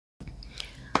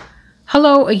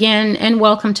Hello again, and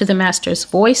welcome to the Master's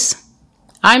Voice.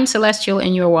 I'm Celestial,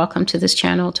 and you're welcome to this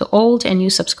channel. To old and new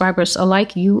subscribers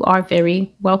alike, you are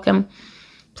very welcome.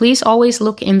 Please always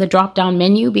look in the drop-down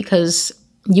menu because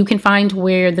you can find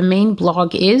where the main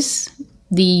blog is.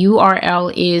 The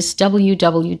URL is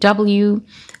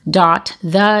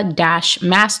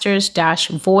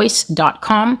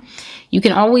www.the-masters-voice.com. You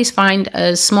can always find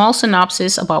a small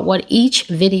synopsis about what each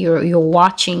video you're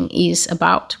watching is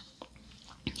about.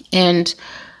 And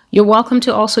you're welcome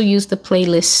to also use the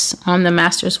playlists on the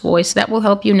Master's Voice. That will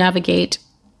help you navigate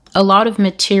a lot of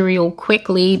material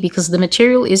quickly because the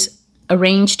material is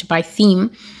arranged by theme.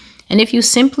 And if you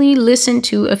simply listen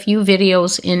to a few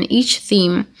videos in each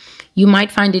theme, you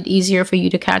might find it easier for you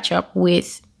to catch up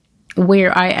with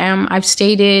where I am. I've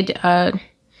stated, I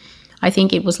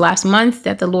think it was last month,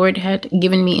 that the Lord had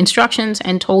given me instructions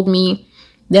and told me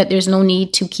that there's no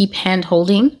need to keep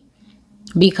hand-holding,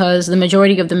 because the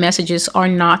majority of the messages are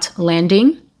not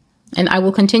landing. And I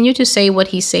will continue to say what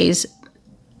he says,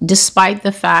 despite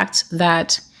the fact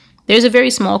that there's a very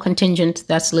small contingent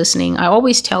that's listening. I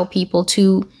always tell people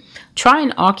to try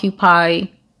and occupy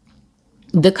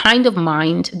the kind of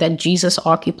mind that Jesus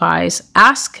occupies.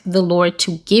 Ask the Lord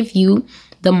to give you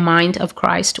the mind of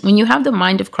Christ. When you have the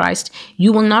mind of Christ,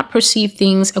 you will not perceive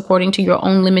things according to your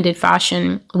own limited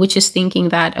fashion, which is thinking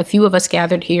that a few of us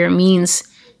gathered here means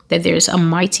that there's a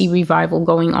mighty revival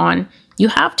going on. You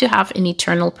have to have an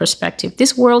eternal perspective.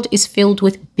 This world is filled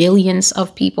with billions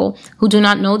of people who do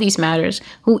not know these matters,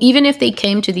 who even if they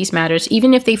came to these matters,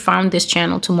 even if they found this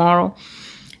channel tomorrow,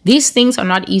 these things are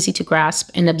not easy to grasp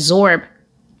and absorb.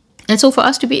 And so for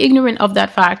us to be ignorant of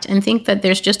that fact and think that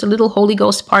there's just a little Holy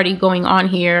Ghost party going on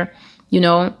here, you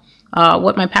know,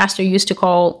 what my pastor used to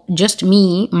call just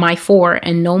me, my four,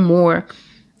 and no more,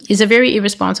 is a very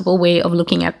irresponsible way of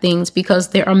looking at things, because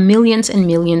there are millions and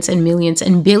millions and millions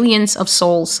and billions of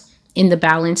souls in the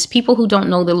balance. People who don't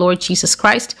know the Lord Jesus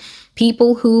Christ,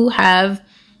 people who have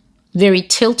very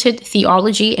tilted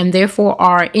theology and therefore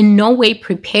are in no way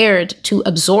prepared to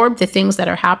absorb the things that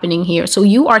are happening here. So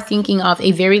you are thinking of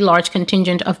a very large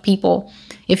contingent of people,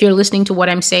 if you're listening to what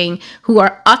I'm saying, who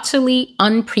are utterly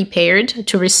unprepared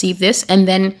to receive this, and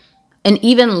then an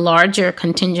even larger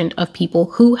contingent of people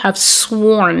who have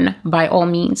sworn by all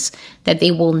means that they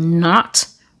will not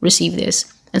receive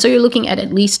this. And so you're looking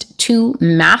at least two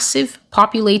massive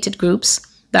populated groups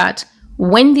that,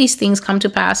 when these things come to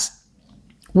pass,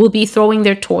 will be throwing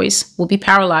their toys, will be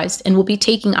paralyzed, and will be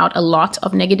taking out a lot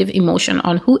of negative emotion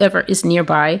on whoever is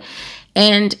nearby.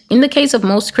 And in the case of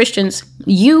most Christians,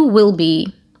 you will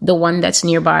be the one that's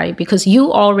nearby, because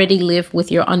you already live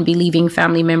with your unbelieving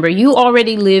family member. You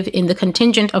already live in the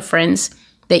contingent of friends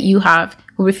that you have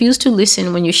who refuse to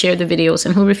listen when you share the videos,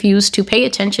 and who refuse to pay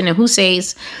attention, and who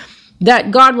says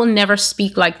that God will never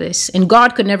speak like this and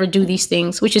God could never do these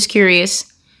things, which is curious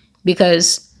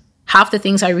because half the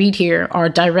things I read here are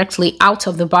directly out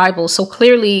of the Bible. So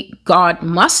clearly God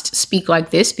must speak like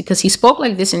this, because he spoke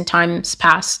like this in times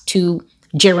past to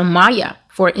Jeremiah,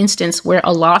 for instance, where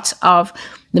a lot of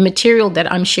the material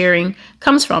that I'm sharing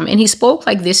comes from. And he spoke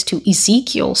like this to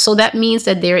Ezekiel. So that means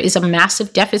that there is a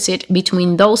massive deficit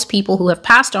between those people who have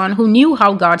passed on, who knew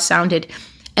how God sounded,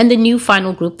 and the new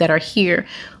final group that are here,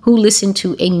 who listen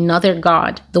to another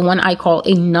God, the one I call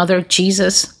another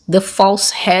Jesus, the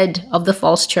false head of the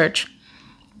false church.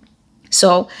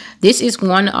 So this is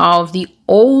one of the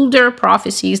older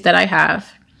prophecies that I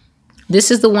have.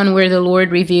 This is the one where the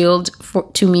Lord revealed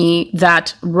to me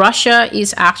that Russia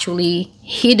is actually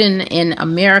hidden in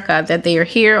America, that they are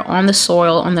here on the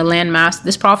soil, on the landmass.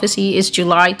 This prophecy is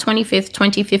July 25th,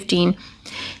 2015.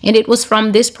 And it was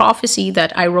from this prophecy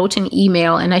that I wrote an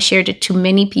email, and I shared it to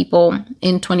many people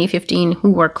in 2015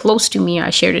 who were close to me. I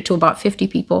shared it to about 50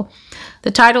 people.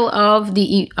 The title of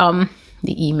the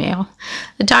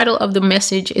title of the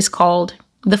message is called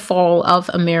The Fall of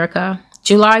America,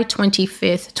 July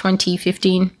 25th,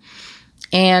 2015.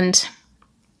 And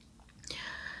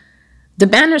the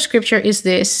banner scripture is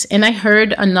this: "And I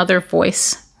heard another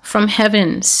voice from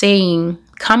heaven saying,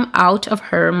 'Come out of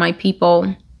her, my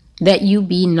people, that you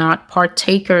be not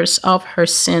partakers of her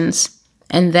sins,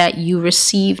 and that you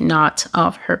receive not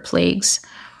of her plagues.'"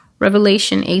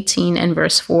 Revelation 18 and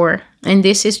verse 4. And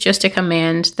this is just a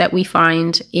command that we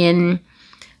find in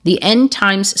the end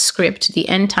times script, the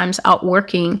end times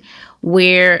outworking,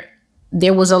 where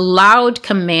there was a loud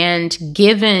command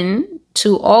given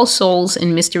to all souls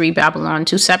in Mystery Babylon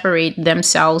to separate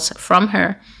themselves from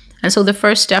her. And so the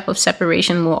first step of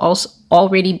separation will also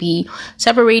already be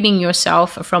separating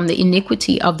yourself from the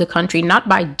iniquity of the country, not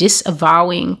by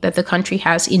disavowing that the country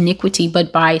has iniquity,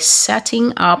 but by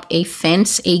setting up a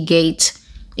fence, a gate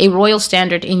a royal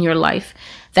standard in your life,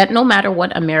 that no matter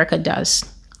what America does,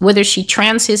 whether she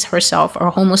transes herself or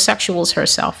homosexuals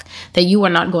herself, that you are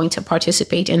not going to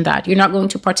participate in that. You're not going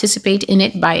to participate in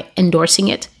it by endorsing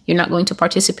it. You're not going to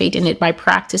participate in it by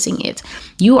practicing it.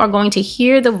 You are going to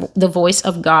hear the voice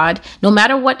of God, no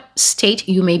matter what state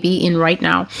you may be in right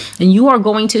now. And you are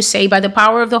going to say, by the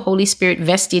power of the Holy Spirit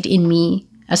vested in me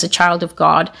as a child of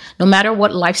God, no matter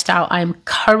what lifestyle I am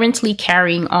currently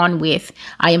carrying on with,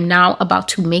 I am now about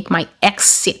to make my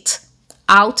exit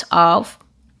out of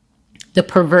the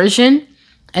perversion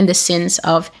and the sins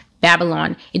of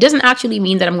Babylon. It doesn't actually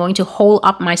mean that I'm going to hole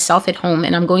up myself at home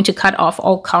and I'm going to cut off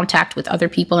all contact with other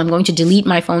people. I'm going to delete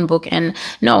my phone book. And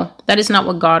no, that is not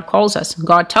what God calls us.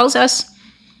 God tells us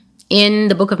in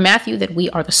the book of Matthew that we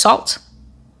are the salt.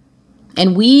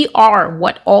 And we are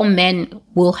what all men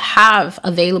will have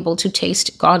available to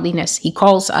taste godliness. He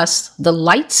calls us the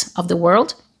light of the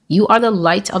world. You are the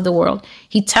light of the world.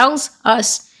 He tells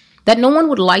us that no one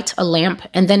would light a lamp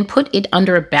and then put it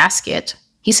under a basket.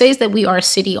 He says that we are a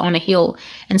city on a hill.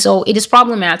 And so it is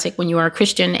problematic when you are a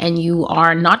Christian and you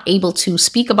are not able to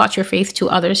speak about your faith to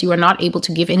others. You are not able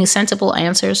to give any sensible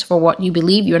answers for what you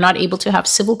believe. You're not able to have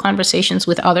civil conversations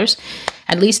with others,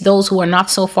 at least those who are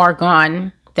not so far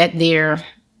gone that they're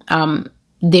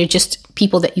just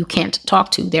people that you can't talk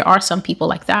to. There are some people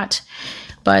like that.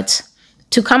 But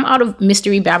to come out of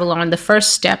Mystery Babylon, the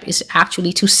first step is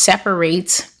actually to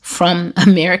separate from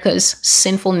America's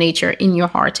sinful nature in your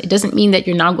heart. It doesn't mean that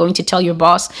you're now going to tell your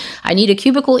boss, I need a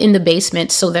cubicle in the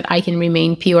basement so that I can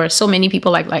remain pure. So many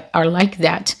people are like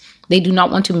that. They do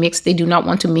not want to mix. They do not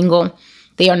want to mingle.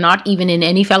 They are not even in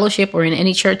any fellowship or in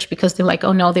any church because they're like,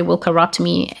 oh no, they will corrupt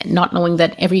me, not knowing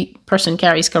that every person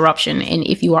carries corruption. And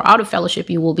if you are out of fellowship,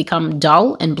 you will become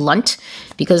dull and blunt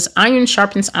because iron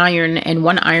sharpens iron and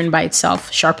one iron by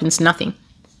itself sharpens nothing.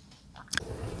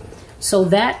 So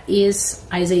that is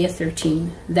Isaiah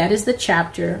 13. That is the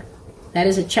chapter. That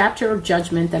is a chapter of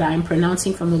judgment that I am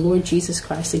pronouncing from the Lord Jesus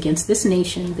Christ against this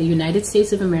nation, the United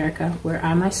States of America, where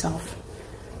I myself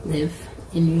live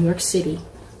in New York City.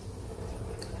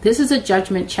 This is a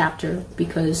judgment chapter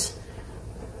because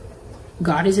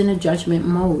God is in a judgment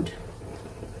mode.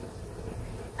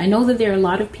 I know that there are a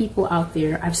lot of people out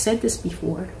there. I've said this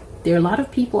before. There are a lot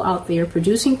of people out there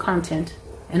producing content.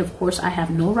 And of course, I have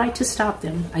no right to stop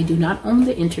them. I do not own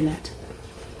the internet.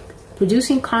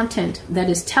 Producing content that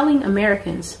is telling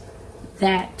Americans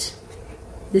that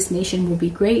this nation will be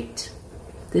great.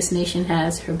 This nation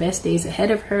has her best days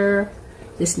ahead of her.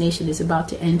 This nation is about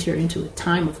to enter into a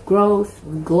time of growth,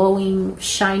 glowing,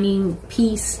 shining,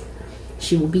 peace.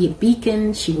 She will be a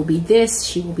beacon. She will be this.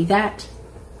 She will be that.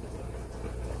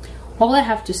 All I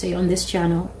have to say on this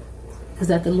channel is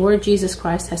that the Lord Jesus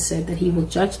Christ has said that he will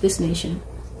judge this nation.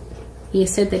 He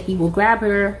has said that he will grab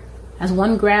her as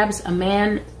one grabs a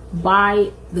man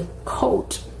by the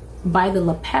coat, by the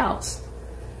lapels,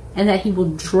 and that he will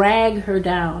drag her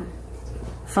down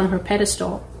from her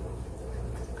pedestal.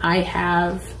 I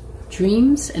have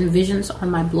dreams and visions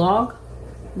on my blog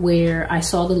where I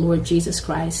saw the Lord Jesus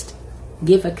Christ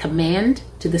give a command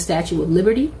to the Statue of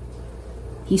Liberty.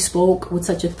 He spoke with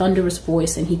such a thunderous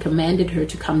voice and he commanded her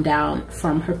to come down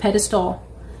from her pedestal,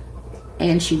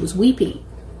 and she was weeping.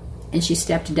 And she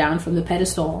stepped down from the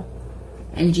pedestal,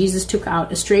 and Jesus took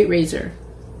out a straight razor,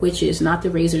 which is not the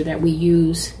razor that we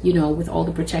use, you know, with all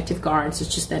the protective guards.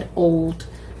 It's just that old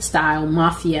style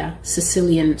mafia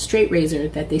Sicilian straight razor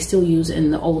that they still use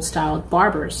in the old style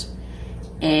barbers.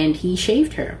 And he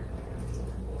shaved her.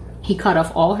 He cut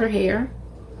off all her hair.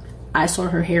 I saw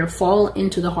her hair fall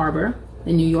into the harbor,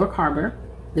 the New York harbor,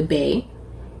 the bay.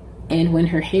 And when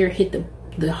her hair hit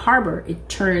the harbor, it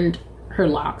turned her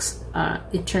locks,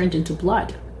 it turned into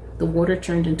blood. The water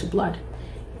turned into blood.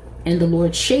 And the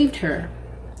Lord shaved her.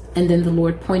 And then the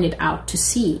Lord pointed out to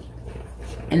sea.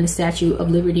 And the Statue of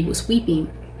Liberty was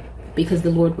weeping because the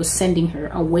Lord was sending her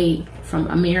away from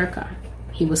America.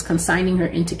 He was consigning her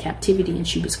into captivity, and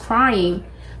she was crying,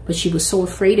 but she was so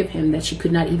afraid of him that she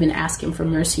could not even ask him for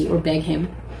mercy or beg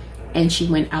him. And she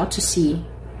went out to sea,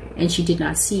 and she did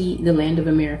not see the land of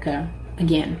America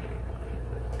again.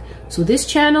 So this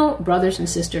channel, brothers and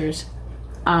sisters,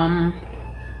 I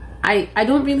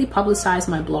don't really publicize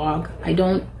my blog. I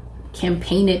don't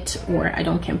campaign it, or I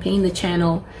don't campaign the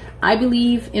channel. I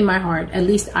believe in my heart, at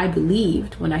least I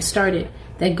believed when I started,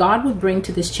 that God would bring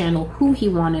to this channel who he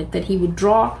wanted, that he would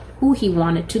draw who he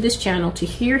wanted to this channel to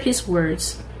hear his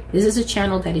words. This is a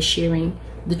channel that is sharing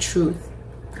the truth.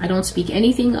 I don't speak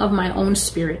anything of my own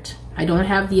spirit. I don't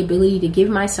have the ability to give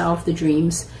myself the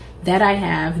dreams that I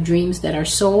have, dreams that are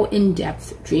so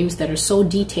in-depth, dreams that are so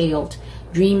detailed,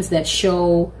 dreams that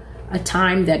show a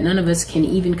time that none of us can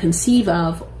even conceive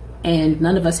of, and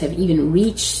none of us have even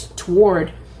reached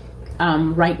toward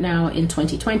right now in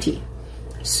 2020.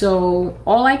 So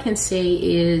all I can say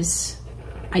is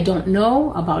I don't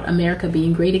know about America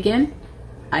being great again.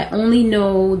 I only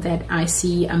know that I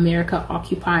see America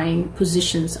occupying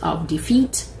positions of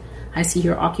defeat. I see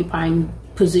her occupying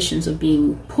positions of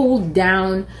being pulled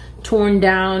down, torn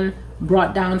down,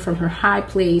 brought down from her high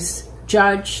place,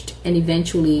 judged, and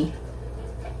eventually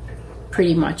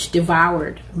pretty much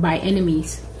devoured by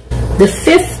enemies. The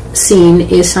fifth scene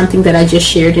is something that I just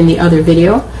shared in the other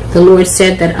video. The Lord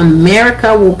said that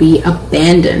America will be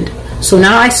abandoned. So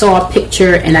now I saw a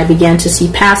picture and I began to see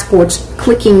passports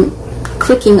clicking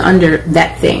under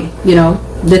that thing, you know,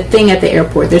 the thing at the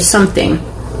airport. There's something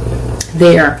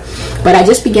there. But I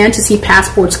just began to see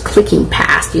passports clicking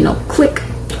past, you know, click,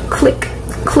 click,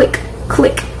 click,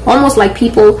 click. Almost like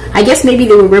people, I guess maybe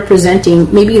they were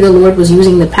representing, maybe the Lord was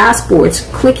using the passports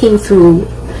clicking through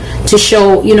to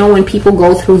show, you know, when people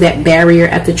go through that barrier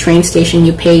at the train station,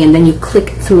 you pay and then you click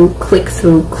through, click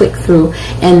through, click through.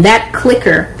 And that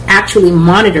clicker actually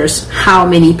monitors how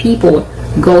many people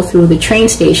go through the train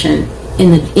station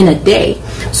in a day.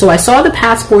 So I saw the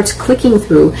passports clicking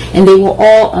through, and they were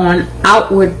all on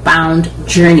outward bound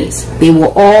journeys. They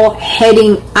were all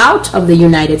heading out of the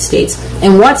United States.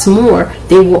 And what's more,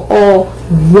 they were all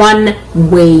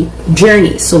one-way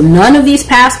journeys. So none of these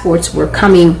passports were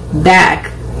coming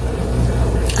back.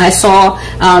 I saw,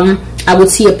 I would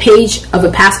see a page of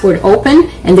a passport open,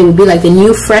 and there would be like the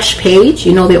new fresh page.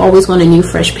 You know, they always want a new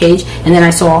fresh page. And then I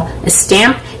saw a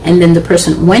stamp, and then the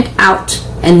person went out,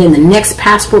 and then the next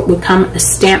passport would come, a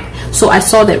stamp. So I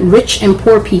saw that rich and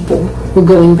poor people were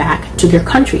going back to their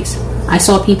countries. I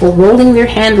saw people rolling their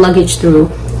hand luggage through,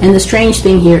 and the strange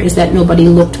thing here is that nobody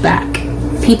looked back.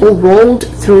 People rolled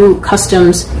through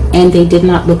customs and they did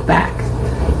not look back.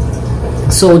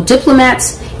 So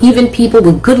diplomats, even people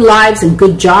with good lives and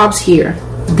good jobs here,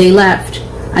 they left.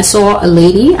 I saw a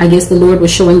lady, I guess the Lord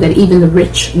was showing that even the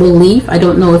rich will leave. I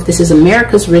don't know if this is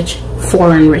America's rich,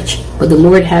 foreign rich, but the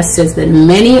Lord has said that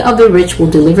many of the rich will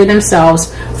deliver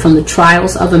themselves from the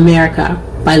trials of America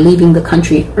by leaving the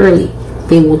country early.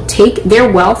 They will take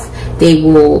their wealth, they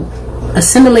will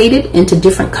assimilate it into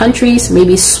different countries,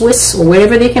 maybe Swiss or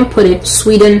wherever they can put it,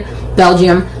 Sweden,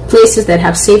 Belgium, places that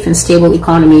have safe and stable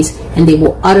economies, and they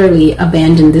will utterly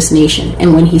abandon this nation.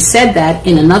 And when he said that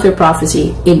in another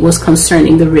prophecy, it was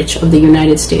concerning the rich of the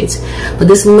United States. But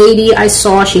this lady I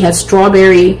saw, she had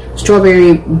strawberry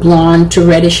blonde to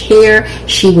reddish hair.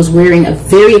 She was wearing a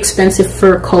very expensive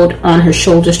fur coat on her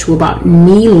shoulders to about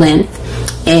knee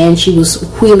length, and she was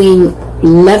wheeling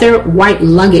leather white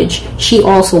luggage. She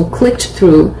also clicked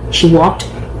through. She walked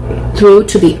through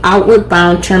to the outward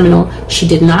bound terminal. She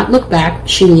did not look back.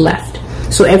 She left.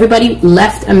 So everybody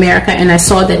left America, and I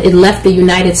saw that it left the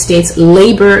United States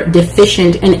labor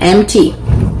deficient and empty.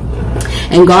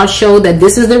 And God showed that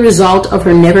this is the result of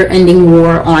her never-ending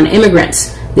war on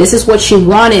immigrants. This is what she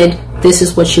wanted. This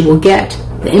is what she will get.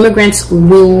 The immigrants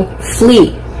will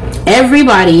flee.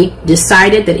 Everybody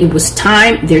decided that it was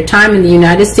time, their time in the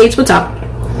United States was up.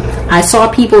 I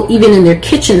saw people even in their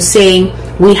kitchens saying,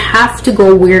 we have to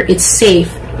go where it's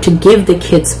safe to give the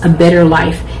kids a better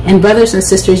life. And brothers and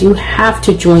sisters, you have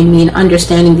to join me in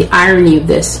understanding the irony of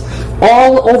this.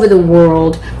 All over the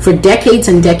world, for decades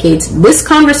and decades, this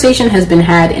conversation has been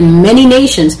had in many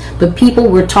nations, but people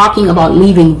were talking about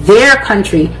leaving their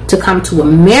country to come to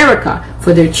America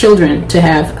for their children to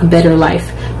have a better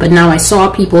life. But now I saw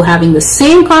people having the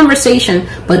same conversation,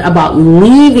 but about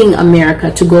leaving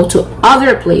America to go to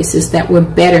other places that were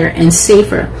better and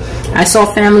safer. I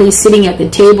saw families sitting at the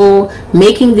table,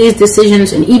 making these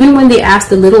decisions, and even when they asked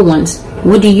the little ones,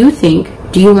 what do you think?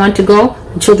 Do you want to go?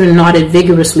 The children nodded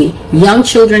vigorously, young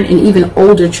children and even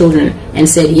older children, and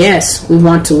said, yes, we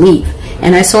want to leave.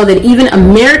 And I saw that even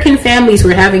American families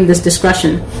were having this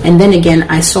discussion. And then again,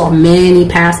 I saw many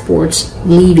passports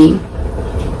leaving.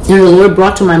 And the Lord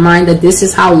brought to my mind that this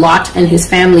is how Lot and his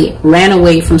family ran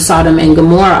away from Sodom and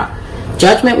Gomorrah.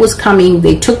 Judgment was coming.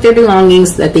 They took their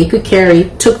belongings that they could carry,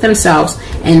 took themselves,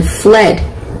 and fled.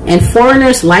 And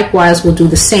foreigners likewise will do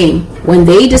the same when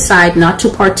they decide not to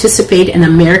participate in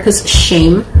America's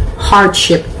shame,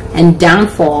 hardship, and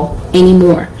downfall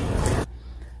anymore.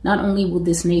 Not only will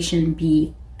this nation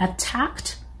be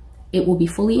attacked, it will be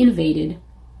fully invaded,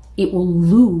 it will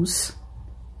lose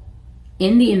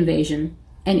in the invasion,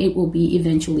 and it will be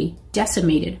eventually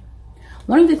decimated.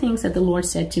 One of the things that the Lord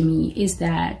said to me is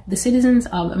that the citizens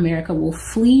of America will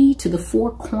flee to the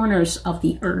four corners of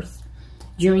the earth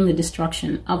during the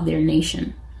destruction of their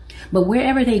nation. But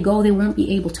wherever they go, they won't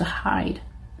be able to hide.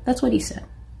 That's what he said.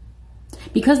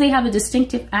 because they have a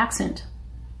distinctive accent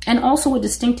and also a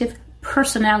distinctive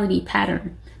personality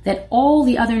pattern that all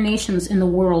the other nations in the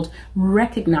world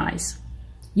recognize.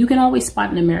 You can always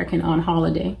spot an American on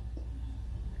holiday.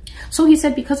 So he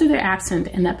said, because of their accent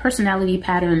and that personality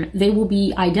pattern, they will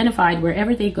be identified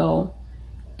wherever they go.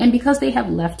 And because they have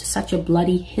left such a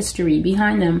bloody history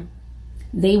behind them,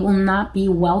 they will not be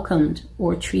welcomed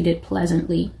or treated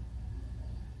pleasantly.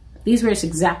 These were his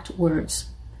exact words.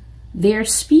 Their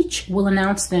speech will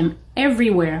announce them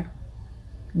everywhere.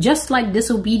 Just like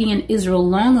disobedient Israel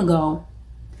long ago,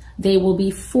 they will be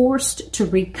forced to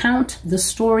recount the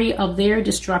story of their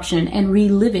destruction and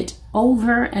relive it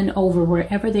over and over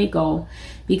wherever they go,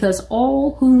 because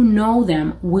all who know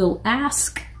them will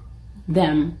ask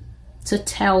them to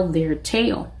tell their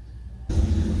tale.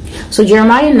 So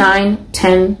Jeremiah 9,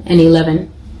 10, and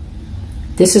 11,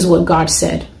 this is what God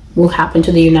said will happen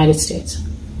to the United States.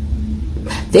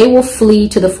 They will flee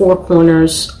to the four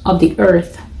corners of the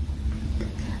earth.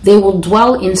 They will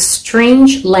dwell in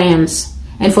strange lands,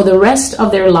 and for the rest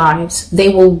of their lives, they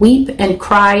will weep and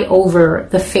cry over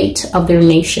the fate of their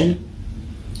nation.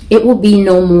 It will be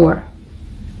no more.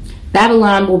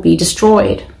 Babylon will be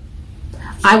destroyed.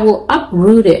 I will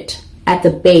uproot it at the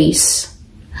base.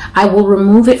 I will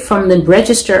remove it from the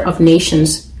register of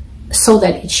nations so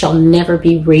that it shall never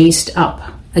be raised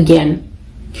up again.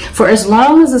 For as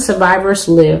long as the survivors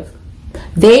live,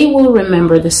 they will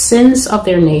remember the sins of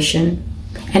their nation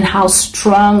and how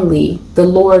strongly the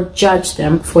Lord judged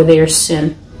them for their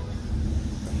sin.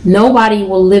 Nobody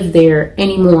will live there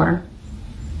anymore.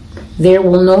 There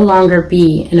will no longer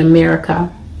be an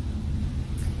America.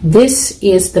 This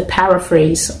is the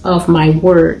paraphrase of my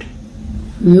word.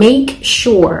 Make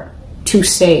sure to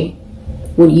say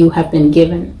what you have been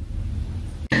given.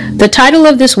 The title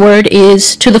of this word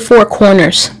is To the Four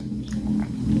Corners.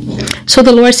 So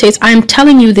the Lord says, I am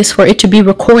telling you this for it to be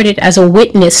recorded as a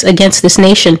witness against this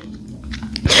nation.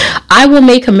 I will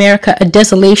make America a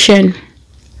desolation.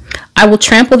 I will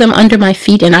trample them under my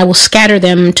feet, and I will scatter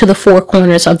them to the four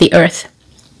corners of the earth.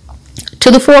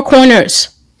 To the four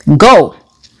corners, go.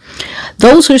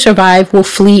 Those who survive will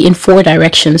flee in four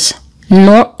directions: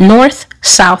 north,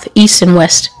 south, east, and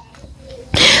west.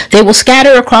 They will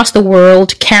scatter across the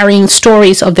world, carrying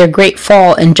stories of their great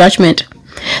fall and judgment.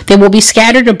 They will be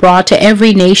scattered abroad to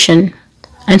every nation,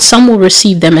 and some will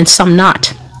receive them and some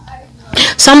not.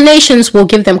 Some nations will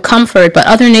give them comfort, but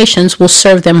other nations will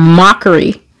serve them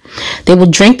mockery. They will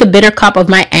drink the bitter cup of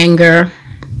my anger.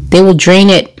 They will drain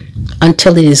it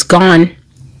until it is gone.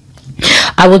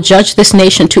 I will judge this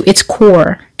nation to its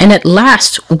core, and at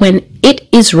last, when it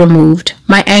is removed,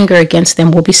 my anger against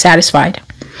them will be satisfied.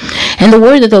 And the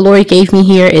word that the Lord gave me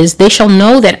here is, they shall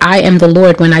know that I am the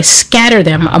Lord when I scatter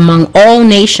them among all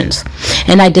nations,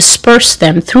 and I disperse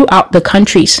them throughout the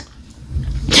countries.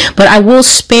 But I will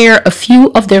spare a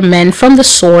few of their men from the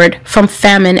sword, from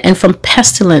famine, and from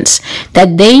pestilence,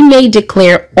 that they may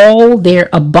declare all their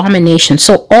abominations.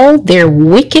 So all their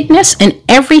wickedness and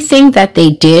everything that they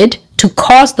did to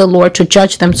cause the Lord to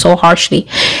judge them so harshly,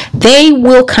 they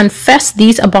will confess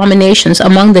these abominations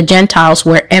among the Gentiles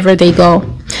wherever they go.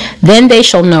 Then they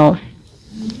shall know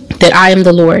that I am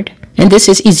the Lord. And this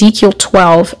is Ezekiel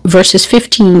 12, verses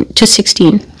 15 to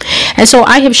 16. And so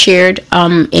I have shared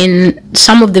in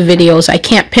some of the videos, I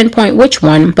can't pinpoint which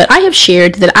one, but I have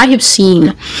shared that I have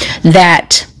seen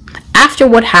that after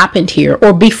what happened here,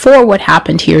 or before what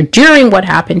happened here, during what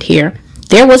happened here,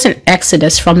 there was an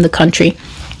exodus from the country.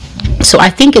 So I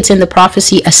think it's in the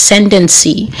prophecy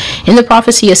Ascendancy. In the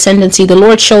prophecy Ascendancy, the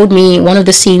Lord showed me one of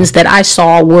the scenes that I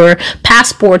saw were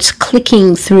passports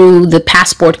clicking through the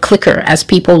passport clicker as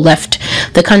people left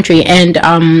the country. And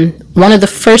one of the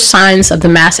first signs of the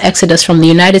mass exodus from the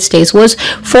United States was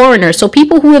foreigners. So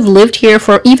people who have lived here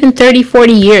for even 30,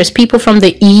 40 years, people from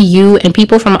the EU and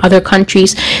people from other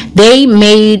countries, they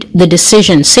made the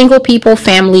decision, single people,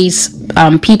 families,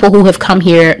 people who have come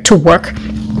here to work,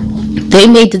 they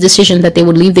made the decision that they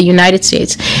would leave the United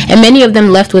States. And many of them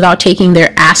left without taking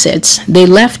their assets. They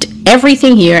left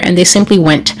everything here and they simply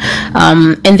went.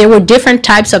 And there were different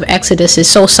types of exoduses.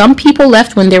 So some people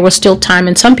left when there was still time,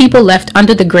 and some people left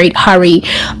under the great hurry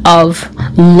of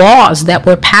laws that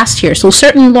were passed here. So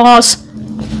certain laws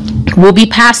will be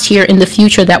passed here in the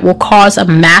future that will cause a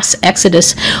mass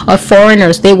exodus of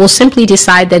foreigners. They will simply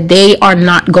decide that they are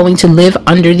not going to live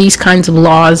under these kinds of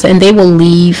laws, and they will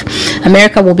leave.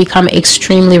 America will become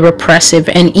extremely repressive,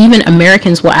 and even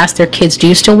Americans will ask their kids, do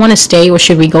you still want to stay, or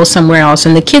should we go somewhere else?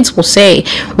 And the kids will say,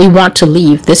 we want to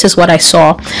leave. This is what I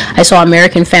saw. I saw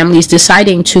American families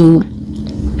deciding to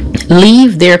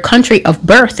leave their country of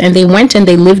birth, and they went and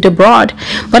they lived abroad.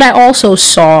 But I also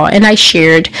saw, and I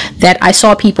shared, that I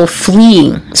saw people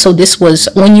fleeing. So this was,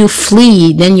 when you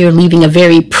flee, then you're leaving a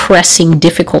very pressing,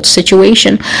 difficult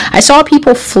situation. I saw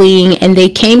people fleeing, and they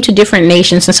came to different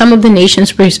nations, and some of the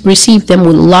nations received them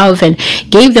with love and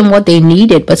gave them what they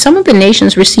needed, but some of the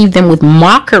nations received them with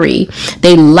mockery.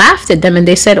 They laughed at them, and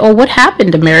they said, "Oh, what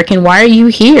happened, American? Why are you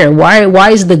here?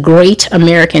 Why is the great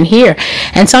American here?"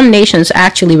 And some nations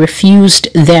actually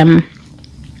refused them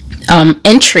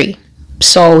entry.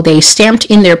 So they stamped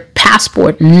in their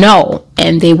passport no,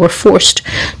 and they were forced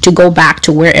to go back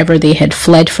to wherever they had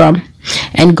fled from.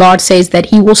 And God says that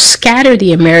he will scatter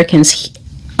the Americans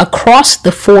across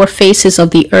the four faces of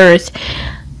the earth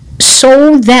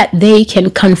so that they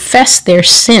can confess their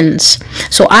sins.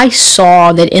 So I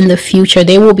saw that in the future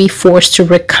they will be forced to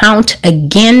recount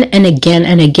again and again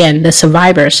and again, the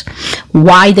survivors,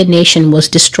 why the nation was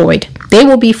destroyed. They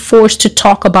will be forced to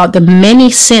talk about the many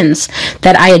sins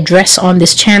that I address on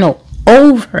this channel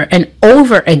over and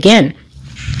over again.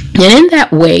 And in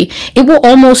that way, it will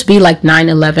almost be like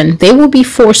 9/11. They will be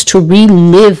forced to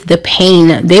relive the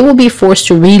pain. They will be forced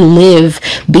to relive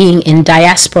being in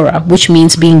diaspora, which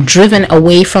means being driven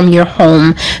away from your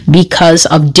home because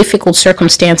of difficult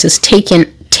circumstances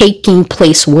taking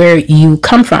place where you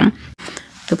come from.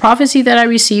 The prophecy that I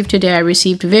received today, I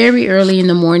received very early in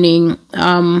the morning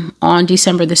on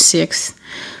December the 6th.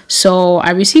 So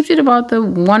I received it about the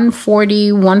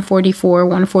 140, 144,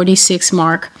 146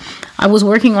 mark. I was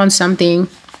working on something,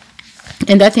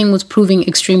 and that thing was proving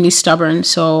extremely stubborn.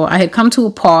 So I had come to a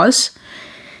pause,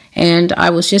 and I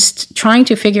was just trying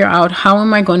to figure out how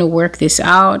am I going to work this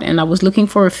out. And I was looking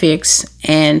for a fix,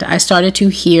 and I started to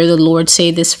hear the Lord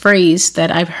say this phrase that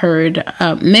I've heard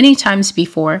many times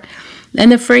before.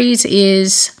 And the phrase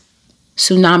is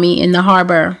tsunami in the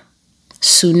harbor,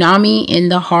 tsunami in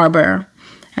the harbor.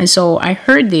 And so I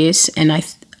heard this, and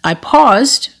I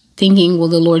paused thinking, will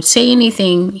the Lord say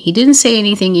anything? He didn't say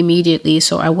anything immediately.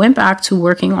 So I went back to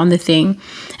working on the thing.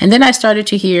 And then I started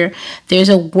to hear there's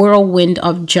a whirlwind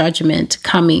of judgment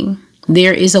coming.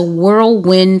 There is a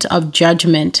whirlwind of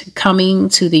judgment coming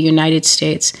to the United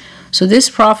States. So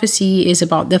this prophecy is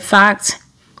about the fact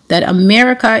that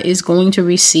America is going to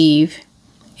receive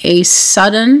a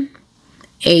sudden,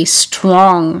 a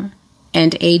strong,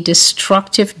 and a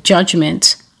destructive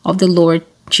judgment of the Lord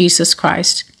Jesus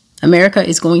Christ. America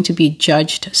is going to be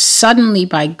judged suddenly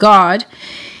by God,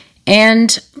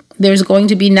 and there's going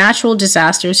to be natural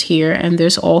disasters here, and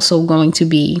there's also going to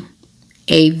be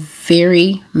a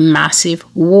very massive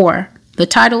war. The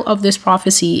title of this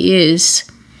prophecy is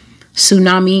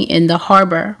Tsunami in the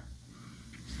Harbor.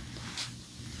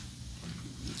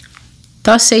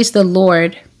 Thus says the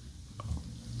Lord,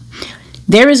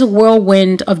 there is a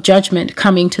whirlwind of judgment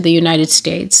coming to the United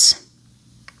States.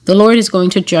 The Lord is going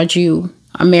to judge you,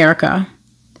 America.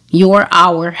 Your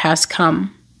hour has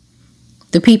come.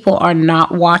 The people are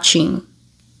not watching.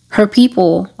 Her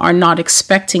people are not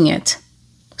expecting it.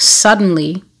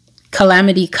 Suddenly,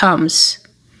 calamity comes.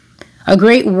 A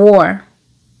great war,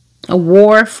 a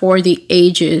war for the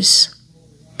ages.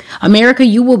 America,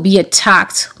 you will be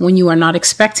attacked when you are not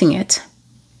expecting it,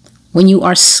 when you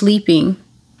are sleeping,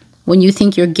 when you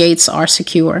think your gates are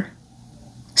secure.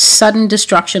 Sudden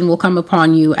destruction will come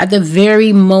upon you at the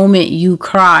very moment you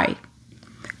cry,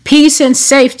 peace and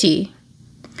safety.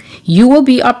 You will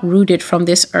be uprooted from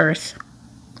this earth.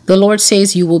 The Lord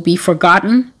says you will be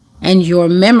forgotten, and your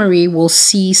memory will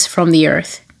cease from the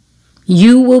earth.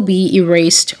 You will be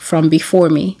erased from before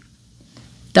me.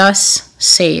 Thus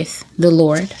saith the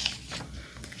Lord.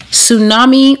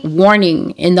 Tsunami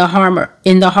warning in the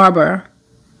harbor.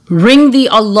 Ring the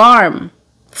alarm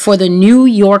for the New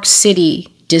York City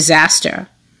disaster.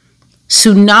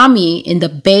 Tsunami in the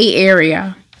Bay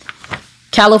Area.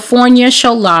 California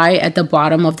shall lie at the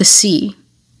bottom of the sea.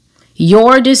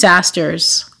 Your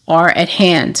disasters are at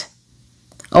hand.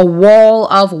 A wall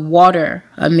of water,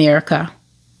 America.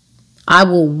 I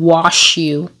will wash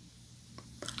you.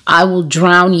 I will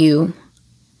drown you.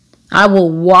 I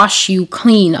will wash you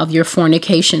clean of your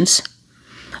fornications.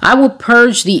 I will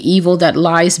purge the evil that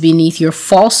lies beneath your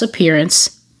false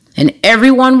appearance, and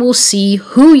everyone will see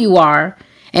who you are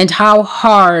and how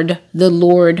hard the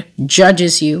Lord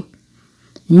judges you.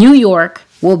 New York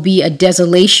will be a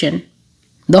desolation,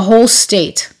 the whole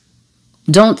state.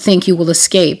 Don't think you will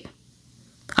escape.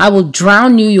 I will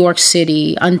drown New York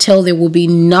City until there will be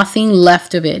nothing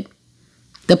left of it.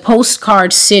 The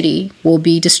postcard city will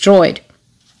be destroyed.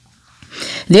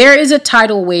 There is a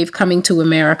tidal wave coming to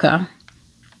America.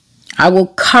 I will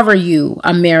cover you,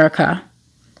 America.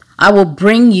 I will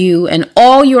bring you and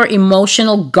all your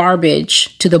emotional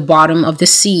garbage to the bottom of the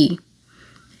sea.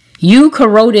 You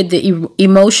corroded the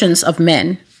emotions of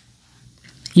men.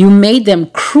 You made them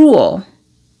cruel.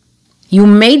 You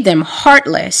made them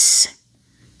heartless.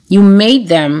 You made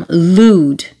them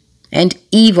lewd and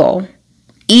evil,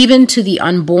 even to the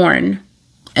unborn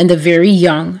and the very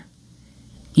young.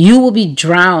 You will be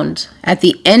drowned at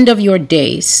the end of your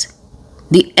days.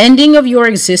 The ending of your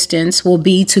existence will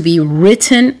be to be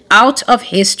written out of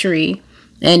history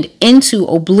and into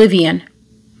oblivion.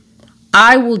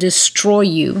 I will destroy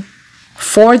you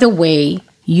for the way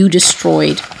you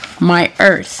destroyed my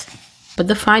earth. But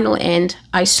the final end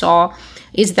I saw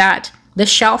is that the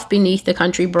shelf beneath the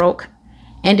country broke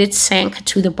and it sank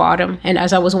to the bottom. And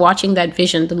as I was watching that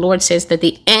vision, the Lord says that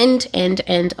the end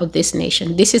of this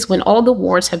nation, this is when all the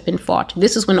wars have been fought.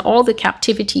 This is when all the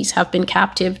captivities have been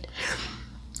captived,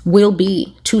 will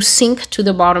be to sink to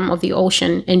the bottom of the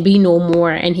ocean and be no more.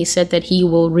 And he said that he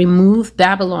will remove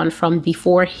Babylon from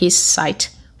before his sight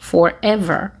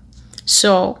forever.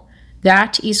 So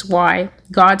that is why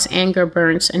God's anger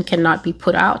burns and cannot be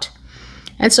put out.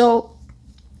 And so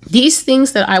these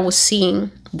things that I was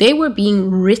seeing, they were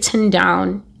being written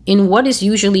down in what is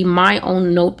usually my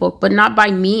own notebook, but not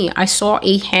by me. I saw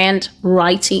a hand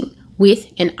writing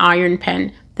with an iron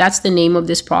pen. That's the name of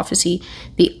this prophecy,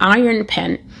 the iron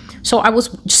pen. So I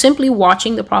was simply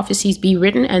watching the prophecies be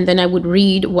written, and then I would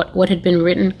read what had been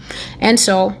written. And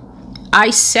so I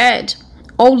said,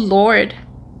 "Oh Lord,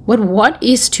 what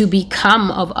is to become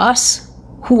of us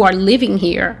who are living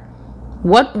here?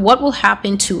 What will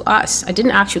happen to us?" I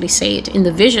didn't actually say it in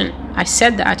the vision. I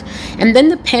said that. And then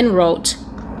the pen wrote,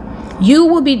 "You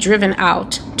will be driven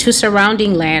out to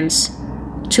surrounding lands,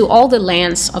 to all the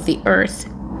lands of the earth.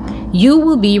 You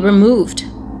will be removed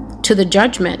to the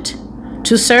judgment,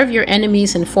 to serve your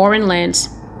enemies in foreign lands.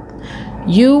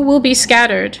 You will be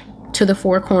scattered to the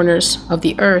four corners of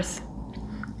the earth.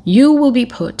 You will be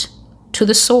put to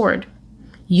the sword.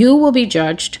 You will be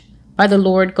judged by the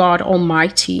Lord God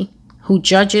Almighty, who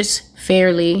judges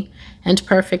fairly and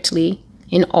perfectly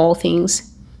in all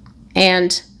things."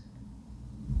 And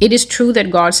it is true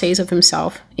that God says of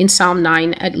himself, in Psalm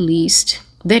 9 at least,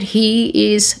 that he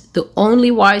is the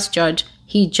only wise judge.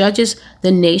 He judges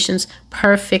the nations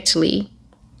perfectly.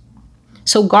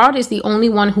 So God is the only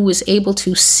one who is able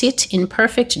to sit in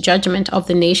perfect judgment of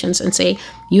the nations and say,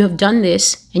 you have done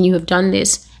this and you have done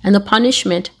this, and the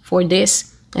punishment for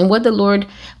this, and what the Lord,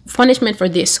 punishment for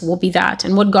this will be that.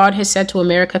 And what God has said to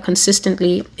America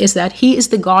consistently is that he is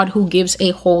the God who gives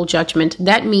a whole judgment.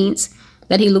 That means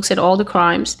that he looks at all the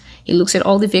crimes, he looks at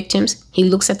all the victims, he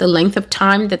looks at the length of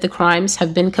time that the crimes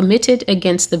have been committed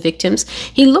against the victims.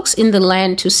 He looks in the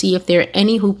land to see if there are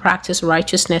any who practice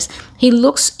righteousness. He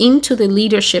looks into the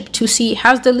leadership to see,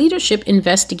 has the leadership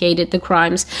investigated the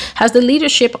crimes? Has the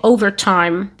leadership over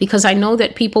time? Because I know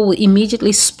that people will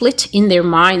immediately split in their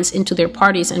minds into their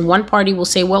parties, and one party will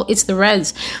say, well, it's the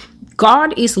Reds.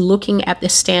 God is looking at the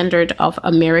standard of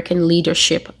American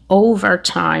leadership over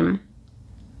time.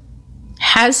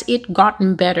 Has it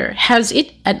gotten better? Has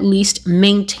it at least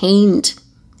maintained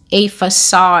a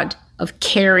facade of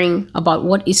caring about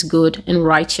what is good and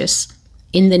righteous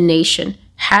in the nation?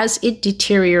 Has it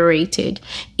deteriorated?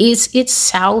 Is it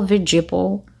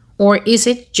salvageable? Or is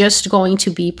it just going to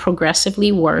be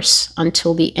progressively worse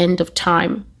until the end of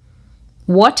time?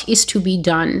 What is to be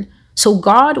done? So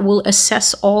God will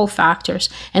assess all factors,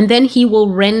 and then he will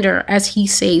render, as he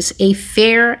says, a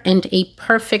fair and a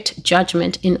perfect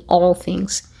judgment in all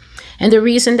things. And the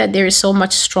reason that there is so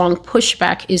much strong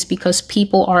pushback is because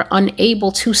people are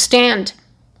unable to stand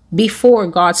before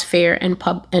God's fair and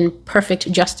perfect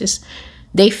justice.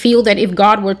 They feel that if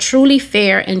God were truly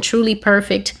fair and truly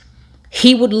perfect,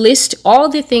 he would list all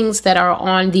the things that are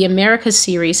on the America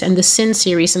series and the Sin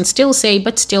series and still say,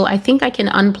 but still, I think I can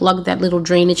unplug that little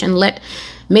drainage and let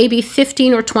maybe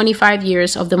 15 or 25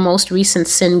 years of the most recent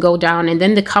sin go down, and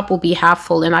then the cup will be half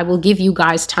full, and I will give you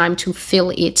guys time to fill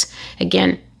it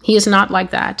again. He is not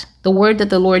like that. The word that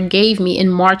the Lord gave me in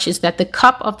March is that the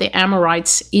cup of the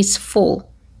Amorites is full.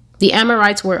 The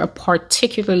Amorites were a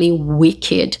particularly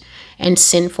wicked and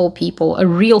sinful people, a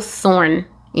real thorn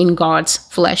in God's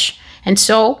flesh. And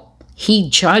so he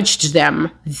judged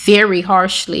them very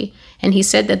harshly. And he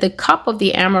said that the cup of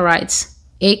the Amorites,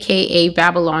 aka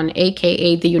Babylon,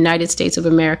 aka the United States of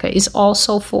America, is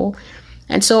also full.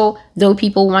 And so though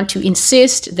people want to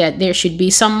insist that there should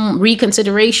be some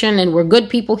reconsideration and we're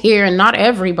good people here and not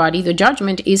everybody, the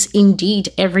judgment is indeed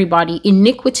everybody.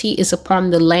 Iniquity is upon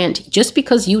the land. Just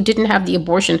because you didn't have the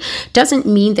abortion doesn't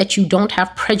mean that you don't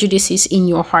have prejudices in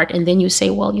your heart. And then you say,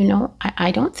 well, you know,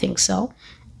 I don't think so.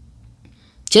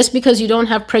 Just because you don't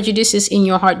have prejudices in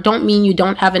your heart don't mean you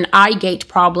don't have an eye gate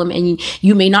problem, and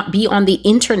you may not be on the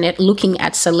internet looking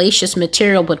at salacious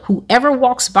material, but whoever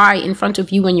walks by in front of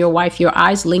you and your wife, your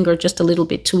eyes linger just a little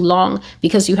bit too long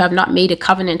because you have not made a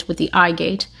covenant with the eye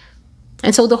gate.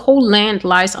 And so the whole land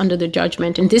lies under the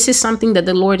judgment. And this is something that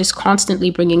the Lord is constantly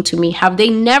bringing to me. Have they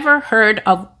never heard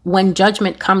of when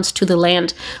judgment comes to the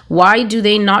land? Why do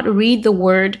they not read the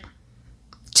word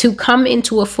to come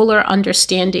into a fuller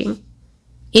understanding?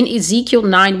 In Ezekiel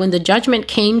 9, when the judgment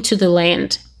came to the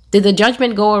land, did the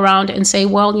judgment go around and say,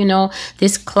 well, you know,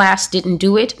 this class didn't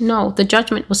do it? No, the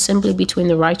judgment was simply between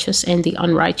the righteous and the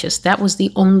unrighteous. That was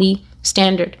the only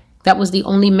standard. That was the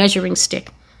only measuring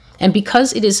stick. And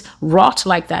because it is wrought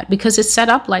like that, because it's set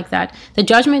up like that, the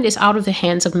judgment is out of the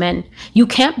hands of men. You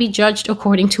can't be judged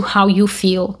according to how you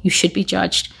feel you should be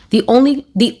judged. The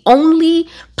only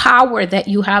power that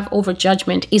you have over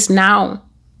judgment is now.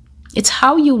 It's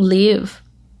how you live.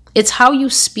 It's how you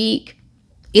speak.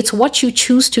 It's what you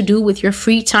choose to do with your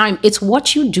free time. It's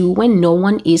what you do when no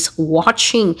one is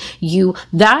watching you.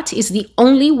 That is the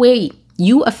only way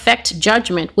you affect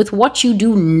judgment, with what you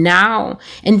do now.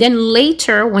 And then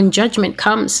later, when judgment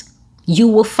comes, you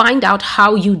will find out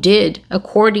how you did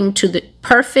according to the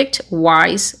perfect,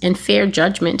 wise, and fair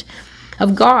judgment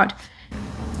of God.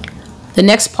 The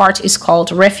next part is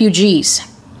called refugees.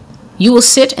 You will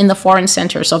sit in the foreign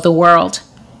centers of the world.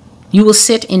 You will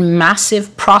sit in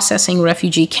massive processing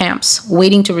refugee camps,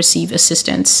 waiting to receive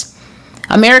assistance.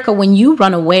 America, when you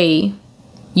run away,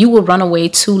 you will run away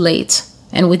too late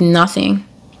and with nothing.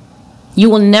 You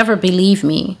will never believe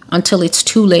me until it's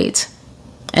too late.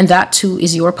 And that too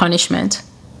is your punishment.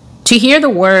 To hear the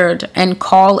word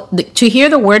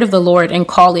of the Lord and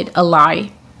call it a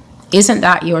lie, isn't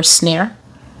that your snare?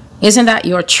 Isn't that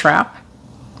your trap?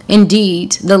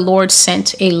 Indeed, the Lord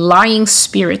sent a lying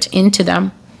spirit into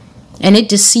them, and it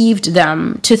deceived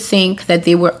them to think that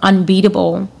they were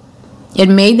unbeatable. It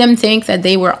made them think that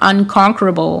they were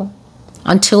unconquerable,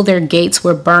 until their gates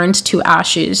were burned to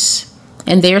ashes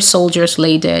and their soldiers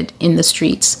lay dead in the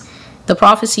streets. The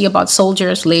prophecy about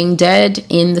soldiers laying dead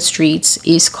in the streets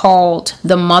is called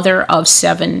the Mother of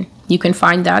Seven. You can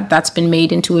find that. That's been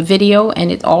made into a video,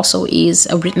 and it also is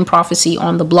a written prophecy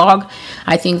on the blog.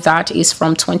 I think that is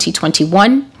from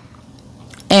 2021.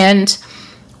 And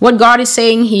what God is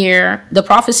saying here, the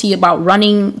prophecy about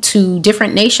running to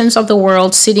different nations of the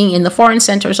world, sitting in the foreign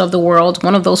centers of the world,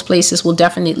 one of those places will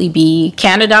definitely be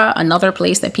Canada. Another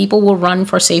place that people will run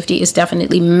for safety is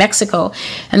definitely Mexico.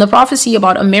 And the prophecy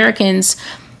about Americans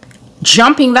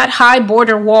jumping that high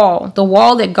border wall, the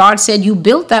wall that God said you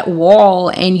built that wall,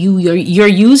 and you're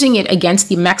using it against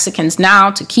the Mexicans now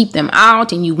to keep them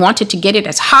out, and you wanted to get it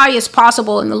as high as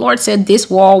possible. And the Lord said this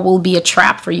wall will be a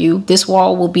trap for you. This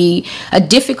wall will be a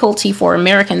difficulty for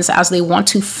Americans as they want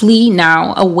to flee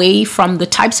now away from the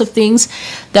types of things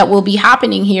that will be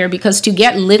happening here, because to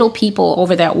get little people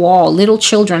over that wall, little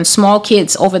children, small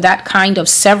kids over that kind of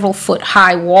several foot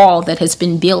high wall that has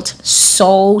been built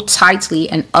so tightly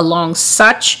and along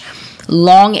such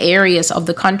long areas of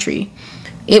the country,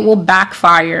 it will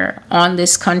backfire on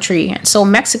this country. And so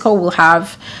Mexico will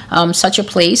have such a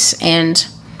place and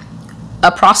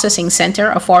a processing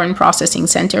center, a foreign processing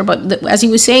center. But as he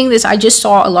was saying this, I just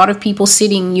saw a lot of people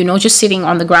sitting, just sitting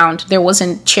on the ground. There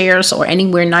wasn't chairs or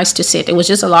anywhere nice to sit. It was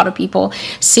just a lot of people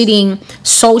sitting,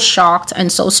 so shocked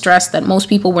and so stressed that most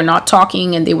people were not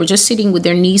talking, and they were just sitting with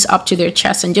their knees up to their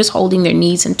chest and just holding their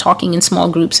knees and talking in small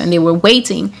groups. And they were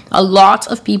waiting. A lot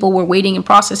of people were waiting in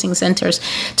processing centers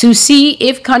to see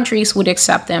if countries would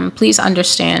accept them. Please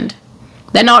understand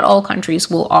that not all countries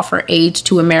will offer aid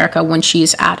to America when she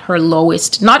is at her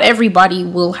lowest. Not everybody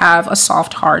will have a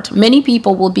soft heart. Many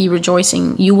people will be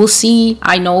rejoicing. You will see,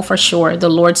 I know for sure, the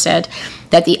Lord said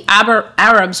that the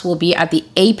Arabs will be at the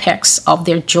apex of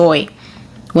their joy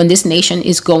when this nation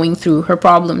is going through her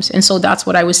problems. And so that's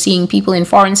what I was seeing, people in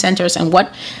foreign centers. And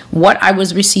what I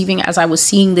was receiving as I was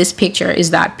seeing this picture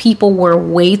is that people were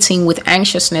waiting with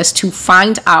anxiousness to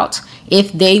find out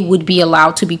if they would be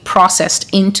allowed to be processed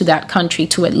into that country,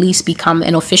 to at least become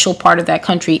an official part of that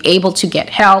country, able to get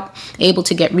help, able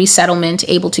to get resettlement,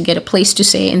 able to get a place to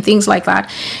stay, and things like that.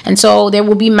 And so there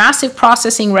will be massive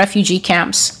processing refugee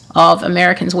camps of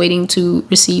Americans waiting to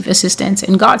receive assistance.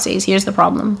 And God says, here's the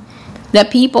problem,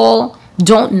 that people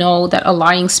don't know that a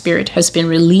lying spirit has been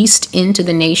released into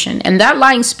the nation. And that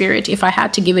lying spirit, if I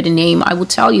had to give it a name, I would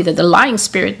tell you that the lying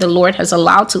spirit the Lord has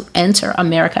allowed to enter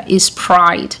America is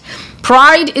pride.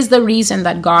 Pride is the reason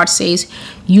that God says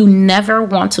you never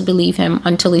want to believe him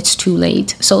until it's too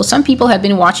late. So some people have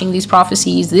been watching these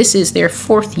prophecies. This is their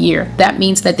 4th year. That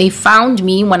means that they found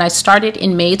me when I started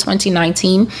in May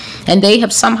 2019, and they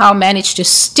have somehow managed to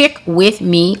stick with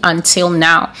me until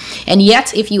now. And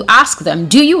yet, if you ask them,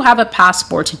 do you have a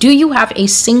passport? Do you have a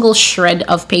single shred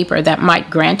of paper that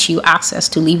might grant you access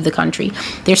to leave the country?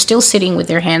 They're still sitting with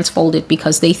their hands folded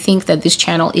because they think that this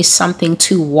channel is something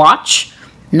to watch,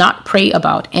 not pray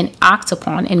about, and act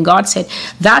upon. And God said,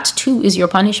 that too is your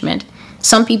punishment.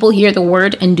 Some people hear the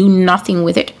word and do nothing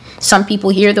with it. Some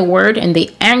people hear the word and they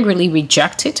angrily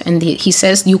reject it. And he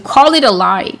says, you call it a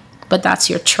lie, but that's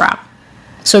your trap.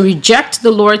 So reject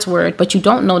the Lord's word, but you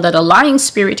don't know that a lying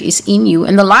spirit is in you.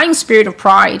 And the lying spirit of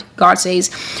pride, God says,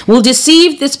 will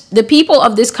deceive the people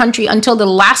of this country until the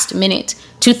last minute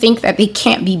to think that they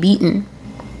can't be beaten.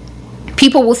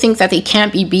 People will think that they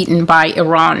can't be beaten by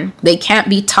Iran. They can't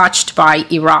be touched by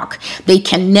Iraq. They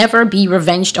can never be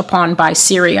revenged upon by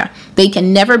Syria. They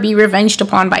can never be revenged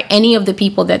upon by any of the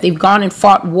people that they've gone and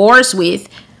fought wars with.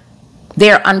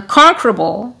 They're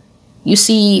unconquerable. You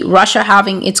see Russia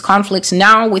having its conflicts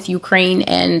now with Ukraine,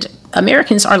 and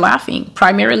Americans are laughing,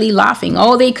 primarily laughing.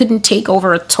 Oh, they couldn't take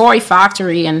over a toy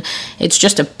factory, and it's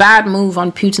just a bad move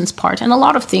on Putin's part. And a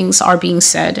lot of things are being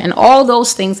said, and all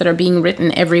those things that are being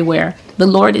written everywhere, the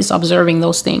Lord is observing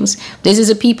those things. This is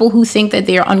a people who think that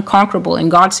they are unconquerable, and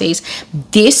God says,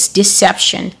 this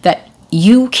deception that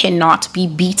you cannot be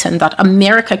beaten, that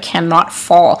America cannot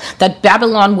fall, that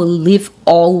Babylon will live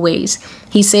always.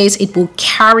 He says it will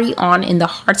carry on in the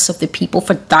hearts of the people,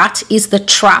 for that is the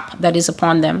trap that is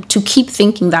upon them, to keep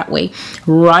thinking that way,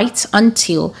 right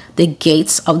until the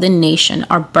gates of the nation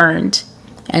are burned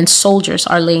and soldiers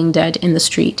are laying dead in the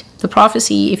street. The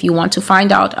prophecy, if you want to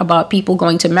find out about people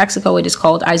going to Mexico, it is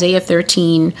called Isaiah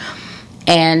 13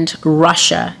 and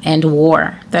Russia and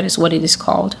war. That is what it is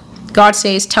called. God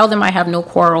says, tell them I have no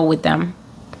quarrel with them,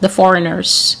 the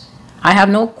foreigners. I have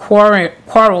no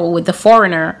quarrel with the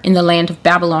foreigner in the land of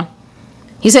Babylon.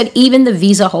 He said, even the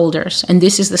visa holders, and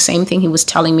this is the same thing he was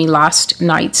telling me last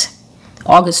night,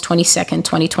 August 22nd,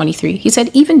 2023. He said,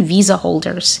 even visa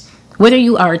holders, whether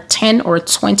you are a 10 or a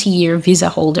 20-year visa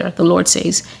holder, the Lord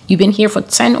says, you've been here for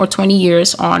 10 or 20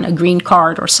 years on a green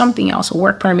card or something else, a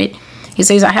work permit. He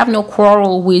says, I have no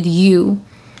quarrel with you.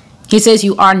 He says,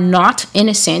 you are not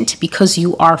innocent because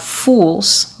you are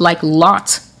fools like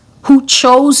Lot, who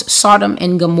chose Sodom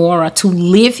and Gomorrah to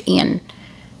live in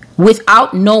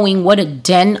without knowing what a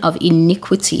den of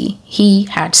iniquity he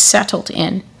had settled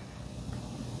in.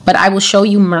 But I will show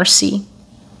you mercy.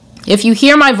 If you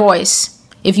hear my voice,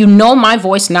 if you know my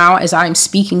voice now as I am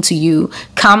speaking to you,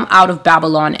 come out of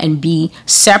Babylon and be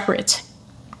separate.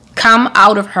 Come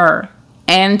out of her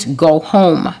and go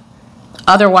home.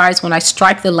 Otherwise, when I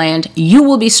strike the land, you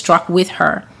will be struck with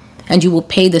her, and you will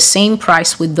pay the same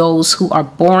price with those who are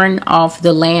born of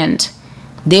the land.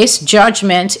 This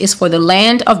judgment is for the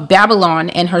land of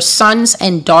Babylon and her sons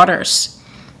and daughters.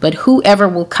 But whoever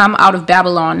will come out of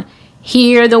Babylon,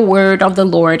 hear the word of the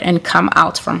Lord and come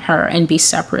out from her and be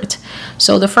separate.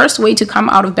 So the first way to come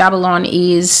out of Babylon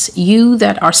is you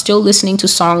that are still listening to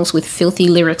songs with filthy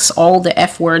lyrics, all the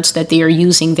F words that they are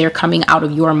using, they're coming out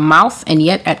of your mouth. And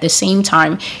yet at the same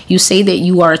time, you say that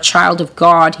you are a child of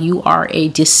God. You are a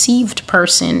deceived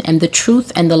person, and the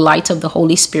truth and the light of the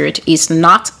Holy Spirit is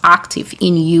not active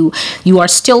in you. You are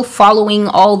still following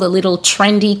all the little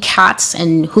trendy cats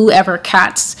and whoever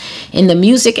cats in the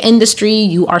music industry.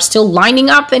 You are still lining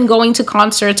up and going to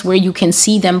concerts where you can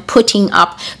see them putting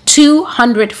up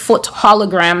 200-foot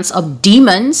holograms of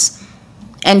demons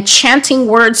and chanting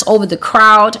words over the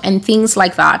crowd and things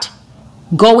like that.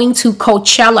 Going to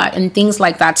Coachella and things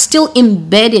like that, still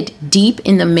embedded deep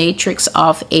in the matrix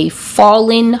of a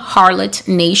fallen harlot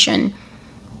nation.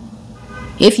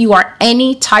 If you are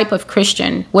any type of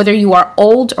Christian, whether you are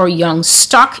old or young,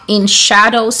 stuck in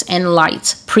shadows and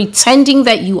light, pretending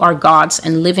that you are God's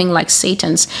and living like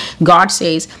Satan's, God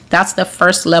says that's the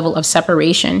first level of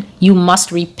separation. You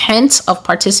must repent of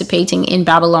participating in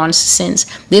Babylon's sins.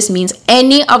 This means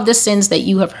any of the sins that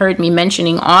you have heard me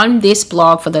mentioning on this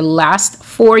blog for the last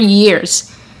 4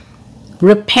 years.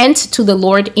 Repent to the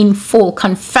Lord in full,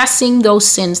 confessing those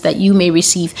sins that you may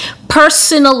receive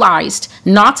personalized,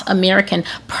 not American,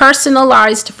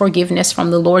 personalized forgiveness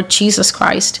from the Lord Jesus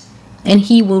Christ, and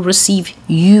he will receive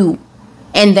you.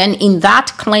 And then in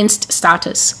that cleansed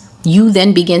status, you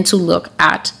then begin to look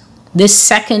at the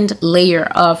second layer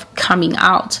of coming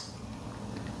out.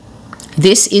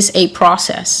 This is a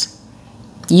process.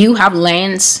 You have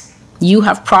lands, you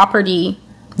have property,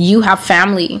 you have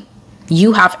family,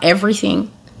 you have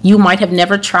everything. You might have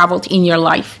never traveled in your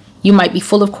life. You might be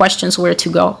full of questions where to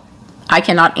go. I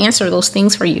cannot answer those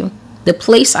things for you. The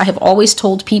place I have always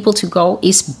told people to go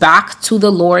is back to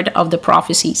the Lord of the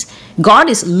prophecies. God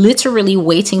is literally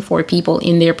waiting for people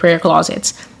in their prayer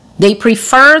closets. They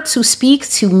prefer to speak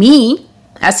to me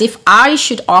as if I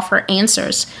should offer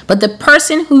answers. But the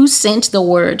person who sent the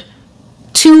word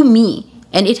to me,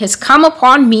 and it has come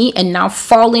upon me and now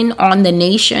fallen on the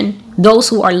nation, those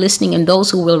who are listening and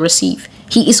those who will receive.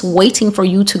 He is waiting for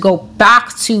you to go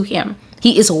back to him.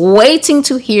 He is waiting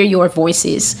to hear your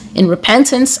voices in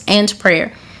repentance and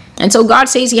prayer. And so God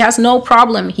says he has no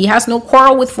problem. He has no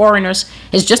quarrel with foreigners.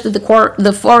 It's just that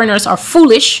the foreigners are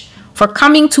foolish for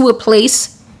coming to a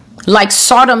place like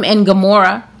Sodom and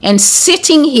Gomorrah and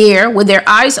sitting here with their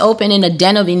eyes open in a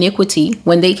den of iniquity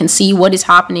when they can see what is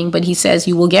happening. But he says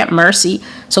you will get mercy.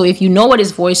 So if you know what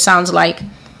his voice sounds like,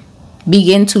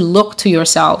 begin to look to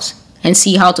yourselves and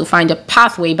see how to find a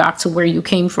pathway back to where you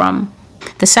came from.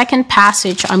 The second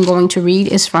passage I'm going to read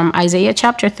is from Isaiah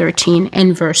chapter 13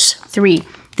 and verse 3.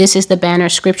 This is the banner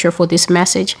scripture for this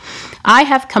message. I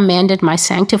have commanded my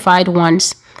sanctified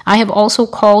ones. I have also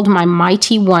called my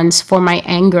mighty ones for my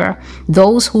anger,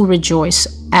 those who rejoice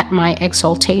at my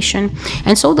exaltation.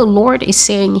 And so the Lord is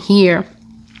saying here,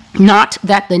 not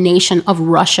that the nation of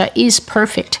Russia is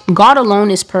perfect. God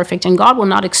alone is perfect, and God will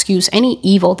not excuse any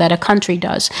evil that a country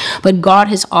does. But God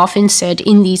has often said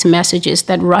in these messages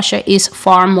that Russia is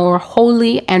far more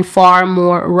holy and far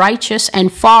more righteous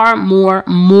and far more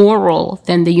moral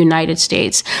than the United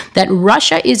States. That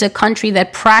Russia is a country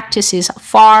that practices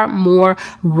far more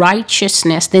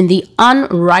righteousness than the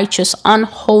unrighteous,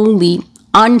 unholy,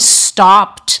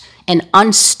 unstopped, and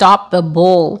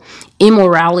unstoppable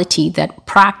immorality that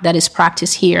is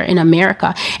practiced here in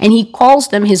America. And he calls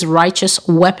them his righteous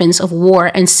weapons of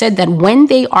war and said that when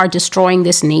they are destroying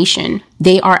this nation,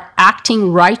 they are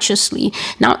acting righteously.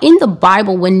 Now, in the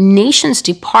Bible, when nations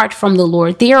depart from the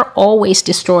Lord, they are always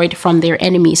destroyed from their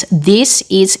enemies. This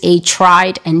is a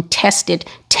tried and tested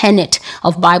tenet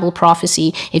of Bible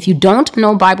prophecy. If you don't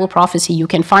know Bible prophecy, you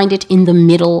can find it in the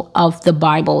middle of the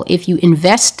Bible. If you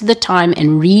invest the time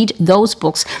and read those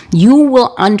books, you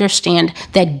will understand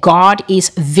that God is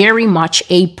very much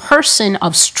a person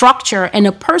of structure and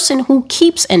a person who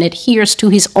keeps and adheres to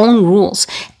his own rules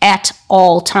at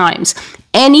all times.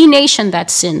 Any nation that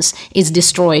sins is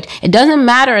destroyed. It doesn't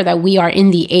matter that we are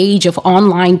in the age of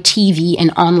online TV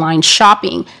and online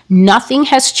shopping. Nothing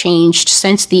has changed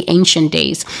since the ancient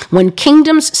days. When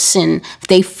kingdoms sin,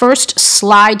 they first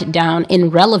slide down in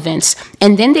relevance,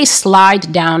 and then they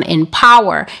slide down in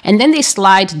power, and then they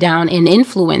slide down in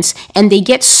influence, and they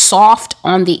get soft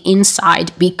on the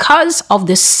inside because of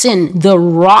the sin, the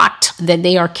rot that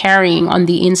they are carrying on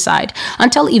the inside,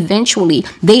 until eventually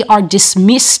they are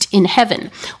dismissed in heaven.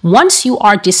 Once you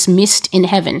are dismissed in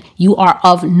heaven, you are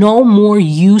of no more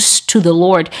use to the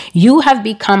Lord. You have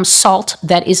become salt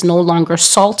that is no longer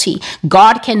salty.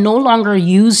 God can no longer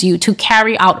use you to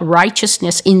carry out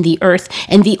righteousness in the earth.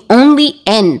 And the only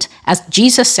end, as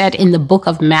Jesus said in the book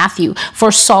of Matthew,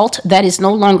 for salt that is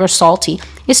no longer salty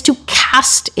is to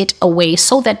cast it away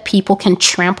so that people can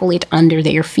trample it under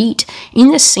their feet.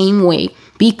 In the same way,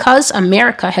 because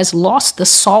America has lost the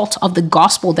salt of the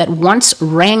gospel that once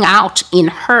rang out in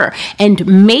her and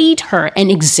made her an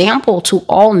example to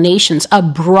all nations, a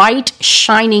bright,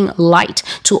 shining light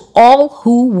to all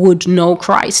who would know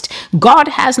Christ, God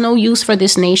has no use for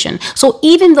this nation. So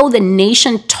even though the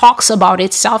nation talks about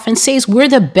itself and says we're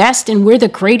the best and we're the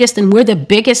greatest and we're the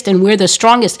biggest and we're the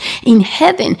strongest, in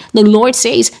heaven, the Lord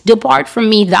says, "Depart from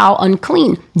me, thou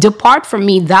unclean. Depart from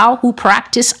me, thou who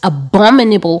practice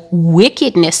abominable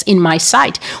wickedness in my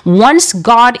sight." Once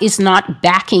God is not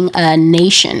backing a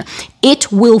nation, it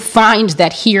will find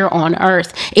that here on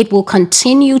earth, it will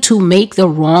continue to make the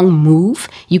wrong move.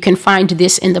 You can find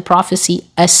this in the prophecy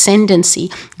ascendancy.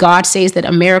 God says that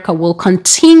America will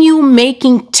continue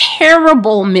making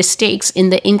terrible mistakes in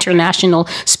the international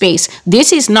space.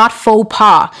 This is not faux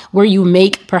pas where you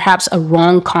make perhaps a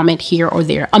wrong comment here or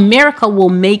there. America will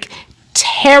make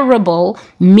terrible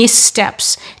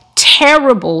missteps,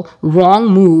 terrible wrong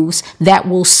moves that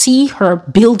will see her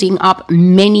building up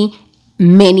many,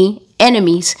 many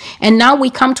enemies. And now we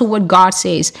come to what God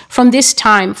says. From this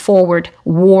time forward,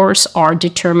 wars are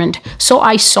determined. So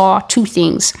I saw two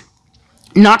things.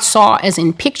 Not saw as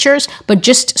in pictures, but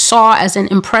just saw as in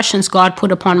impressions God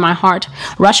put upon my heart.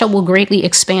 Russia will greatly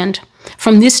expand.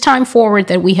 From this time forward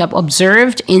that we have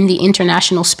observed in the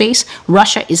international space,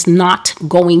 Russia is not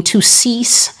going to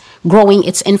cease growing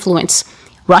its influence.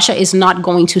 Russia is not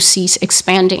going to cease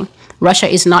expanding. Russia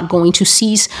is not going to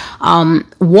cease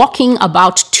walking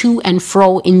about to and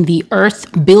fro in the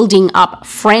earth, building up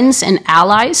friends and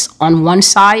allies on one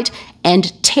side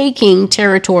and taking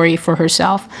territory for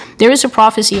herself. There is a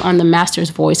prophecy on the Master's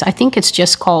Voice. I think it's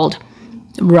just called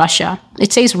Russia.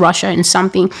 It says Russia and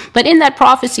something. But in that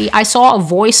prophecy, I saw a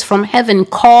voice from heaven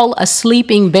call a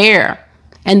sleeping bear.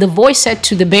 And the voice said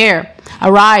to the bear,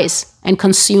 "Arise and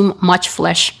consume much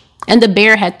flesh." And the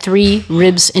bear had 3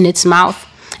 ribs in its mouth.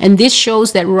 And this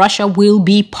shows that Russia will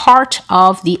be part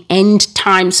of the end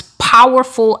times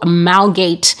powerful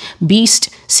amalgate beast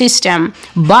system,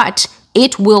 but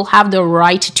it will have the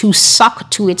right to suck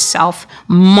to itself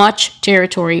much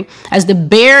territory. As the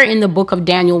bear in the book of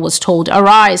Daniel was told,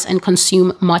 "Arise and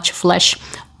consume much flesh."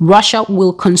 Russia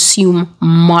will consume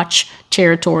much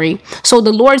territory. So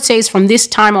the Lord says from this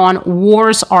time on,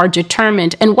 wars are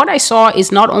determined. And what I saw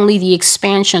is not only the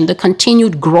expansion, the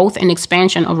continued growth and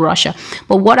expansion of Russia,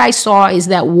 but what I saw is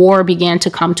that war began to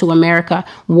come to America.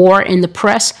 War in the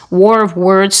press, war of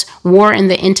words, war in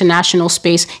the international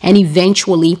space, and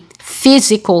eventually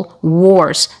physical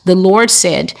wars. The Lord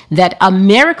said that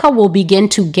America will begin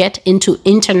to get into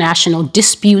international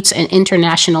disputes and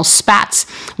international spats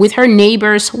with her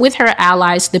neighbors, with her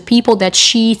allies, the people that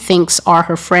she thinks are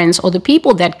her friends, or the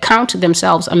people that count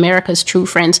themselves America's true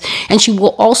friends. And she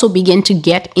will also begin to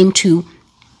get into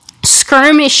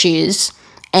skirmishes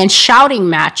and shouting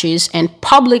matches and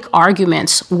public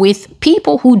arguments with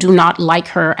people who do not like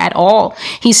her at all.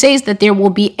 He says that there will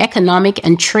be economic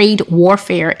and trade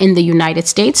warfare in the United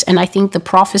States. And I think the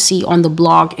prophecy on the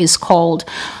blog is called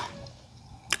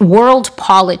World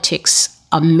Politics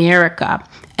America.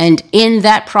 And in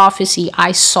that prophecy,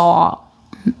 I saw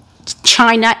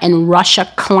China and Russia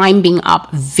climbing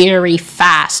up very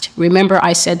fast. Remember,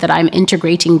 I said that I'm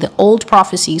integrating the old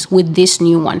prophecies with this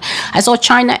new one. I saw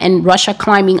China and Russia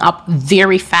climbing up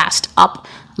very fast, up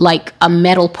like a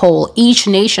metal pole. Each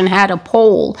nation had a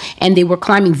pole and they were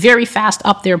climbing very fast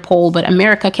up their pole, but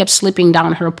America kept slipping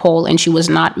down her pole and she was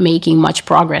not making much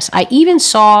progress. I even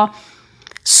saw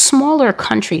smaller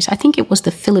countries, I think it was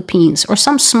the Philippines or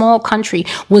some small country,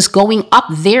 was going up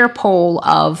their pole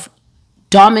of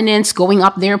dominance, going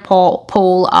up their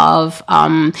pole of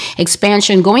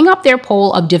expansion, going up their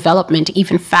pole of development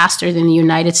even faster than the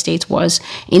United States was.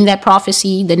 In that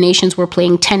prophecy, the nations were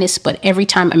playing tennis, but every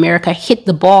time America hit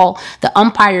the ball, the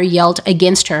umpire yelled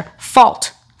against her,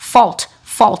 "Fault, fault,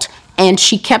 fault." And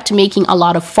she kept making a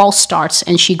lot of false starts,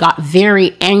 and she got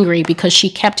very angry because she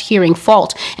kept hearing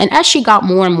fault. And as she got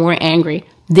more and more angry,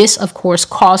 this, of course,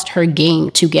 caused her game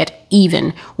to get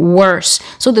even worse.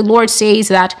 So the Lord says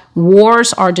that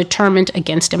wars are determined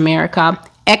against America,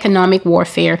 economic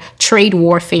warfare, trade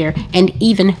warfare, and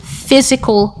even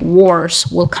physical wars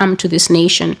will come to this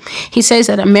nation. He says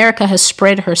that America has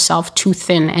spread herself too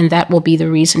thin, and that will be the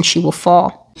reason she will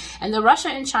fall. And the Russia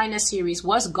and China series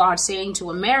was God saying to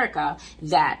America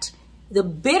that the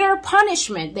bitter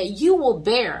punishment that you will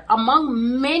bear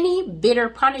among many bitter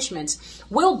punishments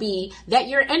will be that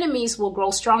your enemies will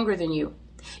grow stronger than you.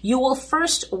 You will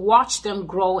first watch them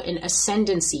grow in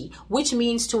ascendancy, which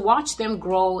means to watch them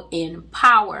grow in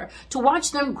power, to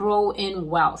watch them grow in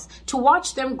wealth, to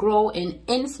watch them grow in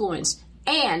influence,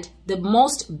 and the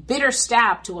most bitter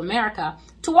stab to America,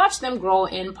 to watch them grow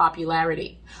in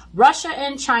popularity. Russia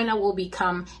and China will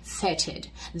become feted.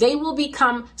 They will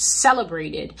become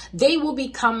celebrated. They will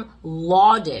become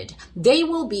lauded. They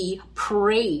will be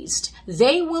praised.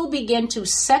 They will begin to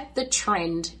set the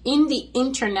trend in the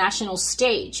international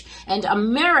stage. And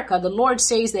America, the Lord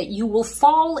says that you will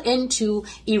fall into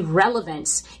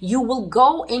irrelevance. You will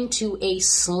go into a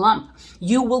slump.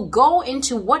 You will go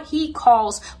into what he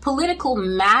calls political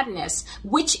madness,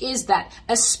 which is that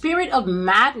a spirit of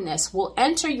madness will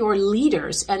enter your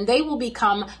leaders and they will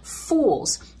become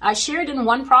fools. I shared in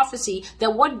one prophecy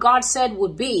that what God said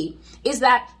would be is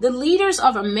that the leaders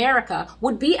of America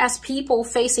would be as people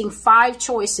facing 5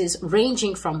 choices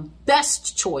ranging from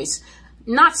best choice,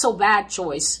 not so bad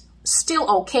choice, still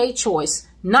okay choice,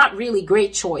 not really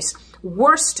great choice,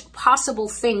 worst possible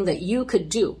thing that you could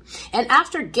do. And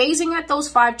after gazing at those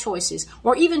 5 choices,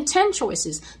 or even 10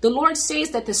 choices, the Lord says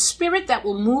that the spirit that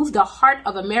will move the heart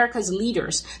of America's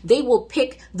leaders, they will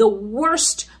pick the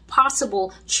worst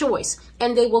possible choice,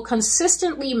 and they will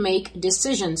consistently make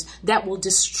decisions that will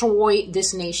destroy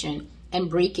this nation and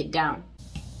break it down.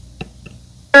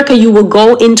 America, you will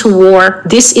go into war.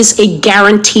 This is a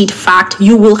guaranteed fact.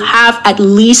 You will have at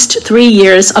least 3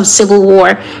 years of civil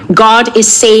war. God is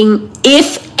saying,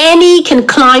 if any can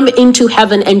climb into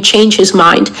heaven and change his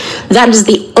mind, that is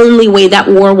the only way that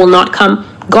war will not come.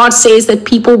 God says that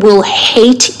people will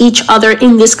hate each other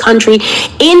in this country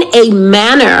in a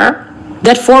manner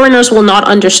that foreigners will not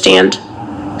understand.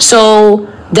 So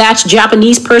that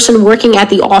Japanese person working at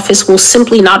the office will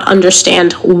simply not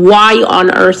understand why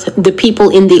on earth the people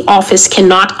in the office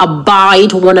cannot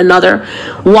abide one another,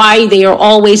 why they are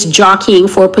always jockeying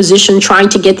for a position, trying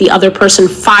to get the other person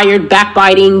fired,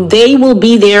 backbiting. They will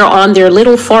be there on their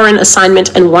little foreign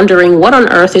assignment and wondering what on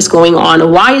earth is going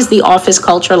on. Why is the office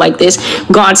culture like this?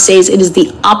 God says it is the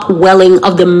upwelling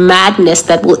of the madness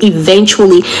that will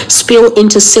eventually spill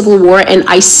into civil war. And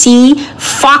I see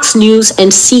Fox News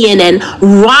and CNN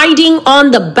riding on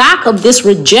the back of this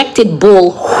rejected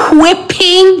bull,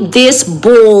 whipping this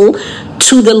bull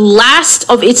to the last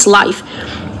of its life.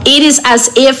 It is as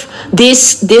if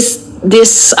this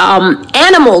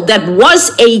animal that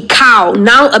was a cow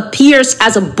now appears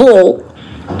as a bull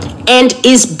and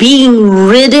is being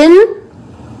ridden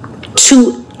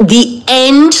to the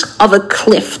end of a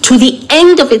cliff, to the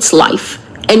end of its life,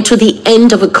 and to the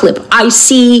end of a cliff. I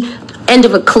see end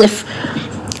of a cliff.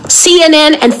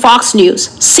 CNN and Fox News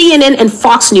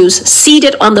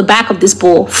seated on the back of this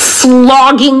bull,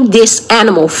 flogging this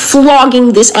animal.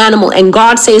 And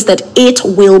God says that it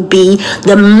will be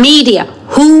the media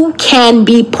who can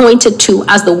be pointed to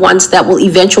as the ones that will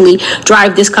eventually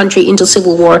drive this country into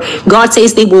civil war. God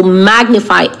says they will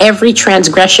magnify every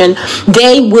transgression.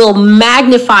 They will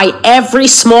magnify every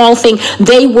small thing.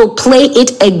 They will play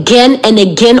it again and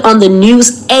again on the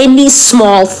news. Any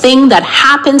small thing that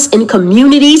happens in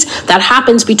communities, that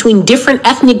happens between different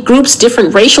ethnic groups,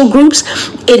 different racial groups,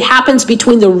 it happens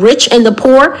between the rich and the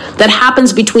poor, that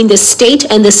happens between the state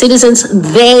and the citizens,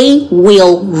 they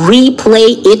will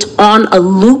replay it on a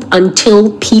loop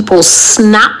until people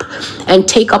snap and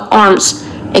take up arms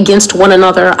against one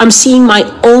another. I'm seeing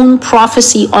my own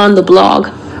prophecy on the blog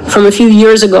from a few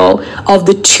years ago of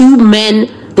the two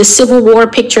men, the Civil War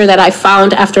picture that I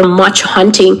found after much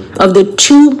hunting, of the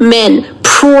two men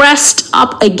pressed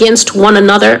up against one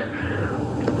another,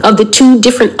 of the two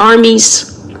different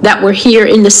armies that were here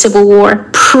in the Civil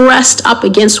War, pressed up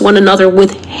against one another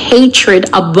with hatred,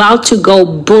 about to go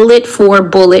bullet for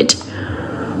bullet.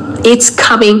 It's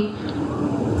coming.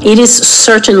 It is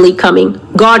certainly coming.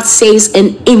 God says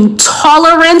an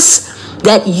intolerance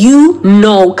that you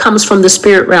know comes from the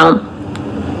spirit realm.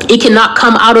 It cannot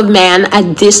come out of man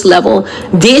at this level.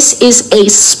 This is a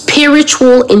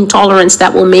spiritual intolerance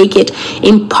that will make it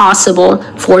impossible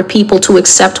for people to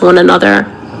accept one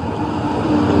another.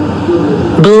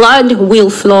 Blood will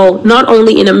flow, not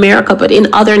only in America, but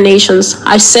in other nations.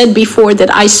 I said before that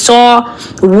I saw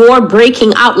war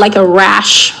breaking out like a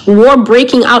rash. War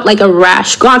breaking out like a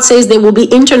rash. God says there will be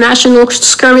international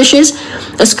skirmishes.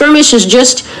 A skirmish is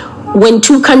just when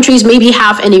two countries maybe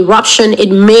have an eruption. It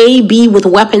may be with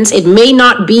weapons. It may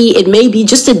not be. It may be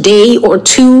just a day or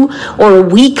two or a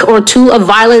week or two of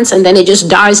violence and then it just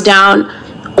dies down.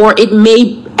 Or it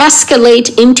may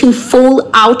escalate into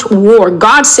full-out war.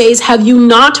 God says, have you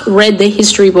not read the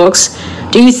history books?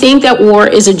 Do you think that war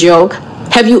is a joke?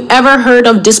 Have you ever heard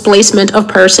of displacement of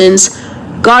persons?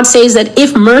 God says that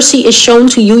if mercy is shown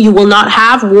to you, you will not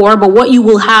have war, but what you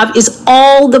will have is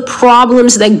all the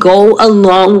problems that go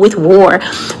along with war.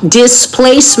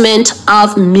 Displacement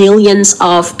of millions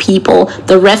of people.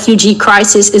 The refugee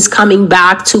crisis is coming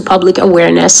back to public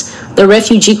awareness. The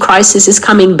refugee crisis is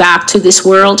coming back to this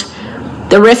world.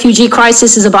 The refugee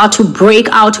crisis is about to break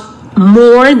out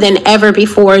more than ever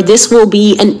before. This will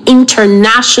be an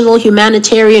international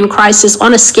humanitarian crisis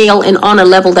on a scale and on a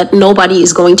level that nobody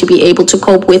is going to be able to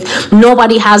cope with.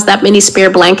 Nobody has that many spare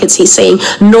blankets, he's saying.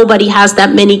 Nobody has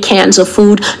that many cans of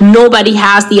food. Nobody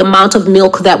has the amount of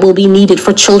milk that will be needed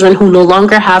for children who no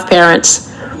longer have parents.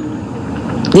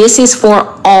 This is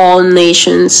for all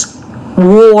nations.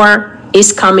 War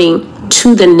is coming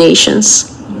to the nations.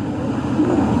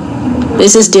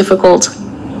 This is difficult.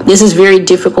 This is very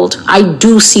difficult. I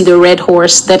do see the red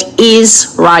horse that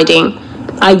is riding.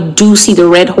 I do see the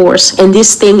red horse. And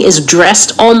this thing is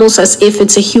dressed almost as if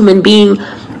it's a human being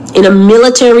in a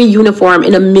military uniform,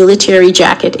 in a military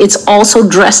jacket. It's also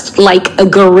dressed like a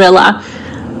guerrilla,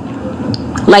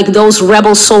 like those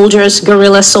rebel soldiers,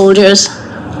 guerrilla soldiers.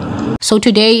 So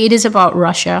today it is about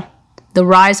Russia, the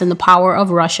rise and the power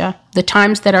of Russia, the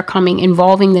times that are coming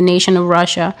involving the nation of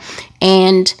Russia,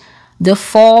 and the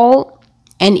fall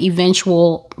and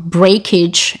eventual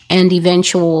breakage and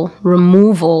eventual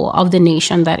removal of the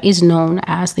nation that is known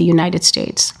as the United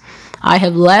States. I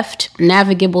have left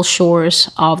navigable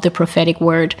shores of the prophetic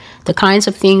word. The kinds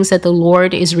of things that the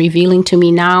Lord is revealing to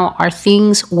me now are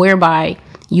things whereby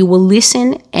You will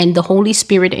listen, and the Holy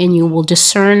Spirit in you will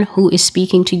discern who is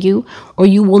speaking to you, or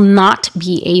you will not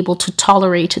be able to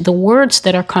tolerate the words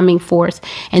that are coming forth,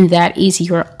 and that is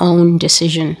your own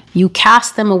decision. You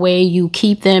cast them away, you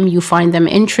keep them, you find them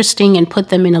interesting and put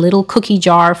them in a little cookie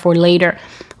jar for later.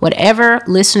 Whatever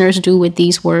listeners do with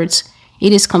these words,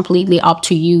 it is completely up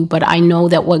to you, but I know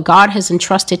that what God has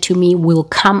entrusted to me will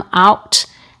come out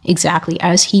exactly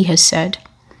as He has said.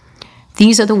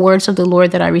 These are the words of the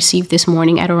Lord that I received this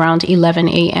morning at around 11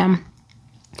 a.m.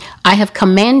 I have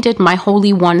commanded my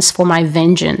holy ones for my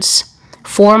vengeance,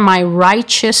 for my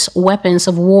righteous weapons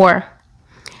of war.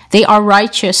 They are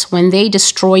righteous when they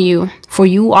destroy you, for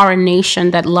you are a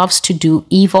nation that loves to do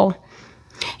evil.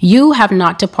 You have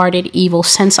not departed evil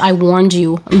since I warned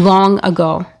you long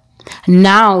ago.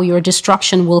 Now your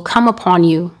destruction will come upon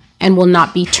you and will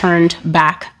not be turned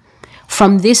back.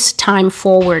 From this time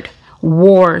forward,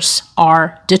 wars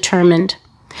are determined.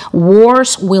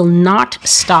 Wars will not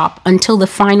stop until the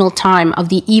final time of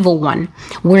the evil one,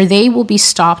 where they will be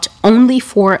stopped only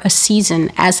for a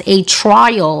season as a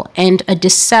trial and a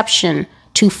deception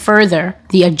to further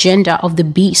the agenda of the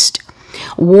beast.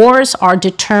 Wars are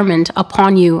determined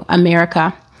upon you,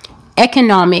 America.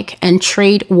 Economic and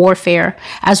trade warfare,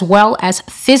 as well as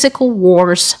physical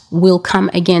wars, will come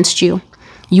against you.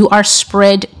 You are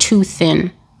spread too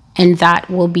thin, and that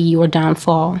will be your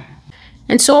downfall.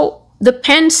 And so the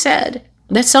pen said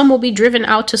that some will be driven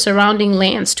out to surrounding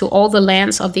lands, to all the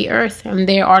lands of the earth. And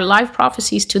there are live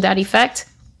prophecies to that effect.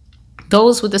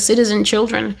 Those with the citizen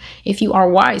children, if you are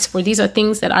wise, for these are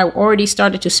things that I already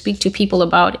started to speak to people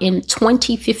about in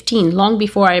 2015, long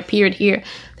before I appeared here,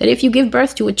 that if you give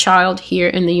birth to a child here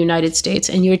in the United States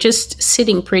and you're just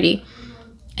sitting pretty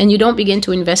and you don't begin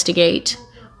to investigate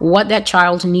what that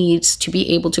child needs to be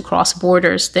able to cross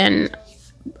borders, then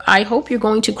I hope you're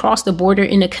going to cross the border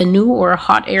in a canoe or a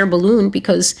hot air balloon,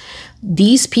 because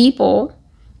these people,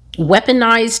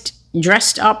 weaponized,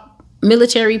 dressed up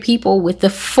military people with the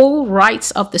full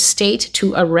rights of the state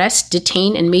to arrest,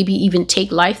 detain, and maybe even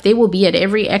take life, they will be at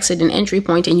every exit and entry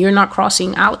point, and you're not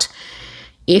crossing out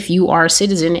if you are a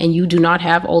citizen and you do not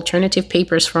have alternative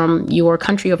papers from your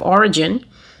country of origin.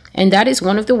 And that is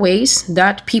one of the ways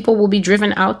that people will be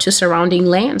driven out to surrounding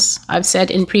lands. I've said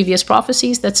in previous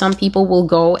prophecies that some people will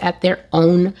go at their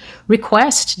own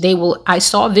request. I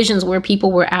saw visions where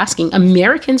people were asking,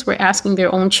 Americans were asking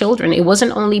their own children. It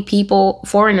wasn't only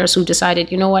foreigners who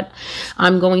decided, you know what,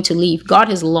 I'm going to leave. God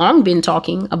has long been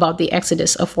talking about the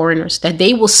exodus of foreigners, that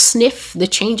they will sniff the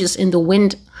changes in the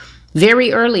wind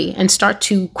very early and start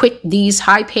to quit these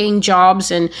high-paying jobs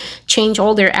and change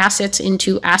all their assets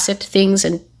into asset things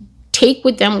and take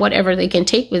with them whatever they can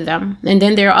take with them. And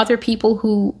then there are other people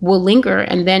who will linger,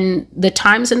 and then the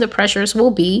times and the pressures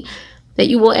will be that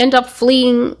you will end up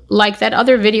fleeing, like that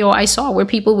other video I saw where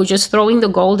people were just throwing the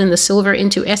gold and the silver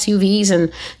into SUVs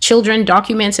and children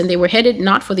documents, and they were headed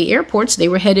not for the airports, they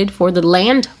were headed for the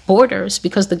land borders,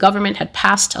 because the government had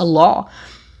passed a law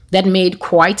that made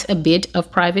quite a bit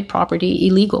of private property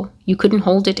illegal. You couldn't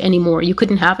hold it anymore. You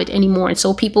couldn't have it anymore. And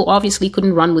so people obviously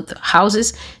couldn't run with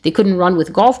houses. They couldn't run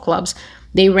with golf clubs.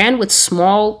 They ran with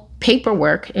small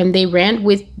paperwork, and they ran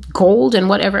with gold and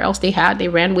whatever else they had. They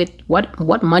ran with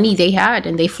what money they had,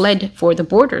 and they fled for the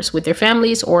borders with their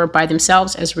families or by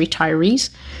themselves as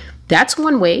retirees. That's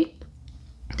one way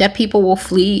that people will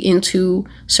flee into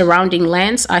surrounding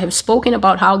lands. I have spoken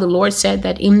about how the Lord said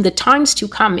that in the times to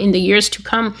come, in the years to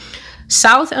come,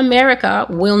 South America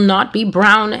will not be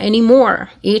brown anymore.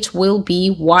 It will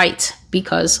be white,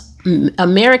 because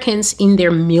Americans in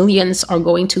their millions are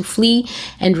going to flee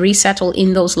and resettle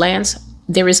in those lands.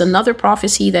 There is another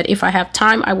prophecy that if I have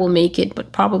time, I will make it,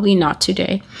 but probably not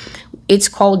today. It's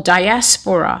called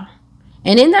Diaspora.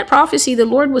 And in that prophecy, the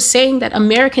Lord was saying that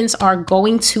Americans are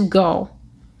going to go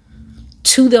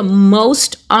to the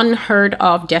most unheard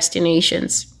of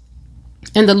destinations.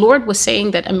 And the Lord was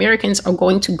saying that Americans are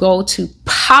going to go to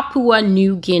Papua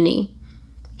New Guinea.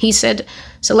 He said,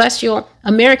 Celestial,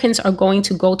 Americans are going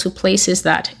to go to places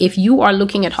that if you are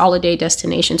looking at holiday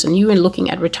destinations and you are looking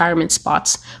at retirement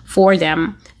spots for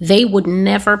them, they would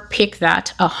never pick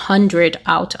that 100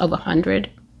 out of 100.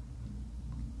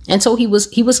 And so he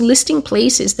was listing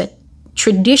places that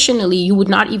traditionally you would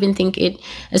not even think it,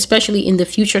 especially in the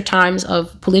future times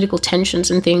of political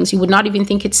tensions and things, you would not even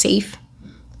think it's safe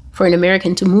for an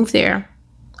American to move there.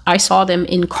 I saw them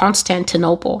in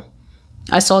Constantinople.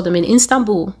 I saw them in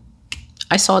Istanbul.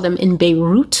 I saw them in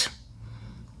Beirut.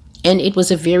 And it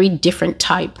was a very different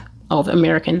type of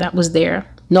American that was there.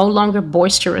 No longer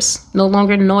boisterous, no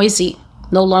longer noisy,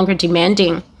 no longer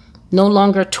demanding, no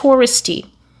longer touristy,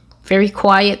 very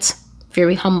quiet,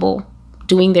 very humble,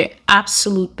 doing their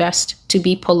absolute best to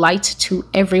be polite to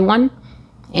everyone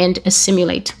and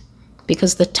assimilate,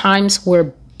 because the times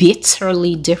were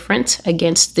bitterly different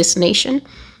against this nation.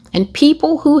 And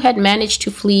people who had managed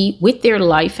to flee with their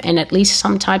life and at least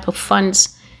some type of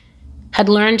funds had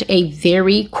learned a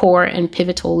very core and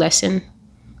pivotal lesson,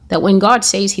 that when God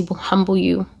says he will humble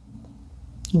you,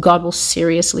 God will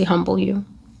seriously humble you.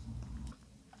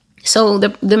 So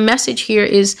the message here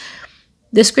is,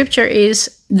 the scripture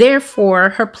is, therefore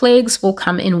her plagues will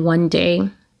come in one day,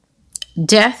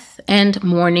 death and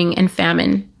mourning and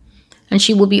famine, and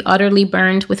she will be utterly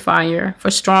burned with fire, for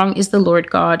strong is the Lord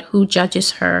God who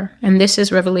judges her. And this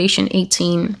is Revelation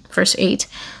 18, verse 8.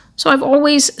 So I've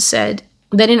always said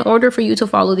that in order for you to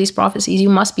follow these prophecies, you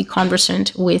must be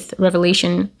conversant with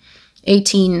Revelation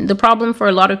 18. The problem for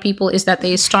a lot of people is that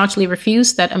they staunchly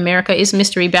refuse that America is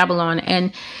Mystery Babylon.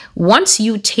 And once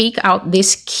you take out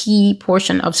this key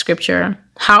portion of scripture,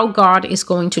 how God is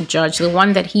going to judge, the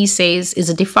one that he says is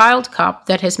a defiled cup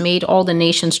that has made all the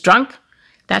nations drunk.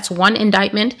 That's one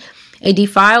indictment. A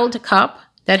defiled cup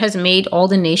that has made all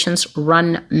the nations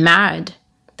run mad.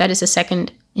 That is a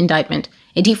second indictment.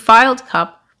 A defiled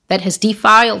cup that has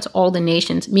defiled all the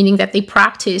nations, meaning that they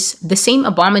practice the same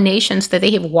abominations that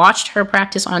they have watched her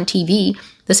practice on TV,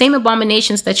 the same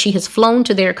abominations that she has flown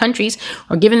to their countries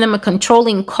or given them a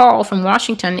controlling call from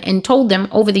Washington and told them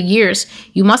over the years,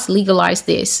 you must legalize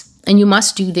this and you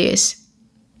must do this.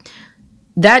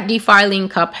 That defiling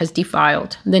cup has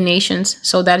defiled the nations.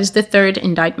 So that is the third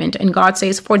indictment. And God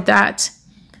says, for that,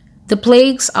 the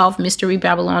plagues of Mystery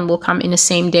Babylon will come in the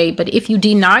same day. But if you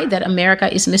deny that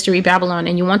America is Mystery Babylon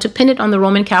and you want to pin it on the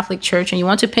Roman Catholic Church and you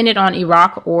want to pin it on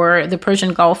Iraq or the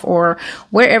Persian Gulf or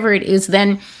wherever it is,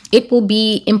 then it will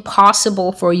be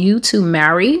impossible for you to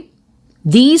marry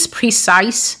these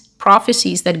precise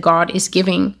prophecies that God is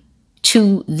giving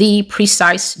to the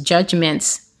precise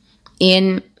judgments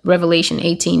in Revelation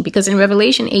 18. Because in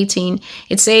Revelation 18,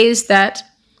 it says that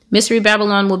Mystery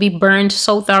Babylon will be burned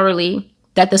so thoroughly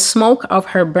that the smoke of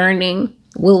her burning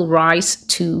will rise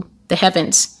to the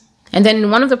heavens. And then in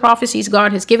one of the prophecies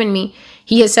God has given me,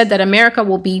 he has said that America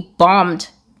will be bombed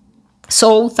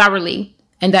so thoroughly,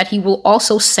 and that he will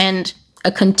also send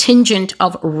a contingent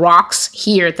of rocks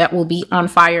here that will be on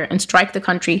fire and strike the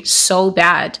country so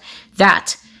bad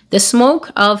that the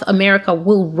smoke of America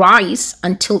will rise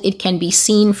until it can be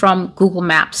seen from Google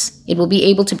Maps. It will be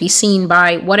able to be seen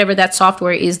by whatever that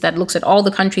software is that looks at all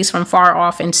the countries from far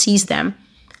off and sees them.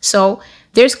 So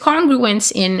there's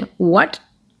congruence in what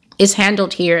is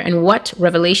handled here and what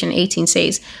Revelation 18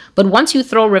 says. But once you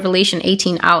throw Revelation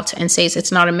 18 out and says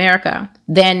it's not America,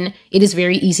 then it is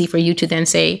very easy for you to then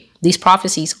say these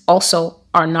prophecies also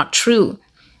are not true.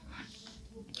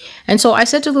 And so I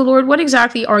said to the Lord, what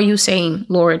exactly are you saying,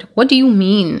 Lord? What do you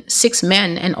mean, 6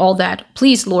 men and all that?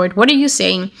 Please, Lord, what are you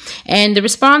saying? And the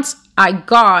response I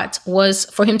got was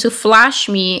for him to flash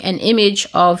me an image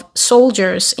of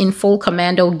soldiers in full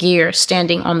commando gear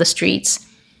standing on the streets.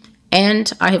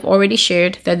 And I have already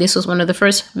shared that this was one of the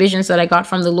first visions that I got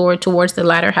from the Lord towards the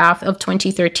latter half of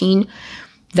 2013,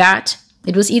 that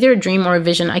it was either a dream or a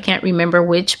vision, I can't remember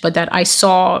which, but that I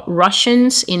saw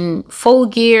Russians in full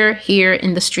gear here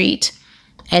in the street,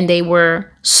 and they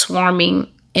were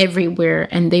swarming everywhere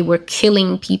and they were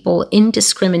killing people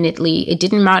indiscriminately. It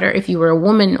didn't matter if you were a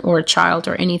woman or a child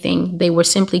or anything. They were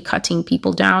simply cutting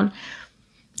people down.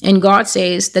 And God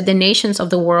says that the nations of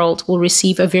the world will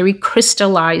receive a very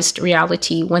crystallized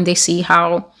reality when they see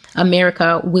how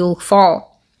America will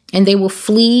fall, and they will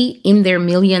flee in their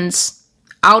millions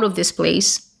out of this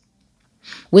place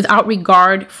without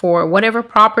regard for whatever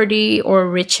property or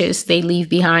riches they leave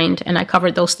behind. And I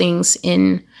covered those things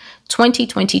in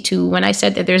 2022 when I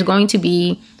said that there's going to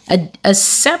be a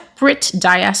separate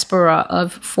diaspora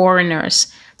of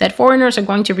foreigners, that foreigners are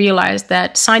going to realize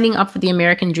that signing up for the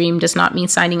American dream does not mean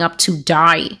signing up to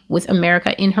die with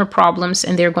America in her problems,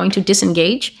 and they're going to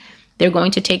disengage. They're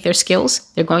going to take their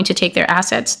skills, they're going to take their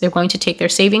assets, they're going to take their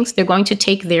savings, they're going to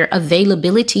take their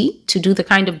availability to do the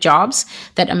kind of jobs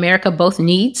that America both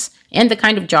needs and the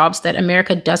kind of jobs that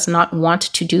America does not want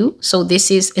to do. So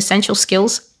this is essential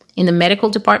skills in the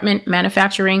medical department,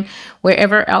 manufacturing,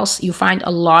 wherever else you find a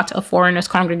lot of foreigners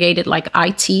congregated, like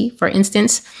IT, for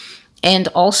instance. And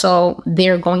also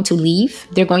they're going to leave.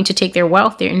 They're going to take their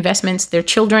wealth, their investments, their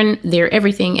children, their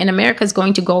everything. And America is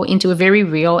going to go into a very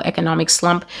real economic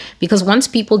slump, because once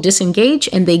people disengage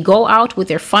and they go out with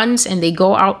their funds and they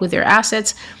go out with their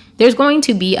assets, there's going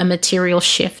to be a material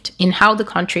shift in how the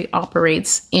country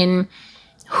operates, in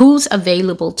who's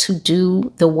available to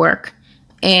do the work.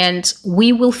 And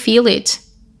we will feel it.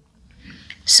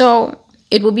 So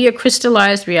It will be a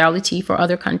crystallized reality for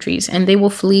other countries, and they will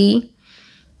flee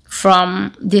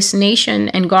from this nation.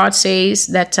 And God says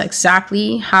that's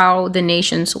exactly how the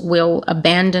nations will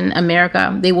abandon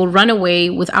America. They will run away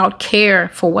without care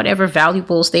for whatever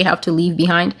valuables they have to leave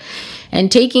behind.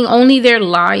 And taking only their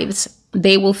lives,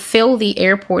 they will fill the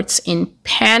airports in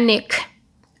panic,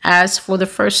 as for the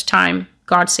first time,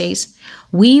 God says,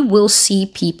 we will see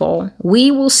people,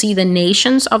 we will see the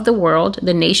nations of the world,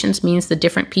 the nations means the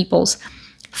different peoples,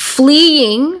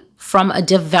 fleeing from a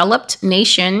developed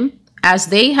nation, as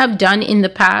they have done in the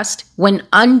past when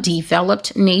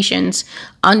undeveloped nations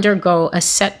undergo a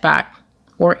setback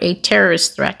or a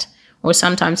terrorist threat or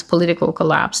sometimes political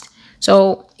collapse.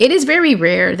 So it is very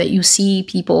rare that you see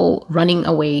people running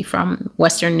away from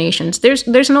Western nations.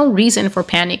 There's no reason for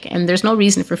panic, and there's no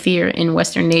reason for fear in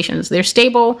Western nations. They're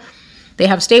stable. They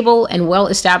have stable and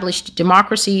well-established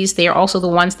democracies. They are also the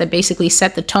ones that basically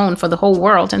set the tone for the whole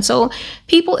world. And so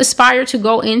people aspire to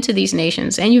go into these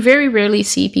nations, and you very rarely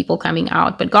see people coming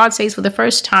out. But God says for the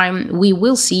first time, we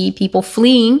will see people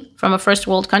fleeing from a first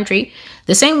world country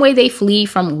the same way they flee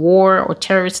from war or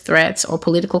terrorist threats or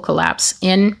political collapse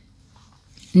in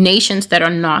nations that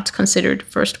are not considered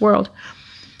first world.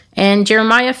 And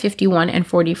Jeremiah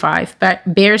 51:45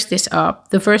 bears this up.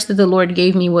 The verse that the Lord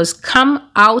gave me was, come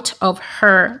out of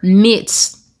her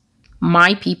midst,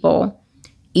 my people,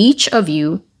 each of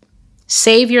you,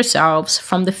 save yourselves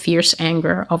from the fierce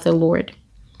anger of the Lord.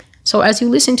 So as you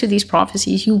listen to these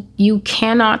prophecies, you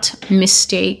cannot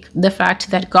mistake the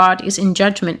fact that God is in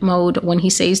judgment mode when he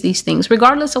says these things,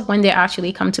 regardless of when they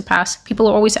actually come to pass. People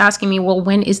are always asking me, well,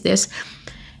 when is this?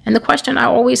 And the question I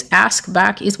always ask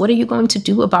back is, what are you going to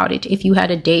do about it if you had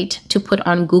a date to put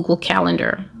on Google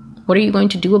Calendar? What are you going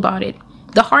to do about it?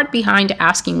 The heart behind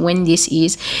asking when this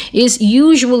is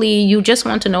usually you just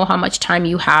want to know how much time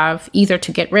you have either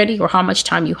to get ready or how much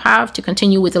time you have to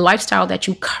continue with the lifestyle that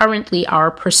you currently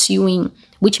are pursuing,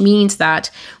 which means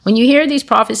that when you hear these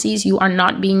prophecies, you are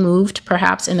not being moved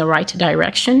perhaps in the right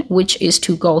direction, which is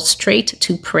to go straight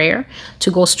to prayer,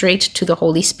 to go straight to the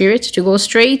Holy Spirit, to go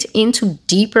straight into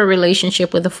deeper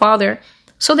relationship with the Father,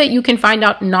 so that you can find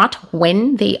out not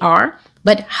when they are,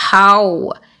 but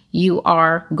how you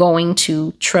are going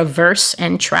to traverse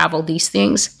and travel these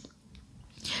things.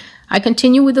 I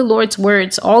continue with the Lord's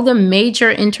words. All the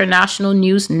major international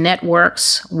news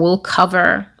networks will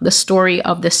cover the story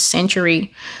of the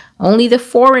century. Only the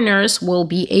foreigners will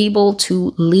be able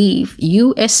to leave.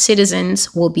 U.S.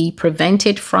 citizens will be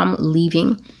prevented from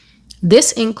leaving.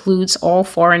 This includes all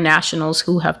foreign nationals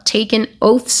who have taken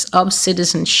oaths of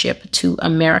citizenship to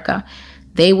America.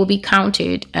 They will be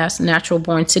counted as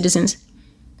natural-born citizens,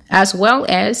 as well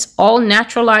as all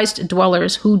naturalized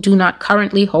dwellers who do not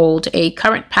currently hold a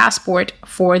current passport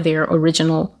for their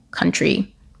original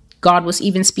country. God was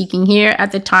even speaking here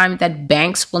at the time that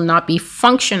banks will not be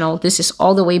functional. This is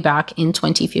all the way back in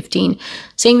 2015,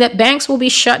 saying that banks will be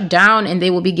shut down and they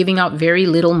will be giving out very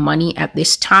little money at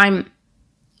this time.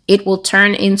 It will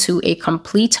turn into a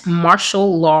complete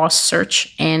martial law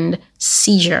search and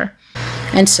seizure.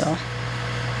 And so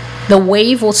the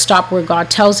wave will stop where God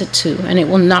tells it to, and it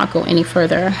will not go any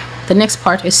further. The next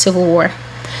part is civil war.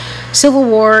 Civil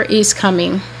war is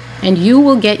coming, and you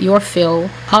will get your fill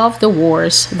of the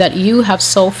wars that you have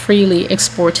so freely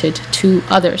exported to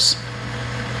others.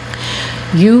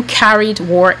 You carried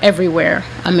war everywhere,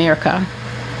 America.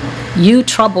 You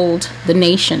troubled the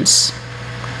nations.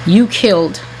 You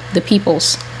killed the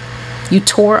peoples. You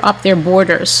tore up their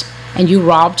borders, and you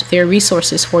robbed their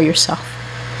resources for yourself.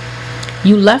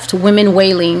 You left women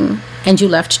wailing, and you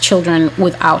left children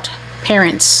without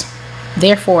parents.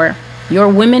 Therefore, your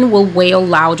women will wail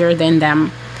louder than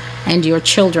them, and your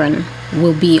children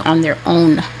will be on their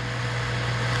own.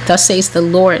 Thus says the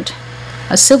Lord,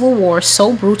 a civil war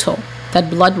so brutal that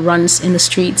blood runs in the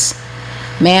streets.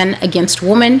 Man against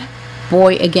woman,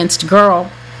 boy against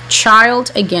girl,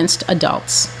 child against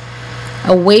adults.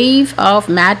 A wave of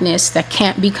madness that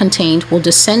can't be contained will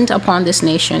descend upon this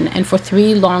nation, and for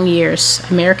 3 long years,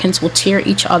 Americans will tear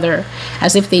each other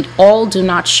as if they all do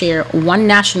not share one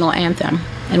national anthem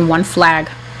and one flag.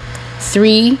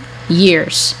 3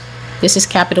 years. This is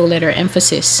capital letter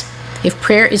emphasis. If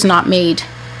prayer is not made,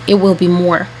 it will be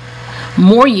more.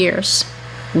 More years.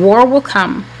 War will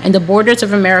come, and the borders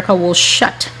of America will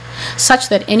shut, such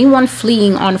that anyone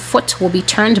fleeing on foot will be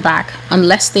turned back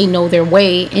unless they know their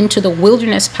way into the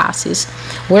wilderness passes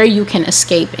where you can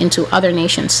escape into other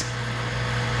nations.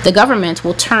 The government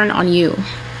will turn on you.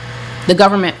 The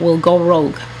government will go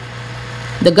rogue.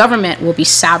 The government will be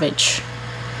savage.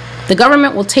 The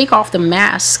government will take off the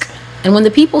mask, and when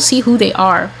the people see who they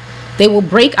are, they will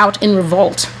break out in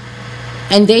revolt.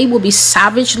 and they will be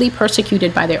savagely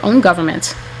persecuted by their own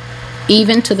government,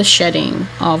 even to the shedding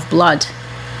of blood.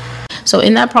 So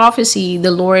in that prophecy,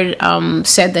 the Lord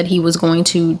said that he was going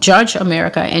to judge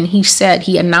America, and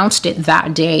he announced it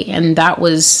that day. And that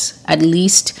was at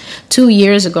least 2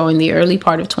 years ago, in the early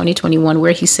part of 2021,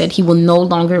 where he said he will no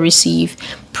longer receive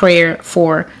prayer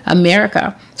for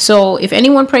America. So if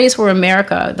anyone prays for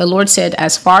America, the Lord said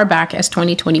as far back as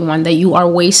 2021 that you are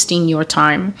wasting your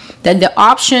time, that the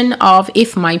option of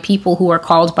if my people who are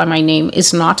called by my name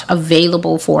is not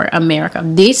available for America.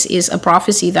 This is a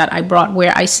prophecy that I brought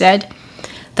where I said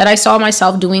that I saw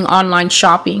myself doing online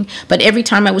shopping, but every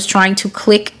time I was trying to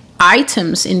click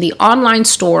items in the online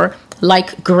store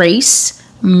like grace,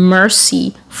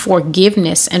 mercy,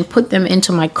 forgiveness, and put them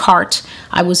into my cart,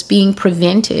 I was being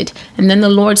prevented. And then the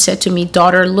Lord said to me,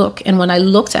 daughter, look. And when I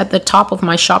looked at the top of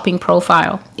my shopping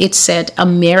profile, it said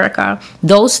America.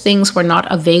 Those things were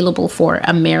not available for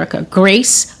America.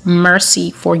 Grace,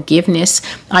 mercy, forgiveness.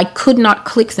 I could not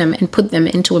click them and put them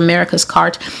into America's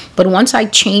cart. But once I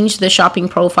changed the shopping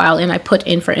profile and I put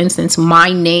in, for instance,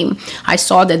 my name, I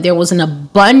saw that there was an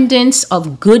abundance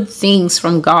of good things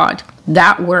from God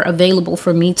that were available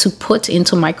for me to put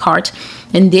into my cart.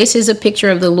 And this is a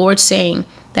picture of the Lord saying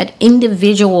that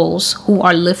individuals who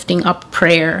are lifting up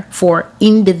prayer for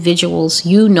individuals,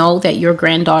 you know that your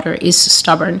granddaughter is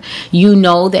stubborn. You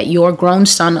know that your grown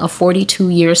son of 42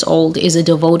 years old is a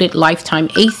devoted lifetime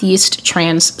atheist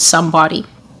trans somebody.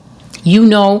 You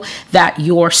know that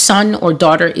your son or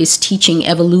daughter is teaching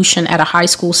evolution at a high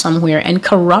school somewhere and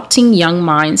corrupting young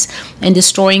minds and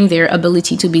destroying their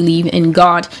ability to believe in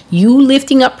God. You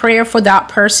lifting up prayer for that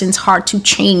person's heart to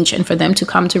change and for them to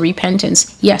come to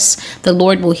repentance. Yes, the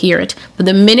Lord will hear it. But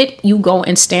the minute you go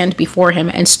and stand before him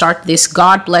and start this,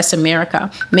 God bless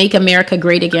America, make America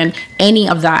great again, any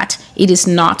of that, it is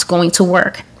not going to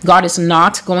work. God is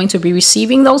not going to be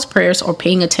receiving those prayers or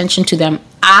paying attention to them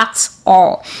at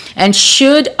all. And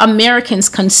should Americans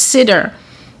consider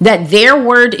that their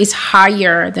word is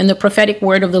higher than the prophetic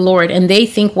word of the Lord, and they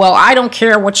think, well, I don't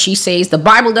care what she says, the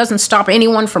Bible doesn't stop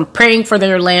anyone from praying for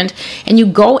their land, and you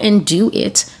go and do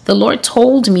it, the Lord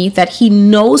told me that he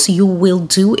knows you will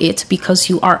do it because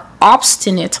you are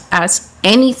obstinate as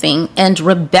anything and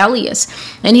rebellious.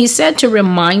 And he said to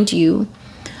remind you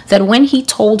that when he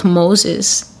told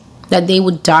Moses that they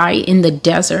would die in the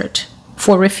desert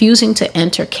for refusing to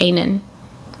enter Canaan,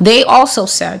 they also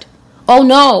said, oh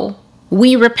no,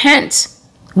 we repent.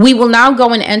 We will now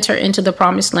go and enter into the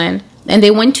promised land. And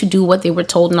they went to do what they were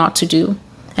told not to do.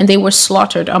 And they were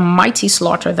slaughtered, a mighty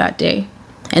slaughter that day.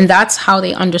 And that's how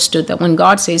they understood that when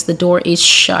God says the door is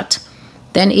shut,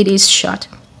 then it is shut.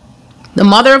 The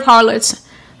mother of harlots,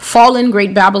 fallen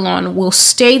great Babylon, will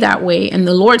stay that way. And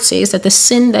the Lord says that the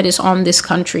sin that is on this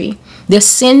country, the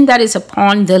sin that is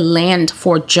upon the land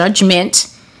for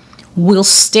judgment, will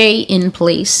stay in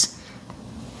place.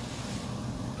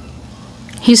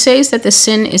 He says that the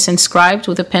sin is inscribed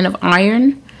with a pen of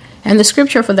iron, and the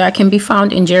scripture for that can be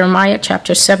found in Jeremiah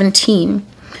chapter 17.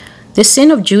 The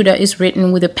sin of Judah is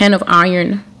written with a pen of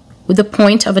iron, with the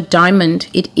point of a diamond.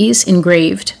 It is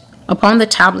engraved upon the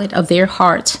tablet of their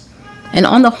heart and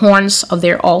on the horns of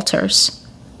their altars,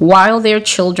 while their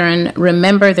children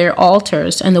remember their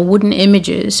altars and the wooden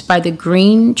images by the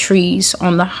green trees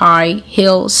on the high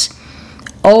hills.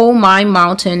 O my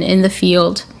mountain in the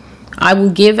field, I will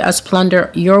give as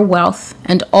plunder your wealth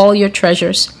and all your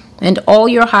treasures and all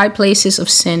your high places of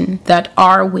sin that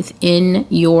are within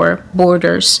your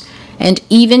borders. And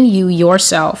even you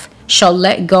yourself shall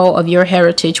let go of your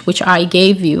heritage which I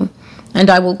gave you. And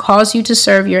I will cause you to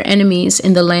serve your enemies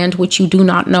in the land which you do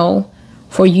not know.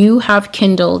 For you have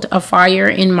kindled a fire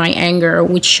in my anger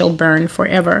which shall burn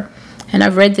forever. And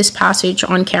I've read this passage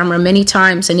on camera many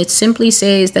times, and it simply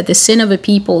says that the sin of a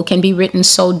people can be written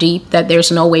so deep that there's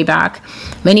no way back.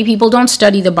 Many people don't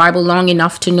study the Bible long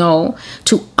enough to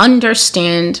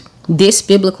understand this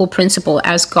biblical principle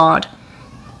as God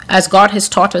has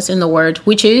taught us in the Word,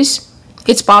 which is,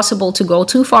 it's possible to go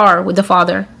too far with the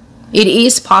Father. It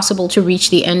is possible to reach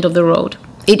the end of the road.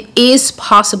 It is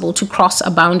possible to cross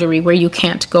a boundary where you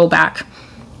can't go back.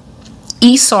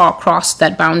 Esau crossed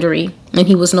that boundary, and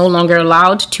he was no longer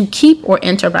allowed to keep or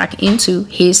enter back into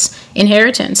his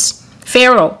inheritance.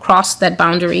 Pharaoh crossed that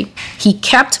boundary. He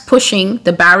kept pushing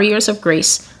the barriers of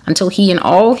grace until he and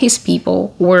all his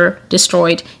people were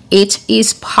destroyed. It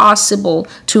is possible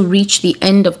to reach the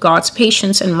end of God's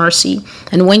patience and mercy.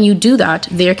 And when you do that,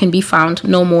 there can be found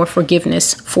no more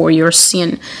forgiveness for your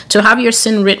sin. To have your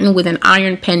sin written with an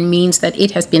iron pen means that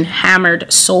it has been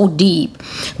hammered so deep.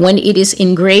 When it is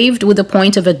engraved with the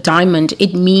point of a diamond,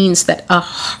 it means that a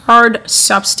hard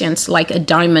substance like a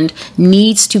diamond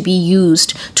needs to be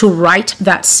used to write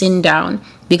that sin down,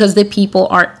 because the people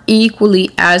are equally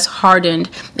as hardened.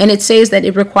 And it says that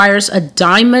it requires a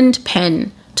diamond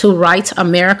pen to write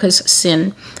America's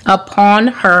sin upon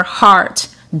her heart.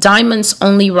 Diamonds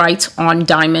only write on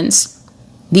diamonds.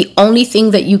 The only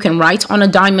thing that you can write on a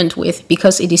diamond with,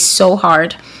 because it is so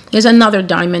hard, is another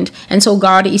diamond. And so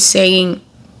God is saying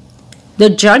the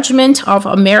judgment of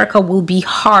America will be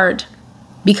hard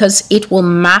because it will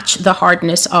match the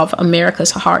hardness of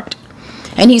America's heart.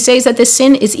 And he says that the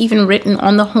sin is even written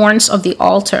on the horns of the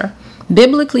altar.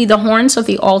 Biblically, the horns of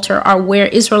the altar are where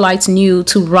Israelites knew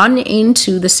to run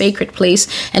into the sacred place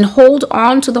and hold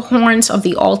on to the horns of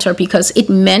the altar, because it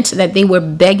meant that they were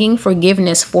begging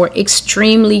forgiveness for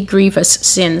extremely grievous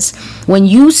sins. When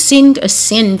you sinned a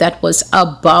sin that was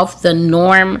above the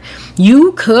norm,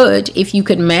 you could, if you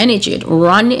could manage it,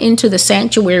 run into the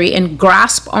sanctuary and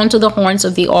grasp onto the horns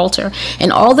of the altar.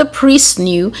 And all the priests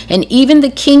knew, and even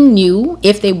the king knew,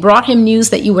 if they brought him news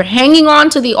that you were hanging on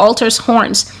to the altar's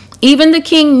horns, even the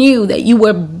king knew that you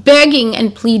were begging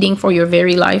and pleading for your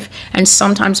very life, and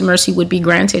sometimes mercy would be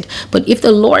granted. But if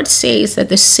the Lord says that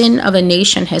the sin of a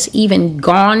nation has even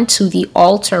gone to the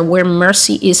altar where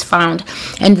mercy is found,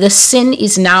 and the sin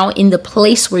is now in the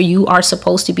place where you are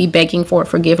supposed to be begging for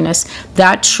forgiveness,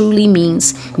 that truly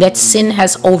means that sin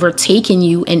has overtaken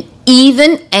you and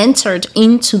even entered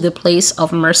into the place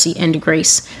of mercy and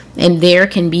grace. And there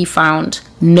can be found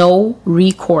no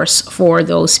recourse for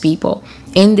those people.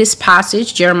 In this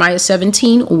passage, Jeremiah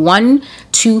 17,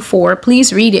 1-4,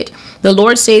 please read it. The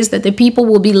Lord says that the people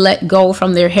will be let go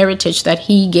from their heritage that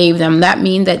he gave them. That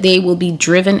means that they will be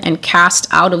driven and cast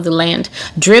out of the land.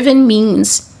 Driven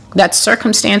means that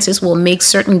circumstances will make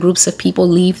certain groups of people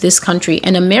leave this country,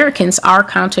 and Americans are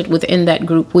counted within that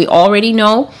group. We already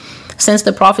know, since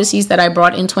the prophecies that I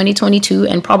brought in 2022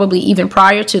 and probably even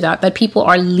prior to that, that people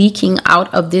are leaking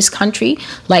out of this country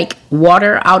like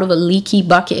water out of a leaky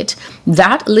bucket.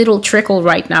 That little trickle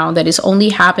right now that is only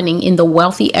happening in the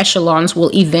wealthy echelons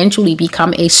will eventually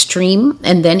become a stream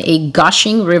and then a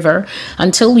gushing river,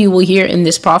 until you will hear in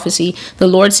this prophecy, the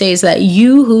Lord says that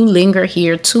you who linger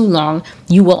here too long,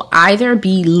 you will either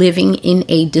be living in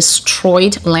a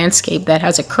destroyed landscape that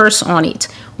has a curse on it,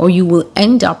 or you will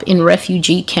end up in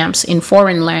refugee camps in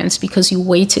foreign lands because you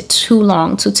waited too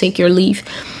long to take your leave.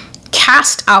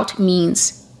 Cast out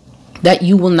means that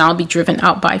you will now be driven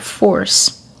out by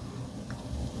force.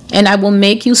 And I will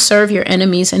make you serve your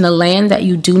enemies in a land that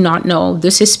you do not know.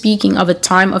 This is speaking of a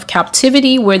time of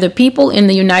captivity where the people in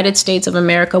the United States of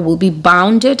America will be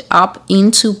bounded up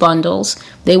into bundles.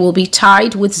 They will be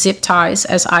tied with zip ties,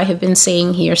 as I have been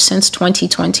saying here since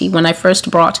 2020, when I first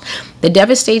brought the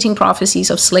devastating prophecies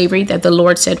of slavery that the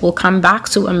Lord said will come back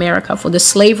to America, for the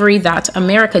slavery that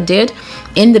America did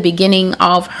in the beginning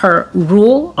of her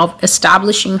rule of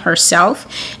establishing herself,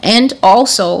 and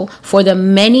also for the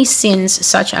many sins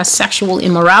such as sexual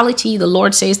immorality. The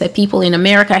Lord says that people in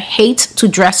America hate to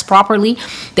dress properly.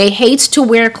 They hate to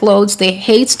wear clothes. They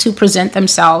hate to present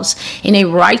themselves in a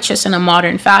righteous and a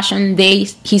modern fashion.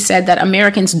 He said that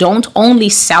Americans don't only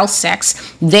sell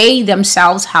sex, they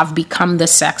themselves have become the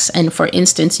sex. And for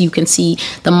instance, you can see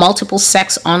the multiple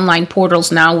sex online portals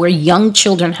now where young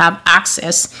children have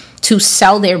access to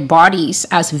sell their bodies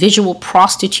as visual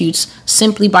prostitutes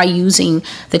simply by using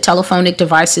the telephonic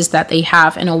devices that they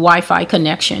have and a Wi-Fi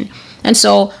connection. And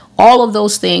so all of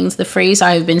those things, the phrase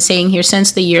I have been saying here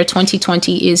since the year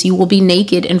 2020 is you will be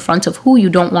naked in front of who you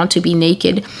don't want to be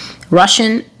naked.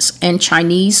 Russians and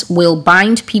Chinese will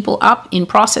bind people up in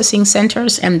processing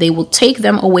centers and they will take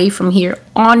them away from here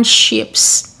on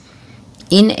ships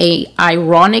in a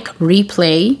ironic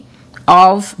replay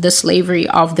of the slavery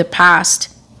of the past.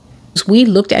 We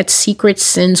looked at secret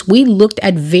sins. We looked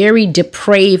at very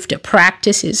depraved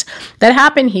practices that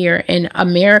happen here in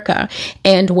America.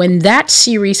 And when that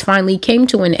series finally came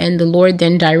to an end, the Lord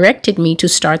then directed me to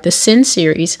start the sin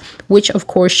series, which of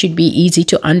course should be easy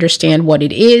to understand what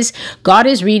it is. God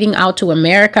is reading out to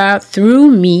America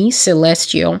through me,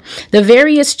 Celestial, the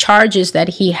various charges that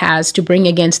he has to bring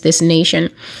against this nation.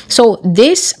 So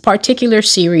this particular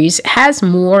series has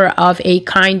more of a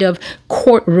kind of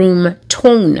courtroom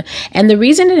tone. And the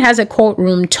reason it has a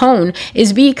courtroom tone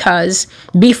is because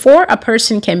before a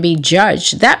person can be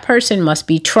judged, that person must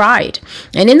be tried.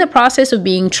 And in the process of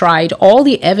being tried, all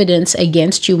the evidence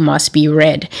against you must be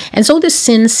read. And so the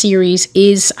Sin series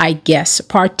is, I guess,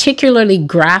 particularly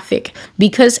graphic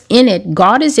because in it,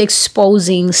 God is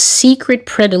exposing secret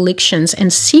predilections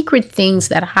and secret things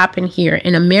that happen here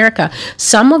in America.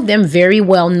 Some of them very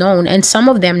well known and some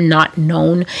of them not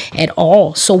known at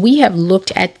all. So we have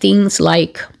looked at things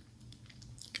like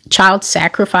child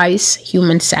sacrifice,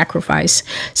 human sacrifice,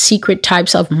 secret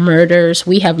types of murders.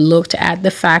 We have looked at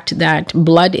the fact that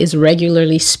blood is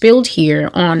regularly spilled here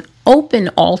on open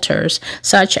altars,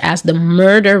 such as the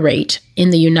murder rate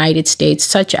in the United States,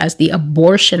 such as the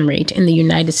abortion rate in the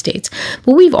United States.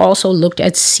 But we've also looked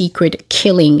at secret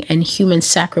killing and human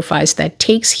sacrifice that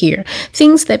takes here,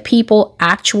 things that people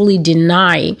actually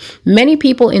deny. Many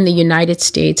people in the United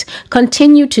States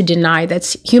continue to deny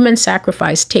that human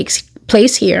sacrifice takes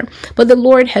place here, but the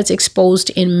Lord has exposed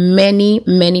in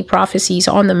many prophecies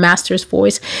on the Master's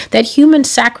voice that human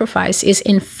sacrifice is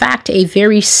in fact a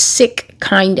very sick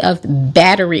kind of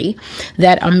battery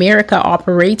that America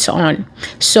operates on.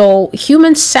 So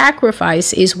human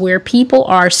sacrifice is where people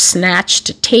are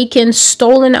snatched, taken,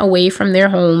 stolen away from their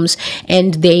homes,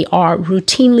 and they are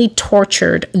routinely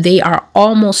tortured. They are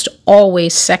almost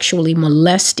always sexually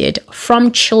molested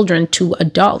from children to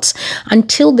adults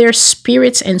until their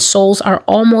spirits and souls are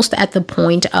almost at the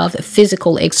point of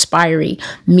physical expiry,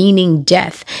 meaning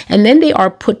death. And then they are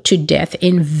put to death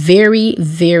in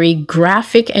very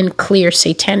graphic and clear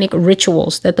satanic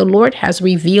rituals that the Lord has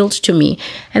revealed to me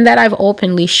and that I've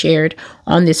openly shared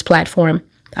on this platform.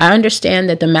 I understand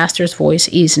that the Master's Voice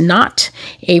is not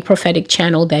a prophetic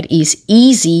channel that is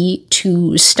easy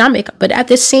to stomach, but at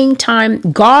the same time,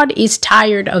 God is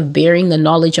tired of bearing the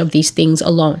knowledge of these things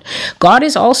alone. God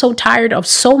is also tired of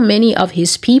so many of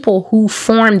his people who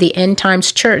form the end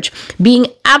times church being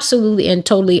absolutely and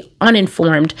totally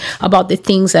uninformed about the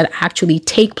things that actually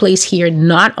take place here,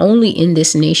 not only in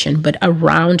this nation, but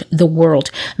around the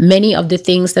world. Many of the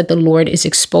things that the Lord is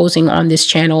exposing on this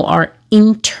channel are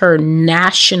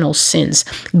international sins,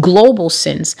 global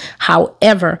sins.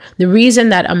 However, the reason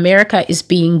that America is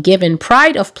being given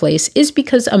pride of place is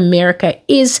because America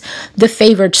is the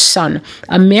favored son.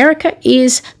 America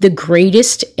is the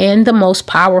greatest and the most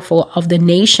powerful of the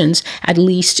nations. At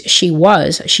least she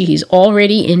was. She is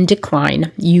already in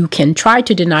decline. You can try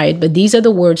to deny it, but these are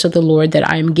the words of the Lord that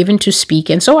I am given to speak.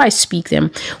 And so I speak them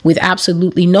with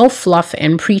absolutely no fluff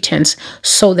and pretense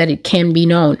so that it can be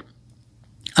known.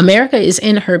 America is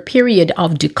in her period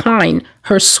of decline,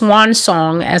 her swan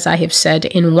song, as I have said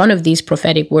in one of these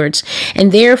prophetic words.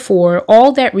 And therefore,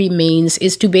 all that remains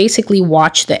is to basically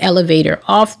watch the elevator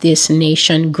of this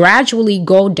nation gradually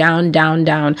go down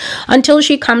until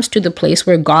she comes to the place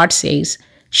where God says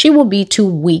she will be too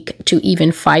weak to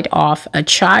even fight off a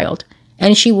child,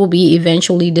 and she will be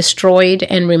eventually destroyed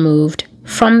and removed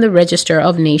from the register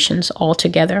of nations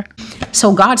altogether.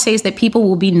 So God says that people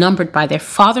will be numbered by their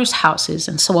father's houses.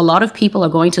 And so a lot of people are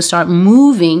going to start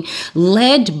moving,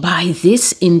 led by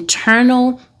this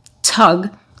internal tug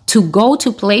to go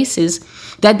to places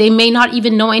that they may not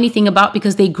even know anything about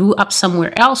because they grew up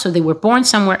somewhere else or they were born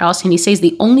somewhere else. And he says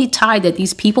the only tie that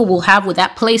these people will have with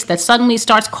that place that suddenly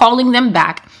starts calling them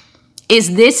back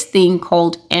is this thing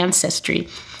called ancestry.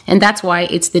 And that's why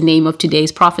it's the name of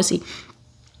today's prophecy.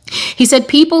 He said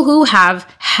people who have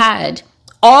had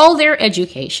all their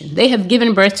education, they have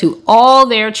given birth to all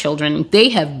their children, they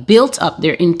have built up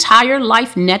their entire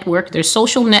life network, their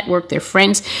social network, their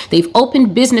friends, they've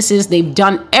opened businesses, they've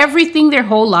done everything their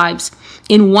whole lives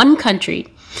in one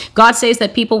country. God says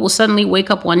that people will suddenly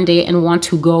wake up one day and want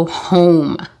to go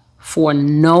home for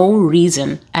no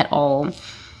reason at all.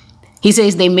 He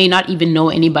says they may not even know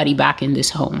anybody back in this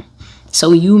home.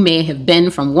 So you may have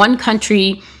been from one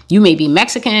country, you may be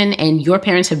Mexican and your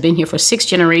parents have been here for 6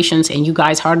 generations and you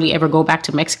guys hardly ever go back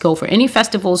to Mexico for any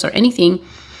festivals or anything.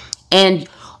 And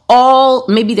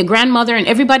maybe the grandmother and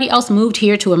everybody else moved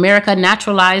here to America,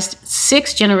 naturalized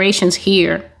 6 generations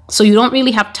here. So you don't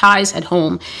really have ties at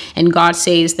home. And God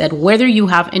says that whether you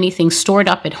have anything stored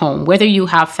up at home, whether you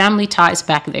have family ties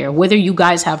back there, whether you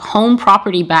guys have home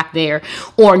property back there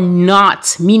or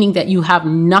not, meaning that you have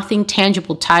nothing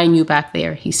tangible tying you back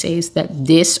there, he says that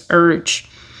this urge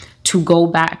to go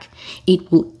back,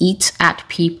 it will eat at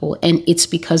people. And it's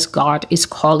because God is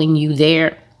calling you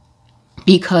there,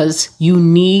 because you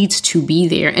need to be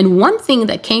there. And one thing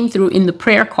that came through in the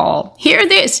prayer call, hear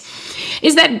this,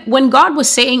 is that when God was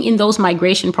saying in those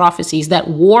migration prophecies that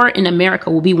war in America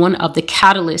will be one of the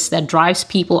catalysts that drives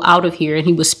people out of here, and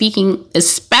he was speaking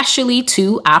especially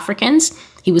to Africans,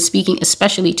 He was speaking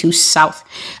especially to South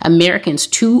Americans,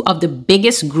 two of the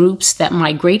biggest groups that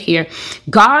migrate here.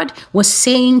 God was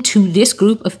saying to this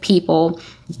group of people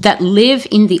that live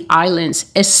in the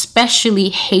islands, especially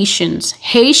Haitians.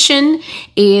 Haitian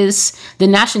is the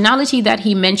nationality that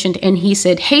he mentioned. And he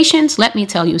said, Haitians, let me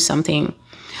tell you something.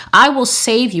 I will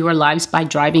save your lives by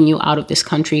driving you out of this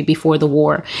country before the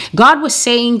war. God was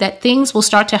saying that things will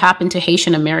start to happen to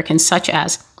Haitian Americans, such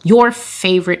as your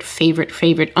favorite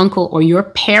uncle or your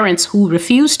parents who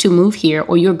refuse to move here,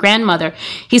 or your grandmother.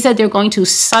 He said they're going to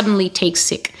suddenly take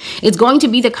sick. It's going to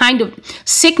be the kind of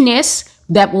sickness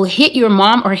that will hit your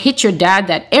mom or hit your dad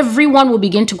that everyone will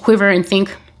begin to quiver and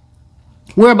think,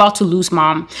 we're about to lose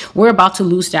mom. We're about to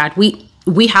lose dad.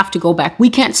 We have to go back. We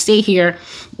can't stay here.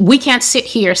 We can't sit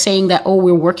here saying that, oh,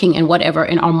 we're working and whatever,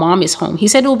 and our mom is home. He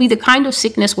said it will be the kind of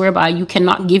sickness whereby you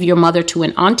cannot give your mother to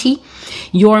an auntie.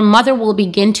 Your mother will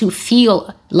begin to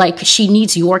feel like she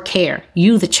needs your care,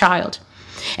 you, the child.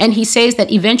 And he says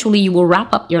that eventually you will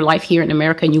wrap up your life here in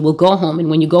America and you will go home. And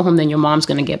when you go home, then your mom's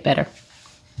going to get better.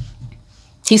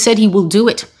 He said he will do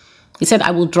it. He said,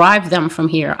 I will drive them from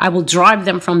here. I will drive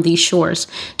them from these shores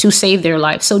to save their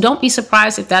life. So don't be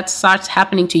surprised if that starts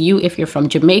happening to you. If you're from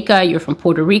Jamaica, you're from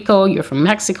Puerto Rico, you're from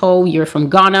Mexico, you're from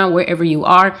Ghana, wherever you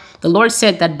are. The Lord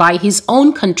said that by his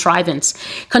own contrivance.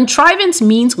 Contrivance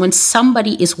means when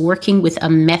somebody is working with a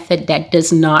method that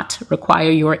does not require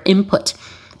your input.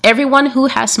 Everyone who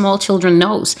has small children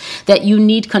knows that you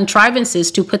need contrivances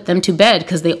to put them to bed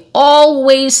because they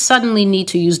always suddenly need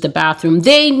to use the bathroom.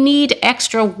 They need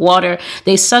extra water.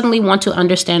 They suddenly want to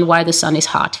understand why the sun is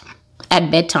hot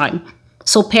at bedtime.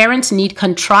 So parents need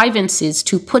contrivances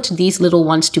to put these little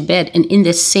ones to bed. And in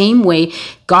the same way,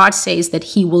 God says that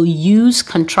he will use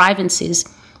contrivances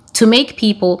to make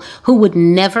people who would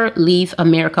never leave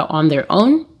America on their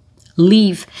own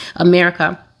leave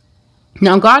America.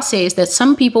 Now, God says that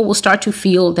some people will start to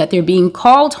feel that they're being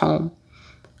called home,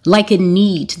 like a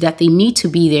need, that they need to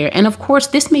be there. And of course,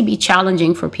 this may be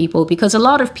challenging for people because a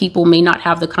lot of people may not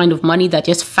have the kind of money that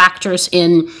just factors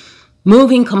in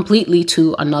moving completely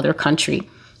to another country,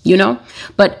 you know.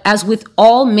 But as with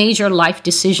all major life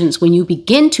decisions, when you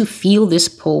begin to feel this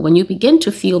pull, when you begin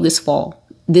to feel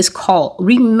this call,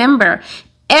 remember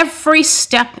every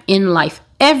step in life,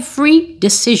 every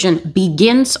decision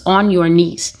begins on your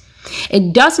knees.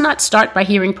 It does not start by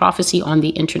hearing prophecy on the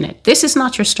internet. This is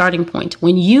not your starting point.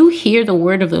 When you hear the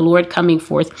word of the Lord coming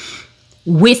forth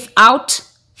without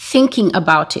thinking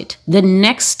about it, the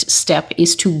next step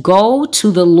is to go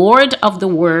to the Lord of the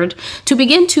word to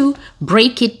begin to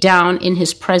break it down in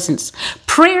his presence.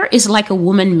 Prayer is like a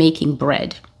woman making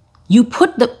bread. You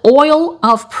put the oil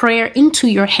of prayer into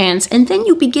your hands and then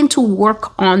you begin to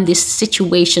work on this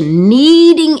situation,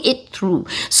 kneading it through,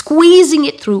 squeezing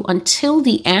it through until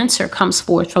the answer comes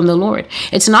forth from the Lord.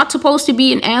 It's not supposed to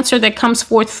be an answer that comes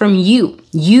forth from you.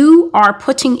 You are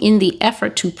putting in the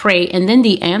effort to pray and then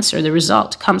the answer, the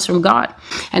result comes from God.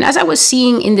 And as I was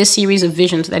seeing in this series of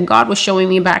visions that God was showing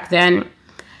me back then,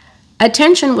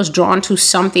 attention was drawn to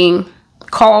something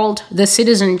called the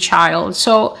citizen child.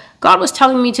 So God was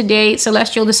telling me today,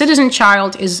 Celestial, the citizen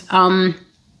child is an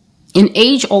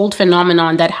age-old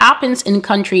phenomenon that happens in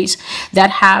countries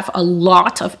that have a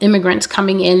lot of immigrants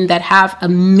coming in, that have a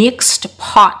mixed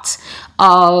pot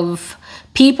of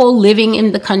people living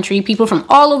in the country, people from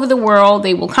all over the world.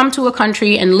 They will come to a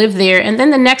country and live there. And then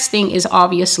the next thing is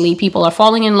obviously people are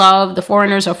falling in love. The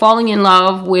foreigners are falling in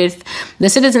love with the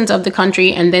citizens of the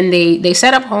country. And then they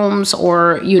set up homes,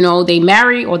 or, you know, they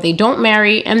marry or they don't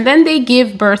marry. And then they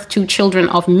give birth to children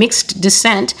of mixed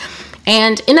descent.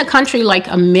 And in a country like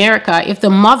America, if the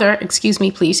mother,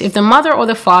 if the mother or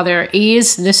the father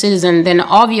is the citizen, then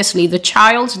obviously the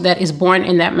child that is born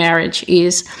in that marriage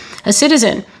is a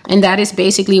citizen. And that is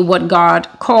basically what God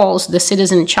calls the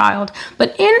citizen child.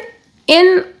 But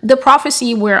in the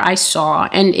prophecy where I saw,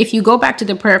 and if you go back to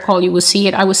the prayer call, you will see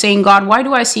it. I was saying, God, why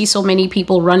do I see so many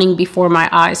people running before my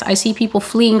eyes? I see people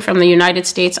fleeing from the United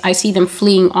States. I see them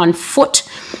fleeing on foot.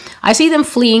 I see them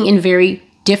fleeing in very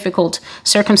difficult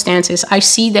circumstances. I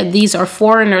see that these are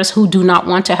foreigners who do not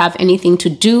want to have anything to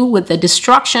do with the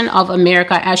destruction of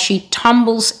America as she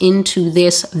tumbles into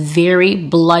this very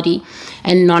bloody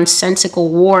and nonsensical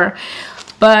war.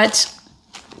 But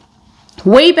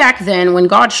way back then, when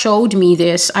God showed me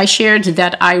this, I shared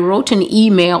that I wrote an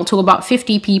email to about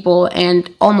 50 people and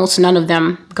almost none of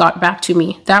them got back to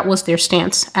me. That was their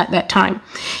stance at that time.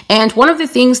 And one of the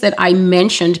things that I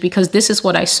mentioned, because this is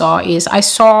what I saw, is I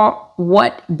saw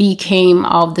what became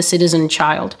of the citizen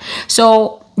child.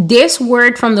 So this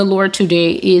word from the Lord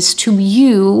today is to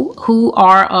you who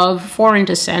are of foreign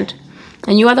descent,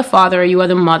 and you are the father or you are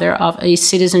the mother of a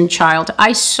citizen child,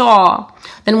 I saw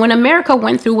that when America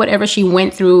went through whatever she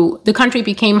went through, the country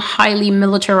became highly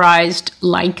militarized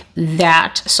like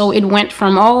that. So it went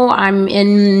from, oh, I'm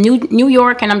in New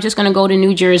York and I'm just going to go to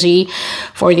New Jersey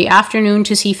for the afternoon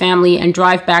to see family and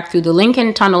drive back through the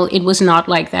Lincoln Tunnel. It was not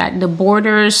like that. The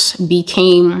borders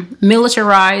became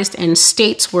militarized and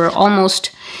states were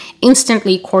almost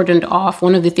instantly cordoned off.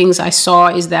 One of the things I saw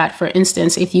is that, for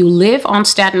instance, if you live on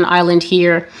Staten Island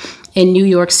here in New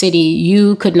York City,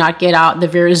 you could not get out. The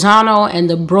Verrazano and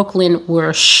the Brooklyn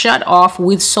were shut off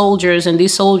with soldiers, and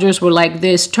these soldiers were like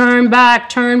this, turn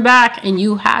back, and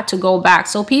you had to go back.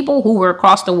 So people who were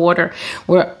across the water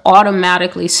were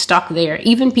automatically stuck there.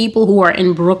 Even people who are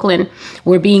in Brooklyn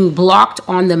were being blocked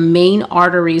on the main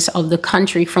arteries of the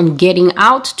country from getting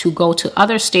out to go to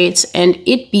other states, and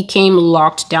it became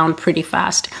locked down pretty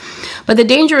fast. But the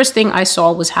dangerous thing I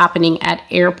saw was happening at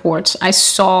airports. I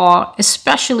saw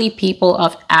especially people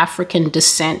of African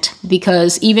descent,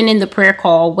 because even in the prayer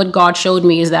call, what God showed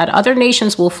me is that other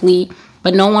nations will flee,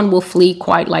 but no one will flee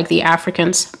quite like the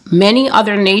Africans. Many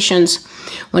other nations,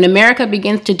 when America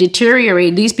begins to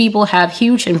deteriorate, these people have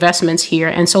huge investments here.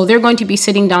 And so they're going to be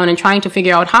sitting down and trying to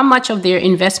figure out how much of their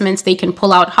investments they can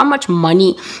pull out, how much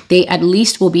money they at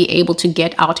least will be able to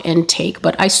get out and take.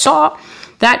 But I saw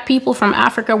that people from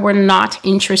Africa were not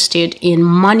interested in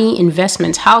money,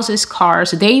 investments, houses, cars.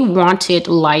 They wanted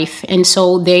life. And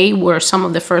so they were some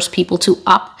of the first people to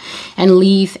up and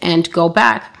leave and go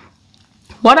back.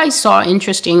 What I saw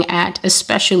interesting at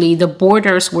especially the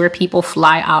borders where people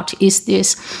fly out is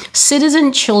this: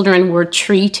 citizen children were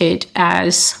treated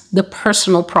as the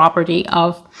personal property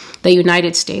of the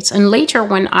United States. And later,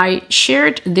 when I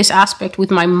shared this aspect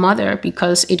with my mother,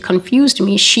 because it confused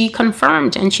me, she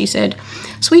confirmed and she said,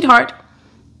 sweetheart,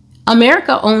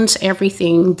 America owns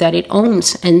everything that it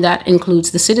owns, and that includes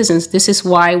the citizens. This is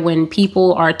why when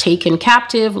people are taken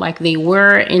captive, like they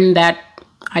were in that,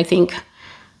 I think,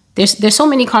 there's so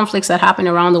many conflicts that happen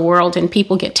around the world and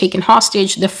people get taken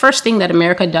hostage. The first thing that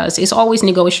America does is always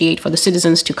negotiate for the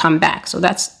citizens to come back. So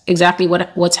that's exactly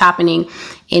what's happening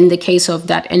in the case of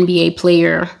that NBA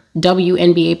player,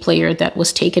 WNBA player that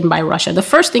was taken by Russia. The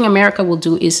first thing America will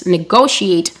do is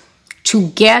negotiate to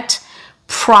get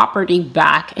property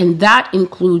back, and that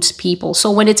includes people.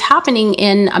 So when it's happening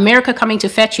in America coming to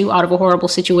fetch you out of a horrible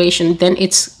situation, then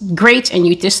it's great and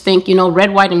you just think, you know,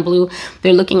 red, white, and blue,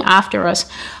 they're looking after us.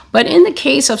 But in the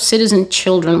case of citizen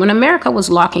children, when America was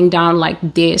locking down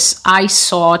like this, I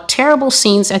saw terrible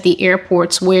scenes at the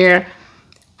airports where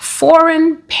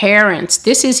foreign parents,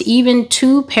 this is even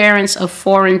two parents of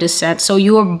foreign descent. So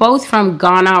you are both from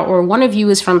Ghana, or one of you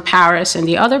is from Paris and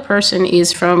the other person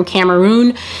is from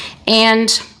Cameroon,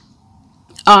 and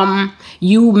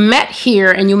you met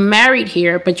here and you married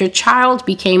here, but your child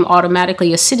became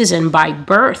automatically a citizen by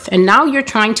birth. And now you're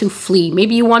trying to flee.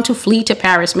 Maybe you want to flee to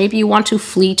Paris. Maybe you want to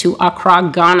flee to Accra,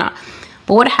 Ghana.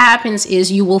 But what happens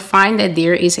is you will find that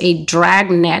there is a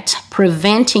dragnet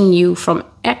preventing you from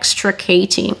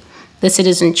extricating the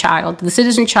citizen child. The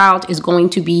citizen child is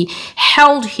going to be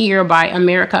held here by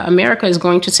America. America is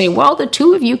going to say, well, the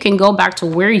two of you can go back to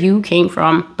where you came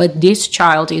from, but this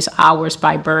child is ours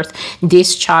by birth.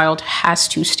 This child has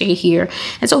to stay here.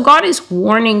 And so God is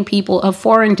warning people of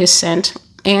foreign descent.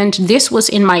 And this was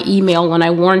in my email when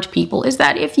I warned people, is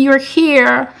that if you're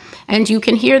here and you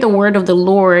can hear the word of the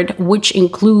Lord, which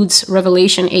includes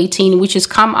Revelation 18, which is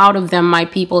come out of them, my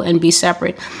people, and be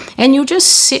separate. And you just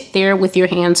sit there with your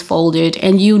hands folded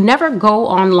and you never go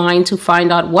online to find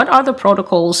out what are the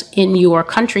protocols in your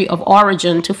country of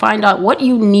origin, to find out what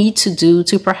you need to do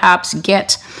to perhaps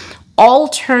get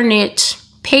alternate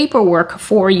paperwork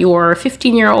for your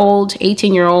 15-year-old,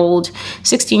 18-year-old,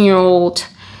 16-year-old,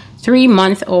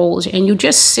 3-month-old, and you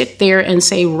just sit there and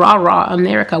say, rah, rah,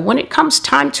 America. When it comes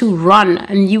time to run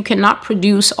and you cannot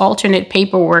produce alternate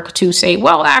paperwork to say,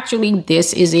 well, actually,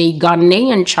 this is a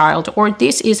Ghanaian child or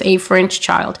this is a French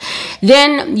child,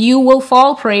 then you will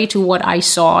fall prey to what I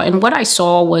saw. And what I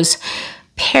saw was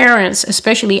parents,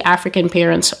 especially African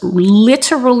parents,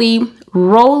 literally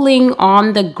rolling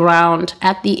on the ground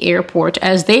at the airport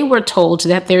as they were told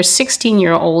that their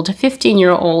 16-year-old,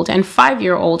 15-year-old, and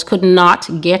 5-year-old could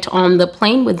not get on the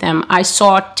plane with them. I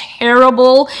saw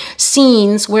terrible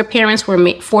scenes where parents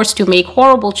were forced to make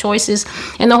horrible choices,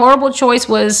 and the horrible choice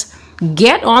was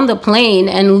get on the plane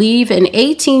and leave an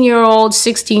 18-year-old,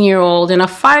 16-year-old, and a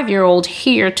 5-year-old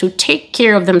here to take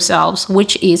care of themselves,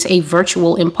 which is a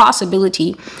virtual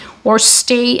impossibility, or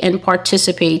stay and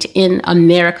participate in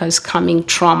America's coming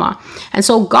trauma. And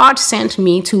so God sent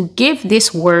me to give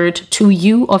this word to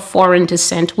you of foreign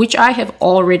descent, which I have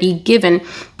already given.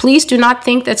 Please do not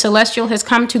think that Celestial has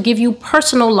come to give you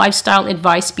personal lifestyle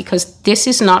advice, because this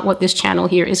is not what this channel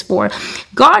here is for.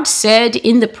 God said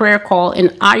in the prayer call,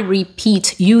 and I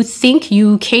repeat, you think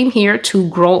you came here to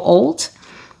grow old?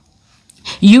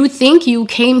 You think you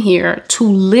came here to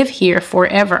live here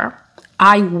forever?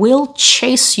 I will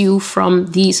chase you from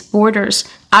these borders.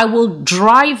 I will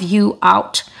drive you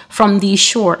out from these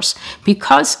shores,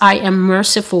 because I am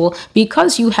merciful.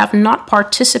 Because you have not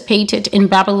participated in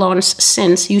Babylon's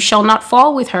sins, you shall not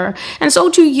fall with her. And so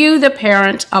to you, the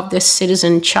parent of this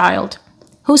citizen child,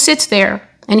 who sits there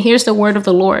and hears the word of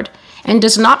the Lord, and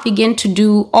does not begin to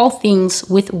do all things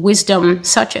with wisdom,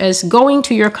 such as going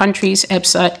to your country's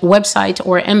website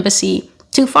or embassy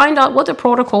to find out what the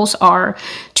protocols are,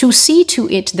 to see to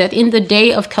it that in the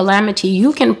day of calamity,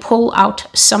 you can pull out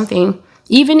something,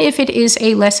 even if it is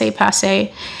a laissez-passer,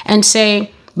 and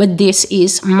say, but this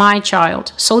is my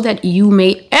child, so that you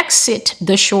may exit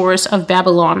the shores of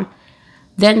Babylon,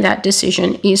 then that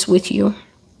decision is with you.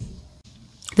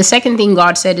 The second thing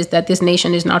God said is that this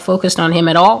nation is not focused on him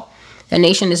at all. The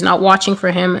nation is not watching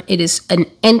for him. It is an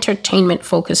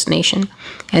entertainment-focused nation.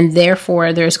 And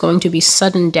therefore, there's going to be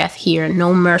sudden death here,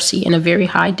 no mercy, and a very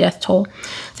high death toll.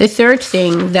 The third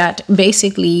thing that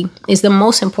basically is the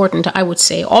most important, I would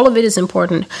say, all of it is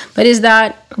important, but is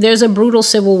that there's a brutal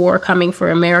civil war coming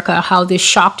for America. How this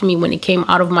shocked me when it came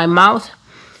out of my mouth.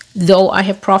 Though I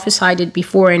have prophesied it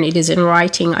before and it is in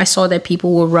writing, I saw that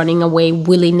people were running away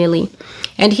willy-nilly.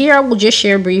 And here I will just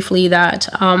share briefly that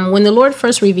when the Lord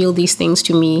first revealed these things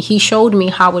to me, he showed me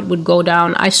how it would go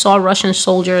down. I saw Russian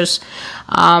soldiers,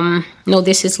 no,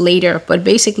 this is later, but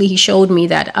basically he showed me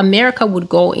that America would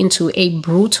go into a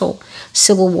brutal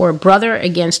civil war, brother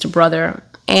against brother.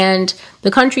 And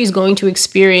the country is going to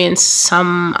experience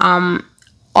some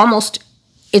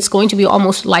it's going to be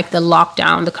almost like the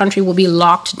lockdown. The country will be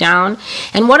locked down.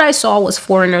 And what I saw was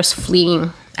foreigners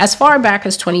fleeing. As far back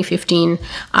as 2015,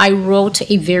 I wrote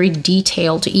a very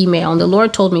detailed email, and the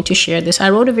Lord told me to share this. I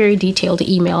wrote a very detailed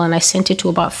email, and I sent it to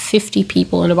about 50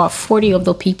 people, and about 40 of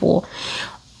the people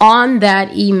on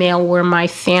that email were my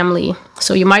family.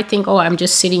 So you might think, oh, I'm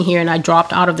just sitting here and I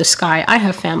dropped out of the sky. I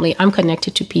have family. I'm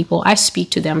connected to people. I speak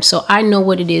to them. So I know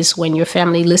what it is when your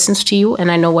family listens to you, and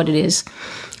I know what it is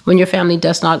when your family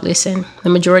does not listen. The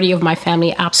majority of my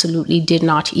family absolutely did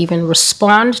not even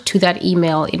respond to that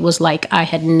email. It was like I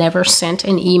had never sent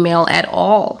an email at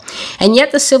all. And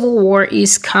yet the civil war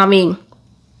is coming.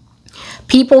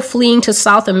 People fleeing to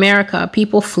South America,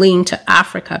 people fleeing to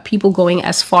Africa, people going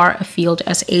as far afield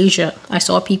as Asia. I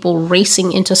saw people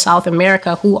racing into South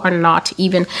America who are not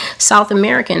even South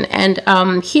American. And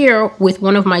here, with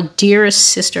one of my dearest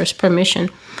sisters'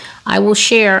 permission, I will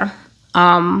share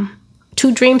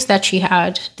two dreams that she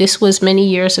had. This was many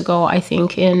years ago, I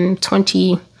think in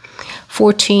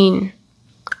 2014.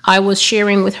 I was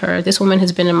sharing with her, this woman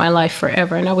has been in my life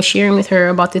forever, and I was sharing with her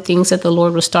about the things that the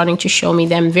Lord was starting to show me,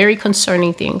 them very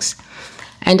concerning things.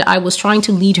 And I was trying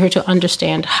to lead her to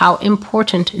understand how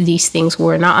important these things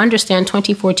were. Now, understand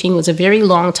 2014 was a very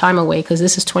long time away, because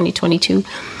this is 2022.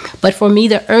 But for me,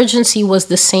 the urgency was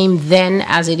the same then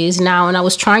as it is now. And I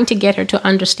was trying to get her to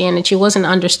understand, and she wasn't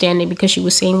understanding, because she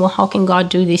was saying, well, how can God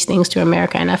do these things to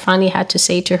America? And I finally had to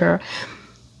say to her,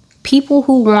 people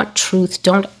who want truth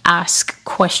don't ask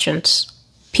questions.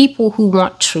 People who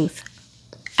want truth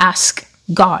ask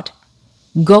God.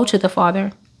 Go to the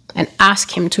Father and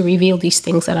ask him to reveal these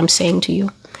things that I'm saying to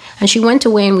you. And she went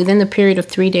away, and within the period of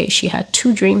 3 days, she had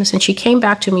 2 dreams, and she came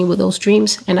back to me with those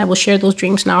dreams, and I will share those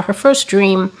dreams now. Her first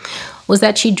dream was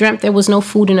that she dreamt there was no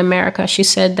food in America. She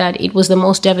said that it was the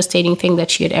most devastating thing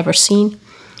that she had ever seen.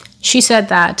 She said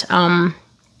that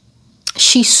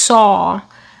she saw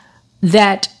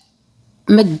that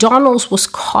McDonald's was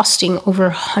costing over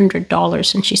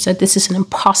 $100. And she said, this is an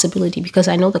impossibility, because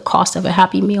I know the cost of a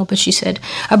Happy Meal. But she said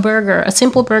a burger, a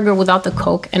simple burger without the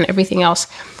Coke and everything else,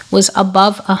 was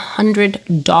above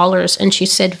 $100. And she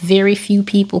said very few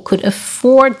people could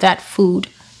afford that food.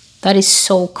 That is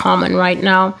so common right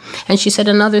now. And she said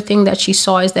another thing that she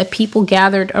saw is that people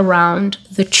gathered around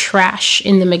the trash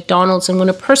in the McDonald's. And when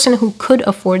a person who could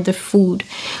afford the food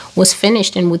was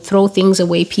finished and would throw things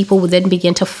away, people would then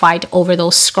begin to fight over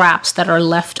those scraps that are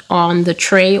left on the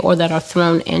tray or that are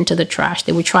thrown into the trash.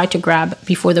 They would try to grab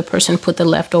before the person put the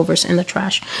leftovers in the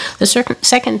trash. The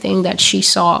second thing that she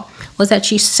saw was that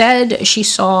she said she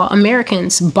saw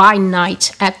Americans by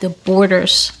night at the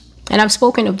borders. And I've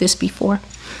spoken of this before.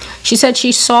 She said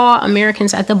she saw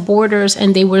Americans at the borders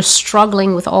and they were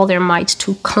struggling with all their might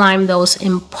to climb those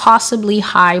impossibly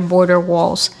high border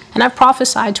walls. And I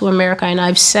prophesied to America, and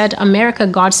I've said, America,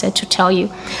 God said to tell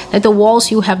you that the walls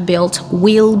you have built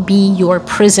will be your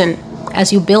prison.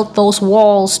 As you built those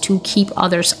walls to keep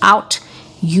others out,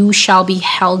 you shall be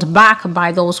held back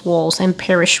by those walls and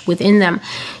perish within them.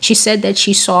 She said that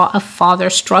she saw a father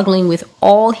struggling with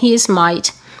all his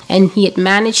might, and he had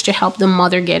managed to help the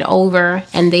mother get over,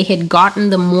 and they had gotten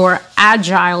the more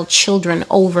agile children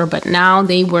over, but now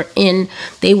they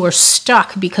were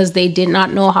stuck because they did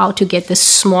not know how to get the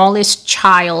smallest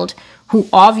child, who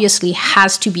obviously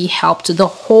has to be helped, the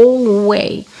whole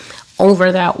way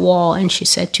over that wall. And she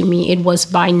said to me, it was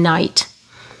by night.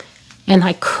 And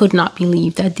I could not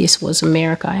believe that this was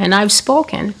America. And I've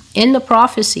spoken in the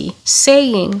prophecy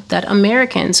saying that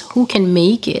Americans who can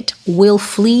make it will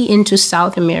flee into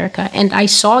South America. And I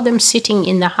saw them sitting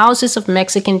in the houses of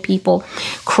Mexican people,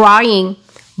 crying,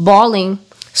 bawling,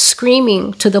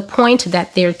 screaming, to the point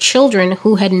that their children,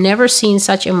 who had never seen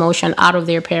such emotion out of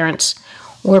their parents,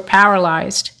 were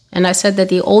paralyzed. And I said that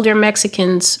the older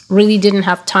Mexicans really didn't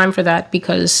have time for that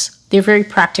because they're very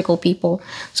practical people.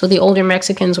 So the older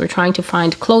Mexicans were trying to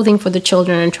find clothing for the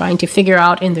children and trying to figure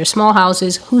out in their small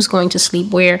houses who's going to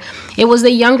sleep where. It was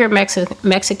the younger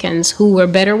Mexicans who were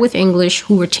better with English,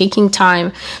 who were taking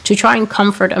time to try and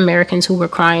comfort Americans who were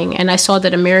crying. And I saw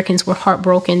that Americans were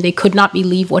heartbroken. They could not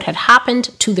believe what had happened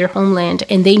to their homeland,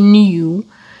 and they knew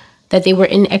that they were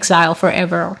in exile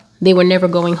forever. They were never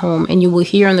going home. And you will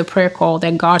hear on the prayer call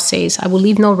that God says, I will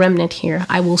leave no remnant here.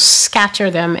 I will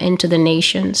scatter them into the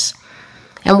nations.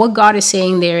 And what God is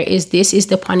saying there is this is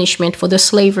the punishment for the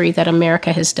slavery that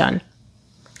America has done.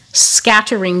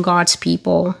 Scattering God's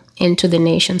people into the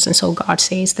nations. And so God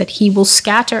says that he will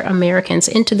scatter Americans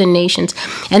into the nations,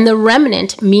 and the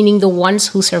remnant, meaning the ones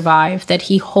who survive, that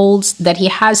he holds, that he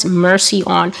has mercy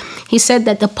on. He said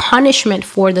that the punishment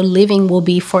for the living will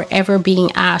be forever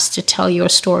being asked to tell your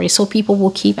story. So people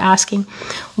will keep asking,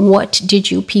 what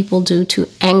did you people do to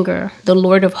anger the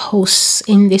Lord of hosts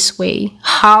in this way?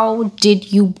 How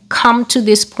did you come to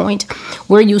this point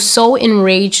where you so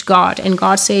enraged God? And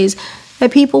God says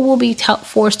that people will be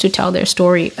forced to tell their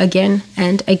story again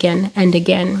and again and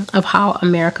again of how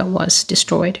America was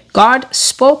destroyed. God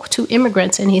spoke to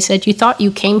immigrants and he said, you thought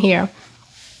you came here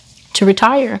to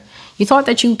retire. You thought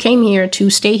that you came here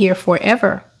to stay here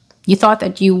forever. You thought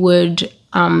that you would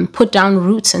put down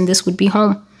roots and this would be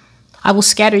home. I will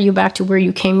scatter you back to where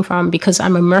you came from because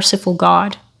I'm a merciful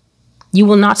God. You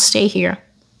will not stay here.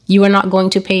 You are not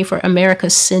going to pay for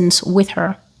America's sins with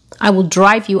her. I will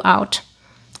drive you out.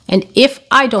 And if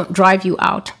I don't drive you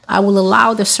out, I will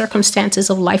allow the circumstances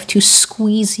of life to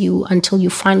squeeze you until you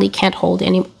finally can't hold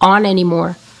on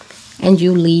anymore and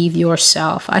you leave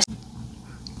yourself.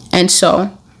 And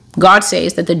so God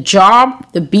says that the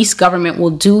job the beast government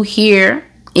will do here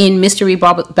in Mystery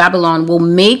Babylon will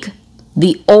make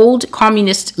the old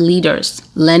communist leaders,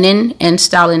 Lenin and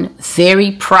Stalin,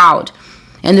 very proud.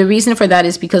 And the reason for that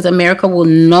is because America will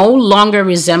no longer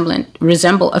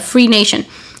resemble a free nation.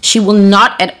 She will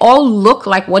not at all look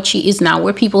like what she is now,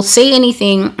 where people say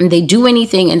anything and they do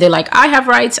anything and they're like, I have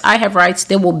rights, I have rights.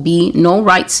 There will be no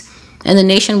rights. And the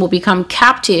nation will become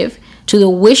captive to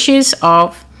the wishes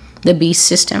of the beast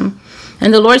system.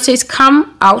 And the Lord says,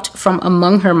 come out from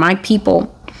among her, my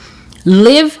people.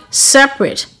 Live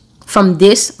separate from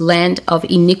this land of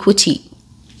iniquity.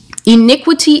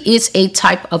 Iniquity is a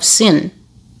type of sin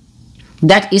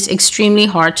that is extremely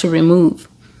hard to remove.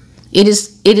 It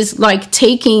is like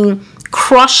taking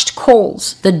crushed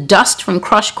coals, the dust from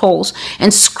crushed coals,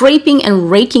 and scraping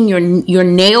and raking your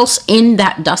nails in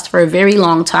that dust for a very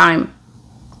long time.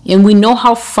 And we know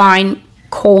how fine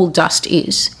coal dust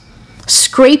is.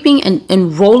 Scraping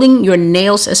and rolling your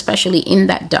nails, especially in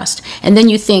that dust. And then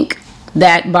you think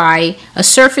that by a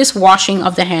surface washing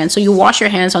of the hands, so you wash your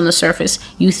hands on the surface,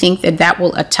 you think that that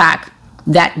will attack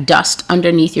that dust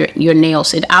underneath your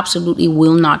nails. It absolutely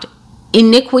will not.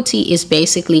 Iniquity is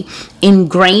basically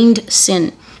ingrained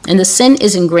sin. And the sin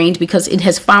is ingrained because it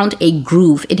has found a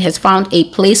groove. It has found a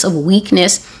place of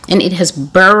weakness and it has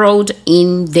burrowed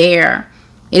in there.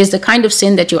 It is the kind of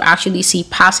sin that you actually see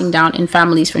passing down in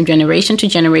families from generation to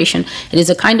generation. It is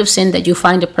a kind of sin that you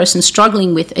find a person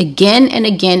struggling with again and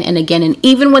again and again. And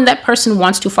even when that person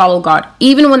wants to follow God,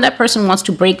 even when that person wants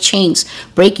to break chains,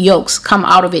 break yokes, come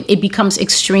out of it, it becomes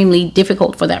extremely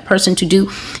difficult for that person to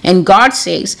do. And God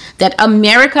says that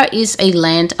America is a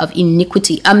land of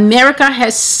iniquity. America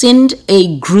has sinned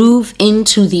a groove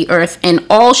into the earth, and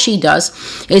all she does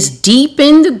is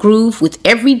deepen the groove with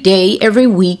every day, every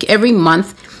week, every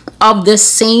month of the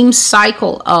same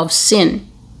cycle of sin.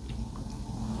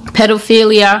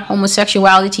 Pedophilia,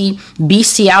 homosexuality,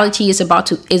 bestiality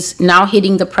is now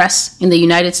hitting the press in the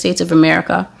United States of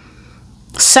America.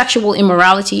 Sexual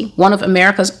immorality, one of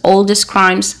America's oldest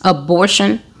crimes,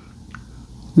 abortion,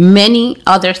 many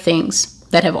other things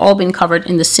that have all been covered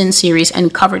in the Sin series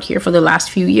and covered here for the last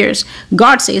few years.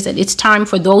 God says that it's time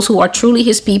for those who are truly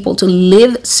his people to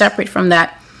live separate from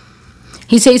that.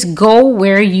 He says, go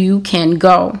where you can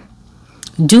go.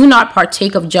 Do not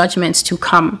partake of judgments to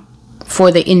come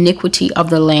for the iniquity of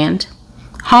the land.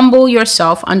 Humble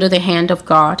yourself under the hand of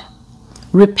God.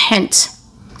 Repent.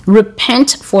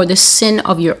 Repent for the sin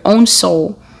of your own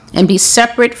soul and be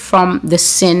separate from the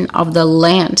sin of the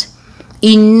land.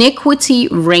 Iniquity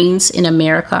reigns in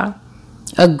America.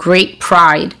 A great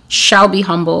pride shall be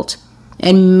humbled,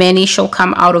 and many shall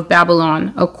come out of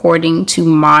Babylon according to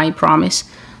my promise.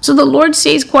 So the Lord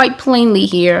says quite plainly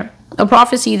here, a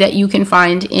prophecy that you can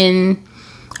find in,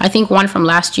 I think, one from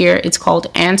last year. It's called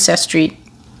Ancestry.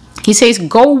 He says,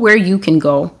 go where you can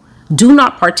go. Do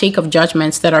not partake of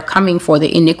judgments that are coming for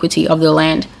the iniquity of the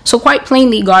land. So quite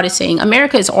plainly, God is saying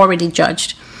America is already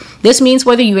judged. This means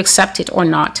whether you accept it or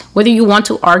not, whether you want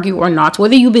to argue or not,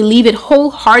 whether you believe it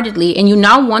wholeheartedly and you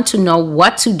now want to know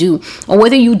what to do, or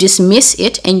whether you dismiss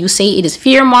it and you say it is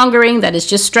fear-mongering, that is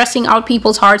just stressing out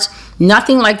people's hearts.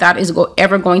 Nothing like that is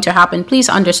ever going to happen. Please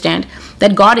understand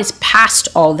that God is past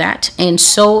all that, and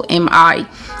so am I.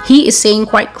 He is saying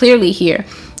quite clearly here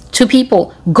to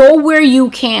people, go where you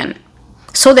can,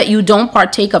 so that you don't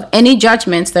partake of any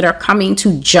judgments that are coming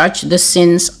to judge the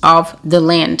sins of the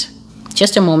land.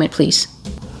 Just a moment, please.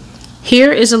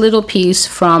 Here is a little piece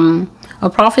from a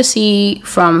prophecy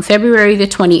from February the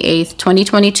 28th,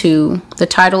 2022. The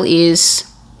title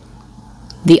is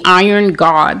The Iron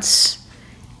Gods.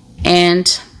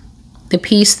 And the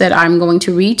piece that I'm going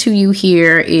to read to you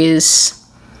here is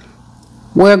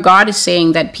where God is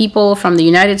saying that people from the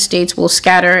United States will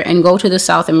scatter and go to the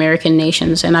South American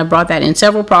nations. And I brought that in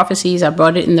several prophecies. I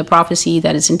brought it in the prophecy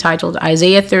that is entitled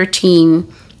Isaiah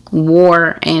 13,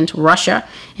 War and Russia.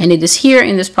 And it is here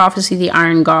in this prophecy, the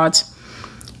Iron Gods.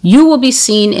 You will be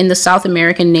seen in the South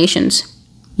American nations.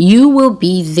 You will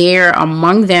be there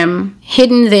among them,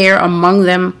 hidden there among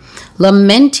them,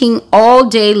 lamenting all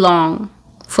day long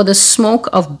for the smoke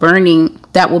of burning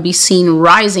that will be seen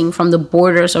rising from the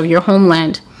borders of your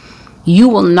homeland. You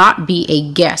will not be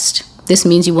a guest. This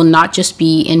means you will not just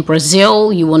be in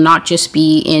Brazil. You will not just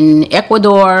be in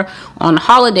Ecuador on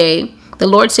holiday. The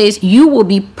Lord says you will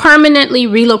be permanently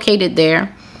relocated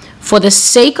there for the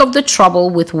sake of the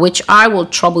trouble with which I will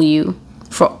trouble you,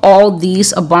 for all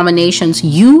these abominations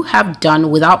you have done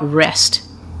without rest.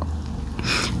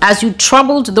 As you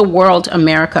troubled the world,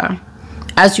 America,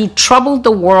 as you troubled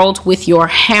the world with your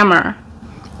hammer,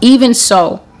 even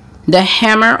so, the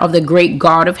hammer of the great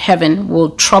God of heaven will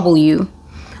trouble you.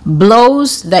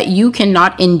 Blows that you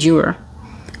cannot endure,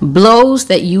 blows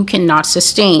that you cannot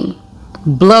sustain,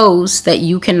 blows that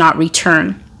you cannot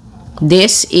return.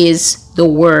 This is the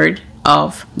word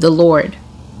of the Lord.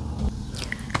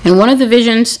 In one of the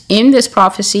visions in this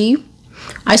prophecy,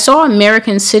 I saw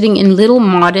Americans sitting in little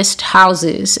modest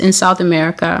houses in South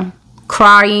America,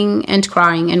 crying and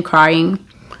crying and crying,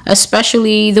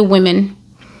 especially the women,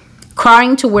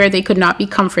 crying to where they could not be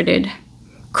comforted,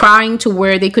 crying to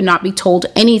where they could not be told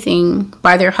anything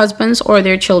by their husbands or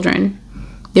their children.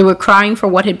 They were crying for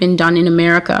what had been done in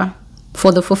America,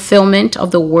 for the fulfillment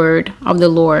of the word of the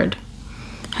Lord.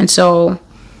 And so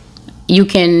you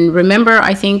can remember,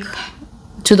 I think,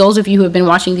 to those of you who have been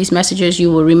watching these messages,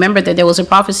 you will remember that there was a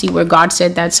prophecy where God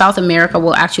said that South America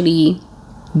will actually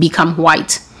become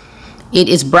white. It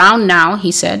is brown now,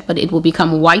 he said, but it will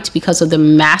become white because of the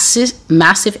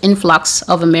massive influx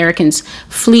of Americans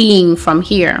fleeing from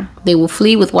here. They will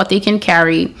flee with what they can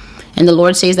carry. And the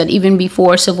Lord says that even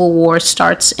before civil war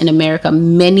starts in America,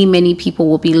 many people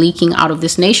will be leaking out of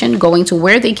this nation, going to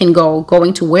where they can go,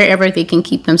 going to wherever they can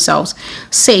keep themselves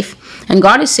safe. And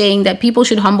God is saying that people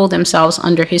should humble themselves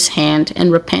under his hand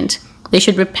and repent. They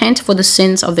should repent for the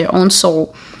sins of their own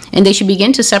soul, and they should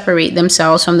begin to separate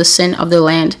themselves from the sin of the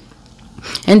land.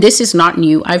 And this is not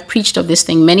new. I've preached of this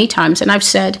thing many times, and I've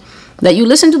said that you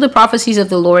listen to the prophecies of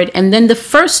the Lord, and then the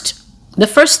first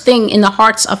thing in the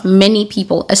hearts of many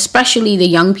people, especially the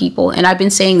young people, and I've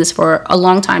been saying this for a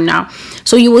long time now.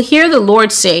 So you will hear the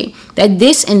Lord say that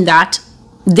this and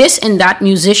that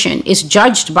musician is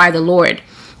judged by the Lord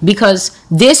because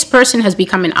this person has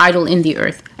become an idol in the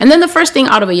earth. And then the first thing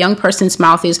out of a young person's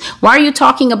mouth is, why are you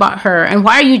talking about her? And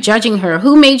why are you judging her?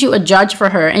 Who made you a judge for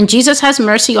her? And Jesus has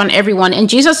mercy on everyone. And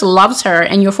Jesus loves her.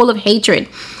 And you're full of hatred.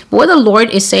 But what the Lord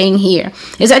is saying here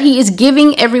is that he is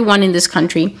giving everyone in this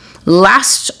country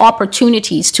last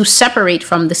opportunities to separate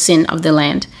from the sin of the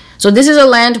land. So this is a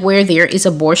land where there is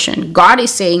abortion. God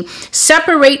is saying,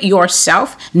 separate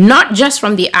yourself, not just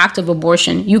from the act of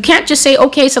abortion. You can't just say,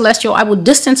 okay, Celestial, I will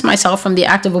distance myself from the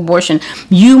act of abortion.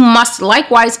 You must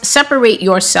likewise separate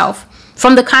yourself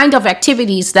from the kind of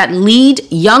activities that lead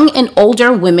young and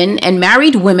older women and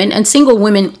married women and single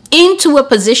women into a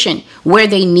position where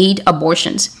they need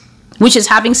abortions, which is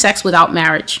having sex without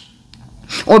marriage,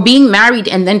 or being married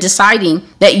and then deciding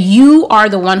that you are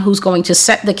the one who's going to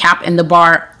set the cap and the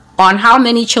bar on how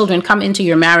many children come into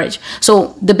your marriage.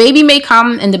 So the baby may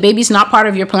come and the baby's not part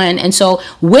of your plan. And so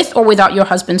with or without your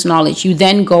husband's knowledge, you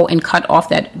then go and cut off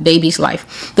that baby's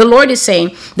life. The Lord is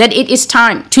saying that it is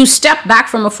time to step back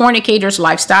from a fornicator's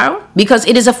lifestyle, because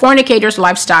it is a fornicator's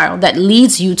lifestyle that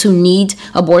leads you to need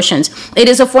abortions. It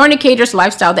is a fornicator's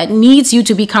lifestyle that needs you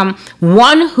to become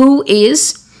one who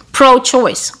is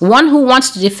pro-choice, one who wants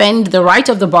to defend the right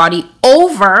of the body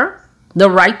over the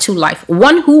right to life,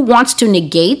 one who wants to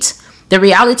negate the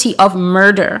reality of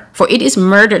murder, for it is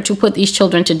murder to put these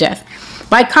children to death,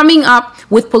 by coming up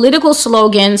with political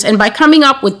slogans and by coming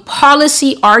up with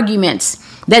policy arguments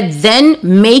that then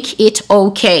make it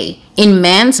okay in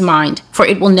man's mind, for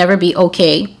it will never be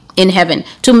okay in heaven.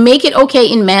 To make it okay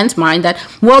in man's mind that,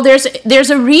 well, there's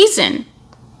a reason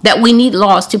that we need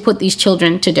laws to put these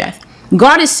children to death.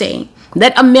 God is saying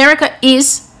that America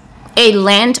is a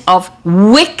land of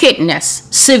wickedness,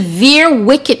 severe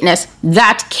wickedness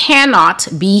that cannot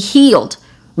be healed.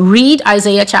 Read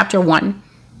Isaiah chapter 1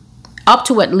 up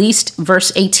to at least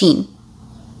verse 18.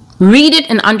 Read it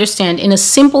and understand in a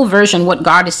simple version what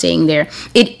God is saying there.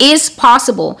 It is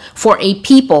possible for a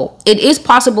people, it is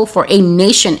possible for a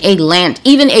nation, a land,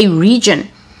 even a region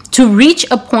to reach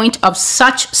a point of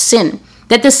such sin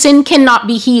that the sin cannot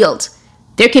be healed.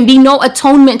 There can be no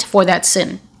atonement for that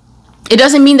sin. It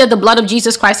doesn't mean that the blood of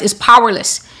Jesus Christ is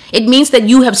powerless. It means that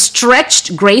you have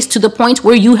stretched grace to the point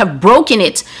where you have broken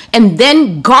it. And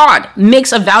then God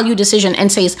makes a value decision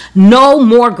and says, no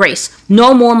more grace,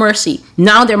 no more mercy.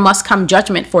 Now there must come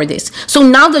judgment for this. So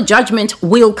now the judgment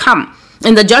will come.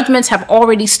 And the judgments have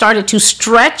already started to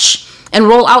stretch and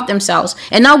roll out themselves.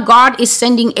 And now God is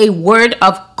sending a word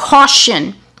of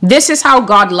caution. This is how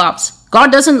God loves.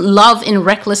 God doesn't love in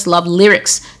reckless love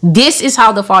lyrics. This is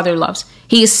how the Father loves.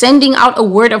 He is sending out a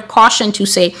word of caution to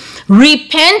say,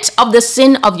 repent of the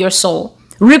sin of your soul.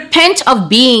 Repent of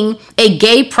being a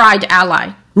gay pride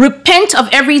ally. Repent of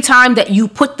every time that you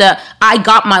put the I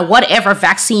got my whatever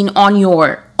vaccine on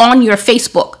your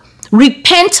Facebook.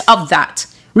 Repent of that.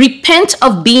 Repent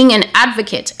of being an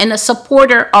advocate and a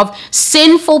supporter of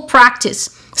sinful practice,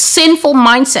 sinful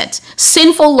mindsets,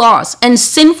 sinful laws, and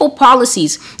sinful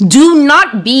policies. Do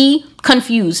not be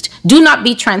confused. Do not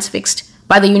be transfixed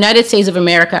by the United States of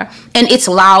America and its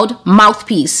loud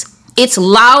mouthpiece. Its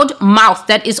loud mouth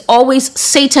that is always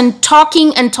Satan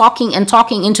talking and talking and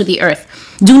talking into the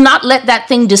earth. Do not let that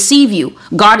thing deceive you,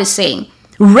 God is saying.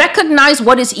 Recognize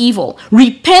what is evil.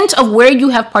 Repent of where you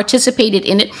have participated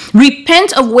in it.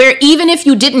 Repent of where, even if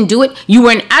you didn't do it, you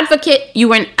were an advocate, you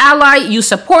were an ally, you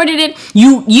supported it.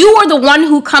 You are the one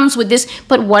who comes with this,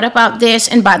 but what about this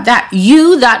and about that?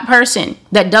 You, that person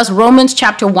that does Romans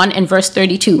chapter 1 and verse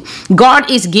 32.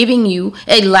 God is giving you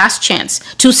a last chance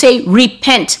to say,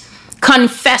 repent,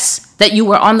 confess that you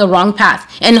were on the wrong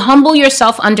path, and humble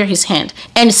yourself under his hand,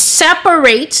 and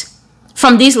separate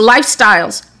from these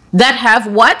lifestyles that have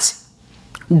what?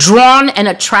 Drawn and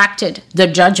attracted the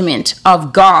judgment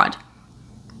of God.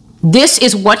 This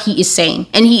is what he is saying.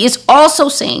 And he is also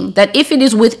saying that if it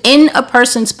is within a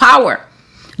person's power,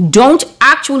 don't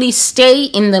actually stay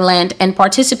in the land and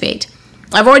participate.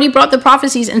 I've already brought the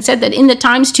prophecies and said that in the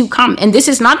times to come, and this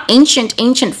is not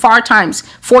ancient, far times,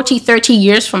 40, 30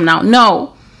 years from now.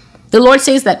 No. The Lord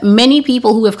says that many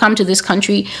people who have come to this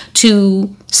country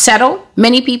to settle,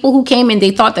 many people who came and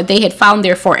they thought that they had found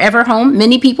their forever home,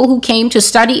 many people who came to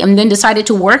study and then decided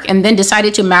to work and then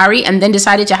decided to marry and then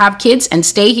decided to have kids and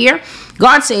stay here,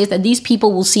 God says that these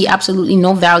people will see absolutely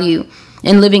no value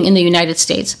in living in the United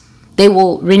States. They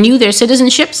will renew their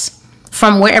citizenships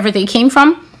from wherever they came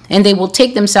from, and they will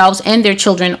take themselves and their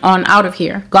children on out of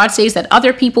here. God says that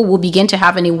other people will begin to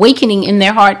have an awakening in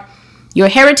their heart. Your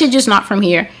heritage is not from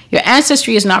here. Your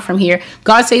ancestry is not from here.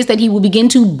 God says that he will begin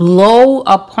to blow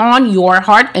upon your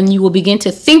heart, and you will begin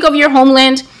to think of your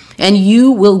homeland, and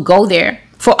you will go there.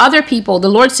 For other people, the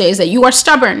Lord says that you are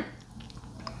stubborn.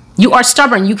 You are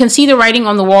stubborn. You can see the writing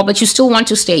on the wall, but you still want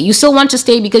to stay. You still want to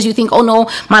stay because you think, oh no,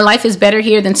 my life is better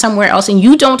here than somewhere else. And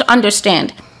you don't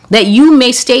understand that you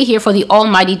may stay here for the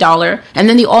almighty dollar, and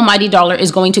then the almighty dollar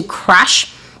is going to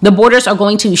crash The borders are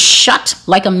going to shut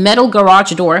like a metal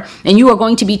garage door, and you are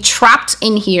going to be trapped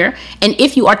in here. And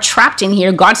if you are trapped in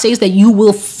here, God says that you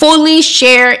will fully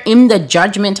share in the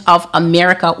judgment of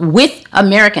America with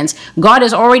Americans. God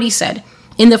has already said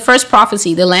in the first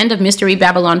prophecy, the land of mystery,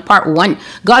 Babylon, part 1,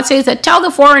 God says that tell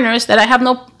the foreigners that I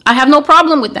have no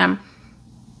problem with them.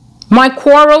 My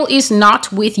quarrel is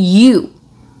not with you.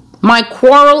 My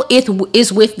quarrel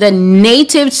is with the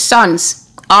native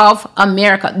sons of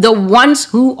America, the ones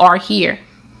who are here,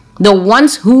 the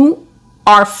ones who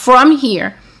are from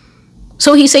here.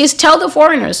 So he says, tell the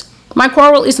foreigners, my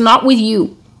quarrel is not with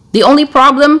you. The only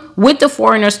problem with the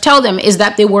foreigners, tell them, is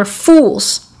that they were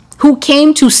fools who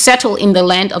came to settle in the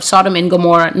land of Sodom and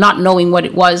Gomorrah, not knowing what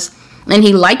it was. And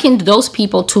he likened those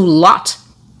people to Lot.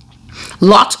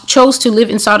 Lot chose to live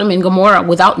in Sodom and Gomorrah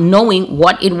without knowing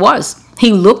what it was.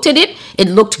 He looked at it. It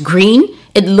looked green.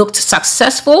 It looked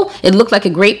successful. It looked like a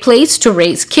great place to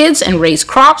raise kids and raise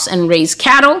crops and raise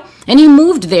cattle. And he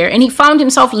moved there, and he found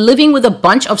himself living with a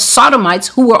bunch of sodomites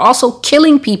who were also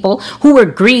killing people, who were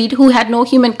greed, who had no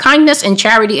human kindness and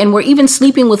charity, and were even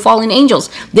sleeping with fallen angels.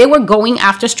 They were going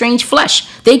after strange flesh.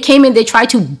 They came and they tried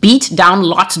to beat down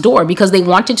Lot's door because they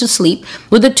wanted to sleep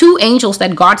with the 2 angels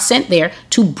that God sent there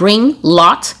to bring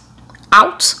Lot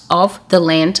out of the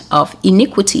land of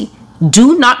iniquity.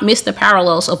 Do not miss the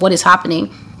parallels of what is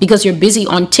happening, because you're busy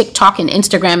on TikTok and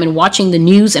Instagram and watching the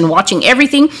news and watching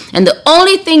everything. And the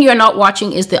only thing you're not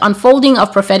watching is the unfolding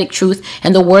of prophetic truth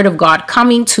and the word of God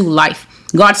coming to life.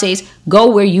 God says, go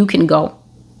where you can go.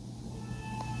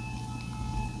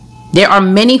 There are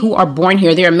many who are born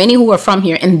here. There are many who are from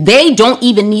here, and they don't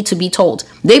even need to be told.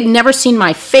 They've never seen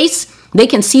my face. They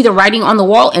can see the writing on the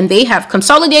wall, and they have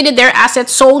consolidated their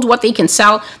assets, sold what they can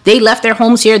sell. They left their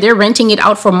homes here. They're renting it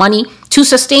out for money to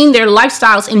sustain their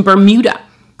lifestyles in Bermuda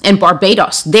and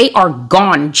Barbados. They are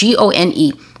gone,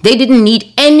 Gone. They didn't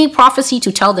need any prophecy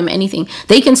to tell them anything.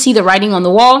 They can see the writing on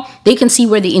the wall. They can see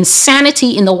where the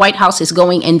insanity in the White House is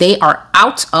going, and they are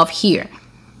out of here.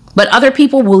 But other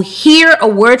people will hear a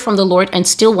word from the Lord and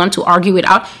still want to argue it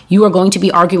out. You are going to be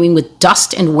arguing with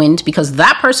dust and wind, because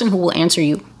that person who will answer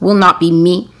you will not be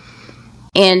me.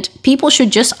 And people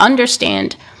should just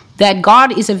understand that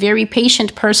God is a very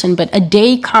patient person, but a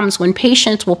day comes when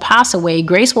patience will pass away,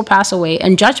 grace will pass away,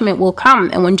 and judgment will come.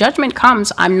 And when judgment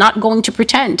comes, I'm not going to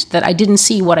pretend that I didn't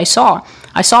see what I saw.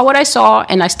 I saw what I saw,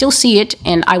 and I still see it,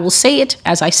 and I will say it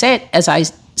as I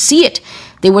see it.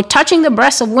 They were touching the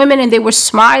breasts of women and they were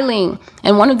smiling.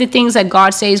 And one of the things that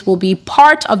God says will be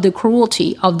part of the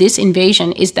cruelty of this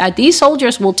invasion is that these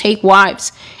soldiers will take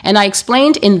wives. And I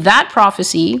explained in that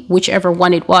prophecy, whichever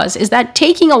one it was, is that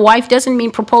taking a wife doesn't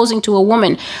mean proposing to a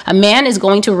woman. A man is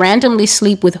going to randomly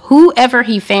sleep with whoever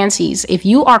he fancies. If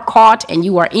you are caught and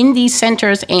you are in these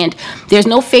centers and there's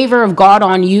no favor of God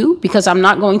on you, because I'm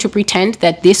not going to pretend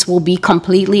that this will be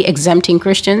completely exempting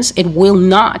Christians. It will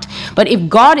not. But if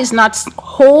God is not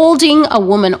holding a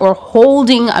woman or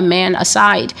holding a man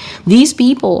aside, these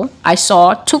people I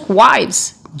saw took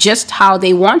wives just how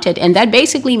they wanted. And that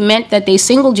basically meant that they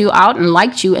singled you out and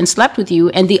liked you and slept with you.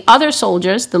 And the other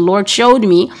soldiers, the Lord showed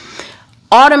me,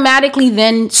 automatically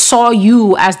then saw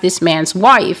you as this man's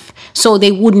wife. So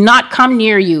they would not come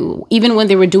near you, even when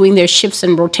they were doing their shifts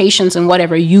and rotations and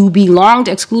whatever. You belonged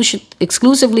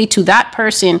exclusively to that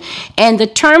person. And the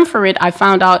term for it, I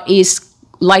found out, is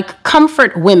like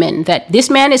comfort women, that this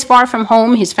man is far from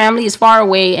home, his family is far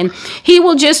away, and he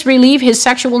will just relieve his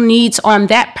sexual needs on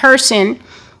that person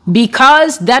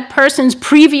because that person's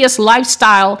previous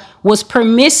lifestyle was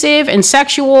permissive and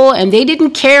sexual, and they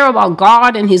didn't care about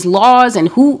God and his laws. And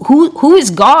who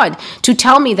is God to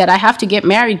tell me that I have to get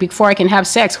married before I can have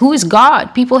sex? Who is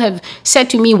God? People have said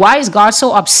to me, why is God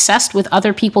so obsessed with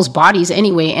other people's bodies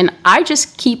anyway? And I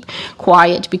just keep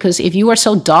quiet, because if you are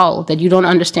so dull that you don't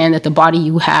understand that the body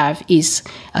you have is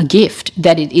a gift,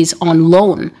 that it is on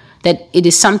loan, that it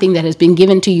is something that has been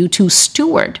given to you to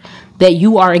steward, that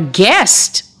you are a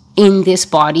guest in this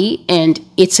body and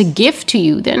it's a gift to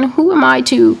you, then who am I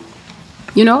to,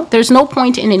 there's no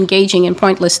point in engaging in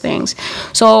pointless things.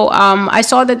 So I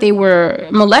saw that they were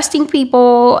molesting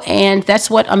people, and that's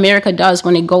what America does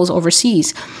when it goes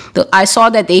overseas. I saw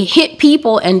that they hit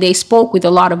people and they spoke with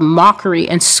a lot of mockery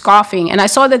and scoffing. And I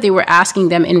saw that they were asking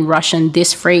them in Russian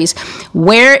this phrase: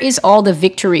 where is all the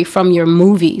victory from your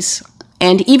movies?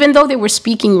 And even though they were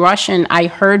speaking Russian, I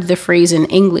heard the phrase in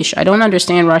English. I don't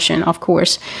understand Russian, of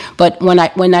course. But when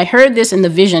I heard this in the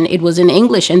vision, it was in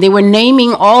English. And they were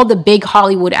naming all the big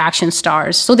Hollywood action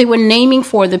stars. So they were naming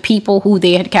for the people who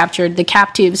they had captured, the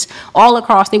captives all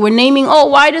across. They were naming,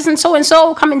 why doesn't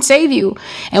so-and-so come and save you?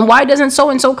 And why doesn't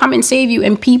so-and-so come and save you?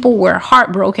 And people were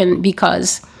heartbroken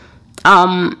because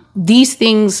these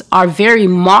things are very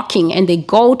mocking and they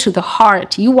go to the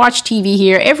heart. You watch TV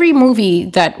here, every movie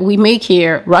that we make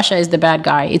here, Russia is the bad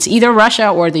guy. It's either Russia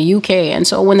or the UK. And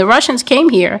so when the Russians came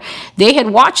here, they had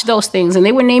watched those things and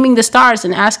they were naming the stars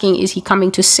and asking, is he coming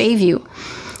to save you?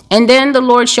 And then the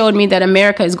Lord showed me that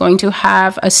America is going to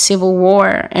have a civil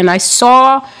war. And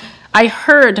I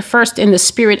heard first in the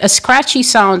spirit a scratchy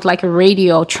sound like a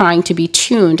radio trying to be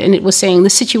tuned. And it was saying the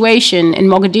situation in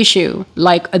Mogadishu,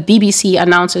 like a BBC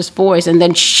announcer's voice. And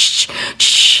then shh,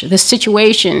 shh, the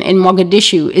situation in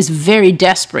Mogadishu is very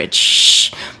desperate.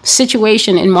 Shh,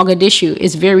 situation in Mogadishu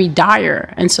is very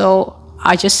dire. And so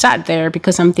I just sat there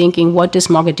because I'm thinking, what does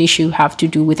Mogadishu have to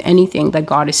do with anything that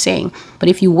God is saying? But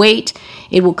if you wait,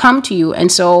 it will come to you. And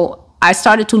so I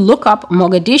started to look up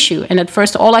Mogadishu. And at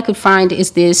first, all I could find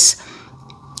is this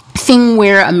thing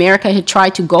where America had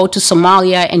tried to go to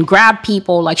Somalia and grab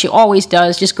people like she always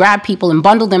does, just grab people and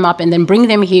bundle them up and then bring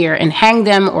them here and hang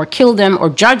them or kill them or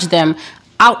judge them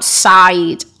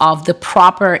outside of the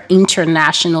proper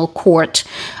international court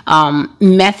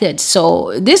method.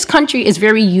 So this country is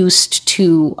very used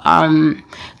to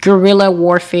guerrilla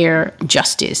warfare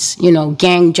justice,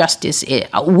 gang justice.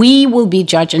 We will be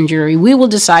judge and jury. We will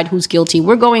decide who's guilty.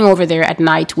 We're going over there at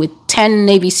night with 10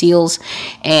 Navy SEALs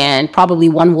and probably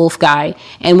one wolf guy.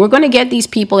 And we're going to get these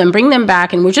people and bring them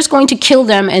back. And we're just going to kill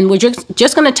them. And we're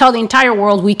just going to tell the entire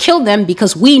world we killed them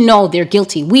because we know they're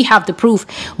guilty. We have the proof.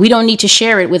 We don't need to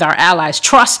share it with our allies.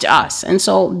 Trust us. And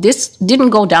so this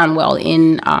didn't go down well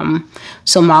in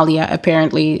Somalia,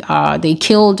 apparently. They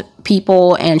killed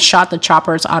people and shot the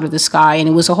choppers out of the sky. And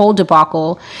it was a whole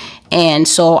debacle. And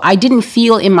so I didn't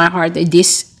feel in my heart that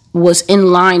this was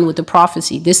in line with the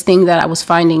prophecy, this thing that I was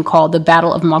finding called the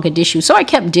Battle of Mogadishu. So I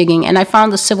kept digging and I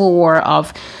found the civil war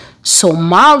of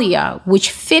Somalia,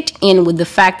 which fit in with the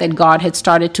fact that God had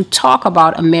started to talk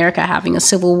about America having a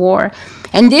civil war.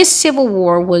 And this civil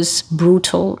war was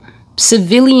brutal.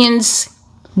 Civilians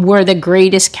were the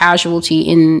greatest casualty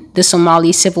in the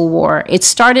Somali civil war. It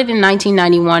started in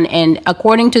 1991, and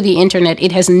according to the internet,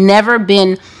 it has never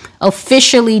been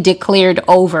officially declared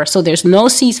over. So there's no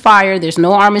ceasefire, there's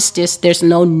no armistice, there's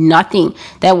no nothing.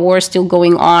 That war is still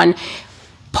going on.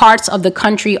 Parts of the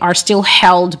country are still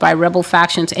held by rebel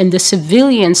factions, and the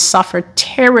civilians suffer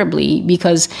terribly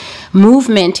because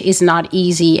movement is not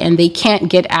easy and they can't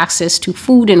get access to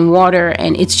food and water,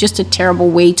 and it's just a terrible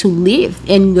way to live.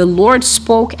 And the Lord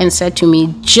spoke and said to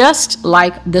me, just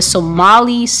like the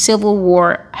Somali civil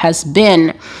war has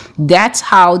been, that's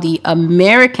how the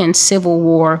American civil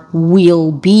war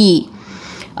will be.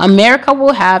 America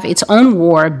will have its own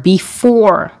war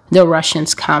before the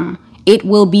Russians come. It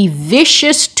will be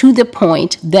vicious to the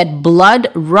point that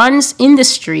blood runs in the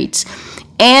streets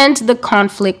and the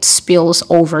conflict spills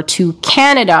over to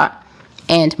Canada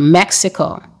and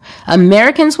Mexico.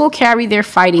 Americans will carry their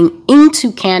fighting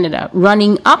into Canada,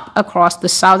 running up across the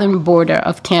southern border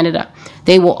of Canada.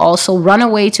 They will also run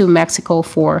away to Mexico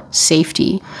for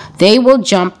safety. They will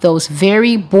jump those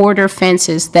very border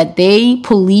fences that they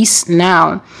police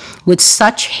now with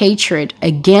such hatred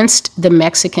against the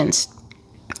Mexicans.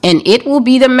 And it will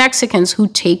be the Mexicans who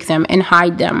take them and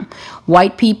hide them.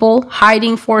 White people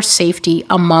hiding for safety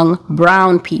among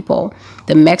brown people.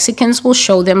 The Mexicans will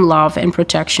show them love and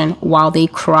protection while they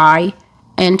cry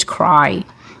and cry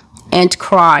and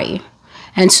cry.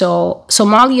 And so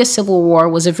Somalia's civil war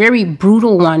was a very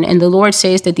brutal one. And the Lord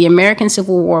says that the American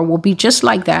civil war will be just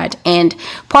like that. And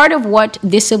part of what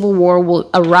this civil war will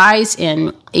arise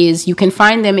in is, you can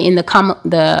find them in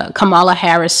the Kamala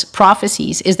Harris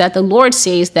prophecies, is that the Lord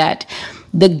says that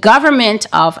the government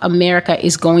of America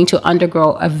is going to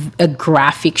undergo a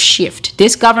graphic shift.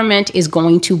 This government is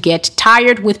going to get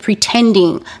tired with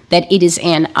pretending that it is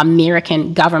an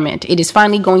American government. It is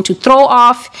finally going to throw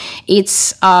off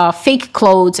its fake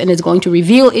clothes and is going to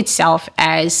reveal itself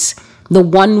as the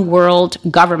one world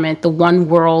government, the one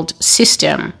world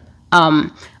system.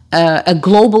 A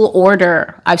global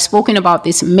order. I've spoken about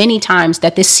this many times,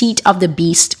 that the seat of the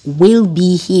beast will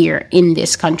be here in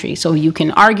this country. So you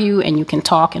can argue and you can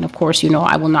talk. And of course,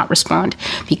 I will not respond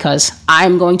because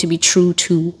I'm going to be true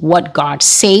to what God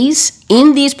says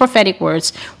in these prophetic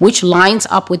words, which lines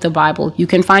up with the Bible. You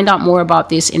can find out more about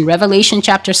this in Revelation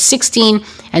chapter 16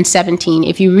 and 17.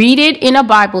 If you read it in a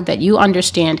Bible that you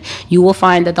understand, you will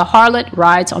find that the harlot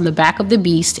rides on the back of the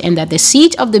beast and that the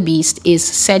seat of the beast is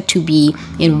said to be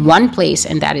in one place,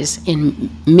 and that is in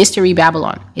Mystery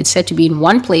Babylon. It's said to be in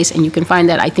one place, and you can find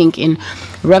that, I think, in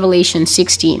Revelation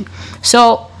 16.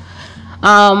 So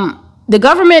the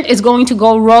government is going to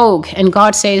go rogue, and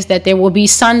God says that there will be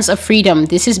sons of freedom.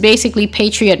 This is basically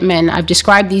patriot men. I've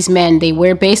described these men. They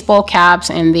wear baseball caps,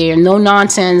 and they're no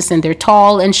nonsense, and they're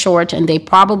tall and short, and they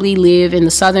probably live in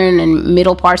the southern and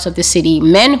middle parts of the city.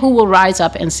 Men who will rise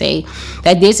up and say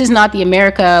that this is not the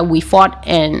America we fought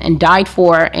and died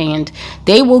for, and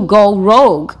they will go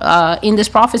rogue. In this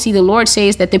prophecy, the Lord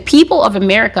says that the people of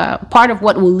America, part of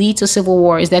what will lead to civil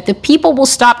war is that the people will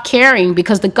stop caring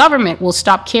because the government will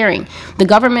stop caring. The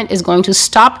government is going to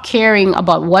stop caring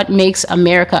about what makes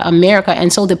America America.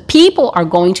 And so the people are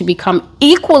going to become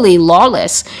equally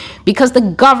lawless because the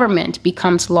government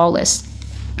becomes lawless.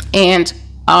 And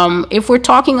if we're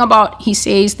talking about, he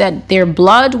says that their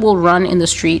blood will run in the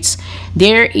streets.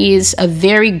 There is a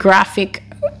very graphic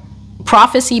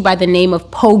prophecy by the name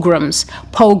of pogroms.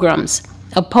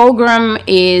 A pogrom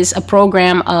is a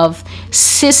program of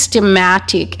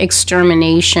systematic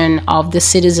extermination of the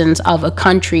citizens of a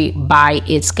country by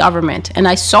its government. And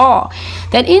I saw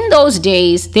that in those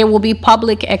days, there will be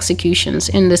public executions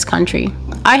in this country.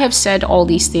 I have said all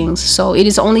these things, so it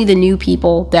is only the new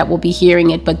people that will be hearing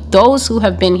it, but those who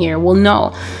have been here will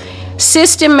know.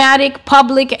 Systematic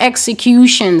public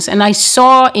executions. And I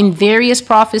saw in various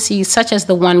prophecies, such as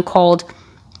the one called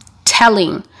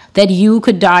telling, that you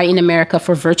could die in America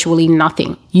for virtually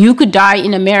nothing. You could die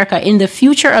in America, in the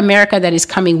future America that is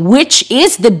coming, which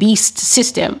is the beast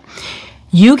system.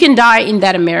 You can die in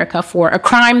that America for a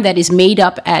crime that is made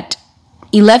up at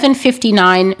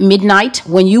 11:59 midnight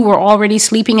when you were already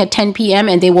sleeping at 10 p.m.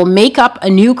 and they will make up a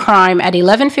new crime at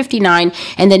 11:59,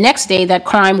 and the next day that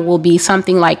crime will be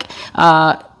something like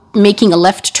making a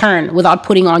left turn without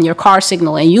putting on your car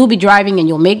signal, and you'll be driving and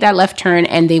you'll make that left turn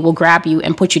and they will grab you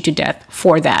and put you to death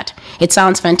for that. It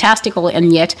sounds fantastical,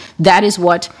 and yet that is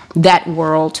what that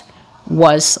world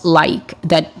was like,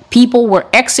 that people were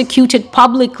executed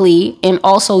publicly, and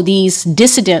also these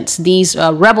dissidents, these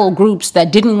rebel groups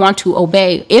that didn't want to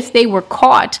obey, if they were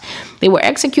caught, they were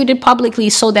executed publicly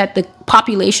so that the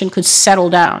population could settle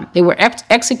down. They were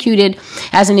executed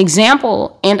as an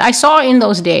example. And I saw in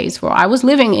those days, where I was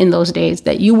living in those days,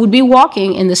 that you would be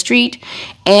walking in the street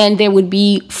and there would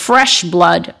be fresh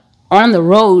blood on the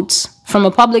roads from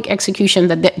a public execution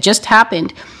that just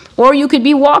happened. Or you could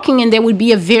be walking and there would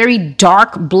be a very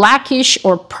dark, blackish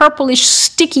or purplish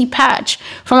sticky patch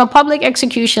from a public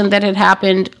execution that had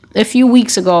happened a few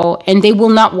weeks ago, and they will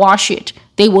not wash it.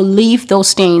 They will leave those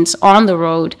stains on the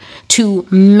road to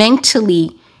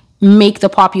mentally make the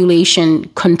population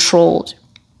controlled.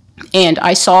 And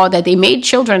I saw that they made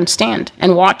children stand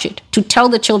and watch it, to tell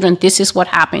the children this is what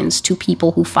happens to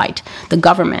people who fight the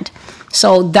government.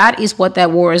 So that is what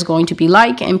that war is going to be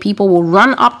like, and people will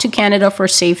run up to Canada for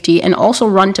safety and also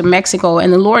run to Mexico.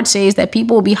 And the Lord says that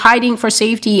people will be hiding for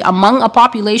safety among a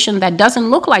population that doesn't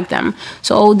look like them.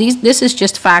 So this is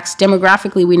just facts.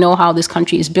 Demographically, we know how this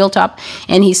country is built up.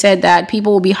 And he said that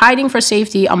people will be hiding for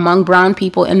safety among brown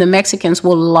people, and the Mexicans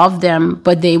will love them,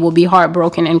 but they will be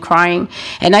heartbroken and crying.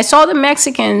 And I saw the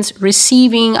Mexicans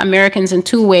receiving Americans in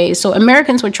two ways. So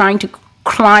Americans were trying to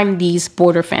climb these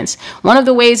border fence. One of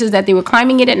the ways is that they were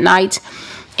climbing it at night,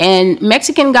 and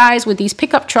Mexican guys with these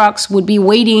pickup trucks would be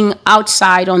waiting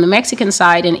outside on the Mexican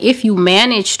side. And if you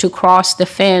managed to cross the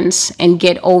fence and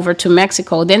get over to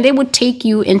Mexico, then they would take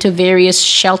you into various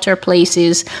shelter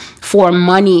places for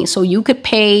money. So you could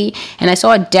pay. And I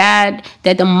saw a dad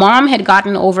that the mom had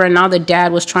gotten over, and now the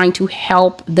dad was trying to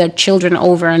help the children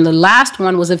over. And the last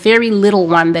one was a very little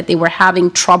one that they were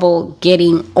having trouble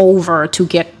getting over, to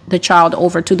get the child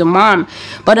over to the mom.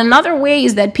 But another way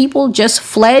is that people just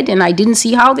fled, and I didn't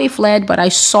see how they fled, but I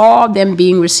saw them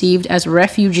being received as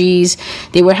refugees.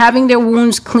 They were having their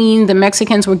wounds cleaned. The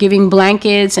Mexicans were giving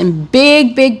blankets and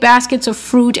big baskets of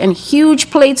fruit and huge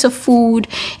plates of food.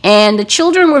 And the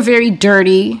children were very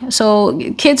dirty. So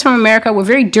kids from America were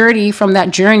very dirty from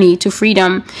that journey to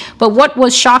freedom. But what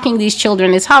was shocking these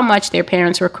children is how much their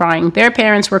parents were crying. Their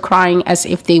parents were crying as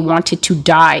if they wanted to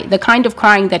die, the kind of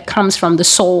crying that comes from the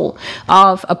soul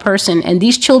of a person. And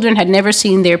these children had never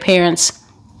seen their parents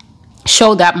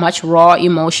show that much raw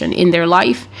emotion in their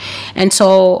life. And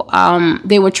so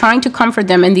they were trying to comfort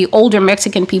them, and the older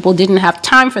Mexican people didn't have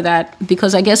time for that,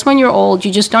 because I guess when you're old,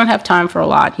 you just don't have time for a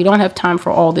lot. You don't have time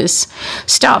for all this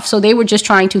stuff. So they were just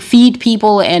trying to feed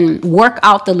people and work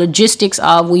out the logistics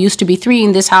of, we used to be 3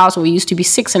 in this house, or we used to be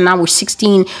 6, and now we're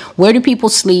 16. Where do people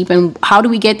sleep, and how do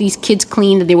we get these kids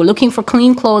clean? They were looking for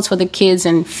clean clothes for the kids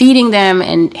and feeding them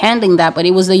and handling that. But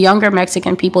it was the younger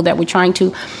Mexican people that were trying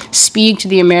to speak to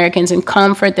the Americans and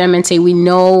comfort them and say, we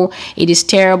know it is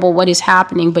terrible what is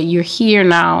happening, but you're here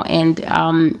now,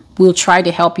 and we'll try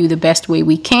to help you the best way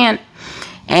we can.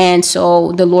 And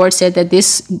so the Lord said that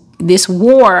this this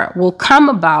war will come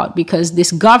about because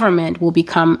this government will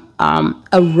become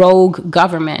a rogue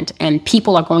government, and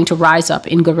people are going to rise up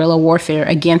in guerrilla warfare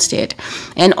against it.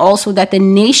 And also that the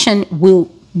nation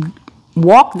will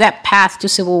walk that path to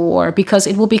civil war because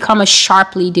it will become a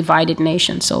sharply divided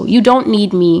nation. So you don't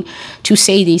need me to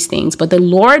say these things, but the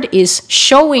Lord is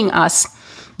showing us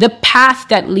the path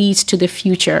that leads to the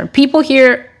future. People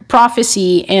hear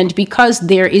prophecy, and because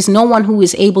there is no one who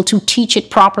is able to teach it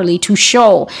properly, to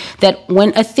show that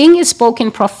when a thing is spoken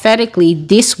prophetically,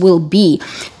 this will be,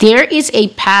 there is a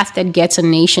path that gets a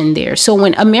nation there. So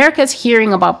when America's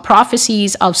hearing about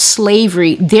prophecies of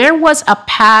slavery, there was a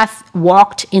path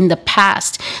walked in the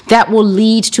past that will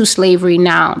lead to slavery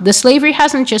now. The slavery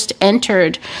hasn't just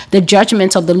entered the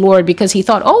judgments of the Lord because he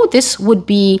thought, oh, this would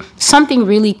be something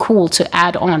really cool to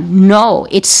add on. No,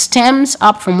 it stems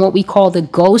up from what we call the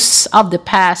ghosts of the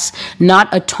past, not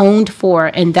atoned for,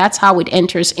 and that's how it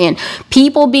enters in.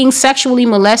 People being sexually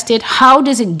molested, how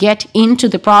does it get into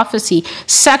the prophecy?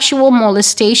 Sexual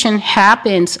molestation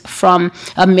happens from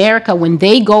America when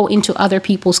they go into other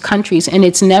people's countries, and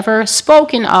it's never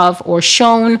spoken of or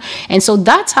shown. And so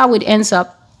that's how it ends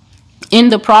up in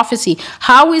the prophecy.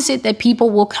 How is it that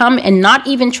people will come and not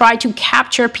even try to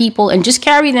capture people and just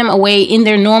carry them away in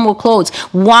their normal clothes?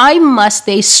 Why must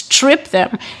they strip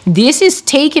them? This is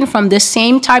taken from the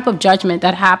same type of judgment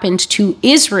that happened to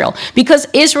Israel, because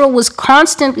Israel was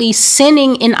constantly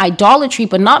sinning in idolatry,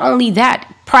 but not only that,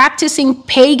 practicing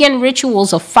pagan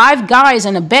rituals of 5 guys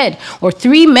in a bed or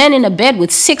 3 men in a bed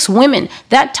with 6 women,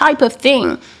 that type of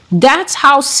thing. That's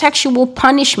how sexual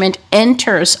punishment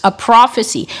enters a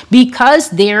prophecy,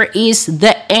 because there is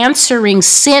the answering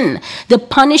sin. The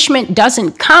punishment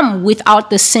doesn't come without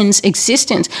the sin's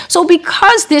existence. So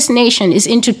because this nation is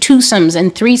into twosomes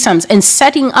and threesomes and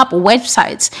setting up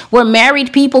websites where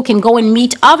married people can go and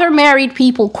meet other married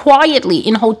people quietly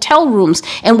in hotel rooms,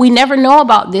 and we never know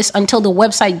about this until the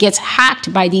website gets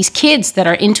hacked by these kids that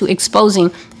are into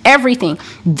exposing everything.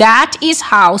 That is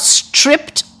how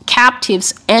stripped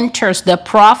captives enters the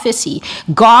prophecy.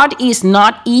 God is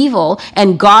not evil,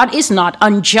 and God is not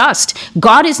unjust.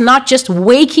 God is not just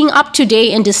waking up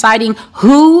today and deciding,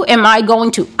 who am I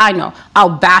going to? I know,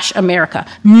 I'll bash America.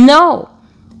 No.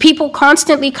 People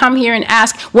constantly come here and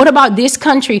ask, what about this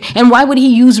country? And why would he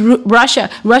use Russia?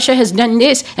 Russia has done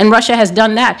this and Russia has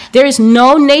done that. There is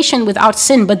no nation without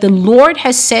sin, but the Lord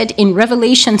has said in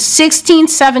Revelation 16,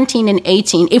 17, and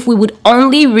 18, if we would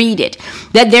only read it,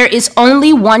 that there is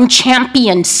only one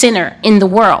champion sinner in the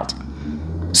world.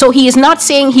 So he is not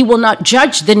saying he will not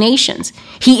judge the nations.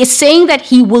 He is saying that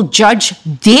he will judge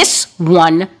this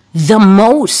one the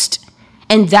most.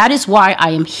 And that is why I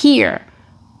am here.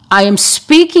 I am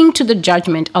speaking to the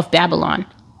judgment of Babylon.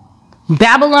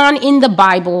 Babylon in the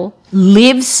Bible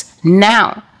lives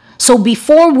now. So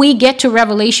before we get to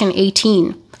Revelation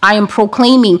 18, I am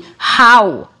proclaiming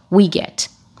how we get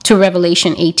to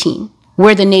Revelation 18,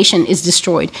 where the nation is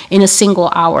destroyed in a single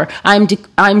hour. I'm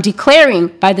declaring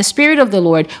by the Spirit of the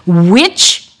Lord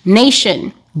which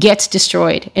nation gets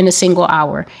destroyed in a single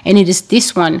hour. And it is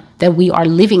this one that we are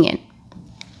living in.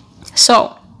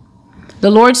 So the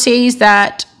Lord says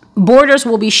that borders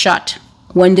will be shut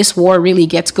when this war really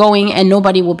gets going, and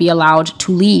nobody will be allowed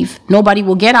to leave. Nobody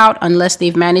will get out unless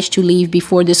they've managed to leave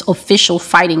before this official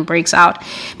fighting breaks out.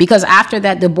 Because after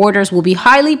that, the borders will be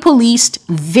highly policed,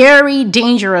 very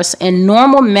dangerous, and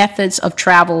normal methods of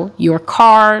travel, your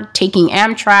car, taking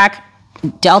Amtrak,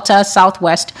 Delta,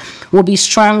 Southwest, will be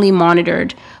strongly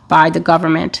monitored by the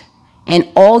government. And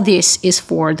all this is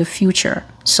for the future.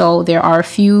 So there are a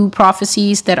few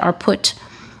prophecies that are put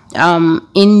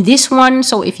in this one.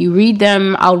 So if you read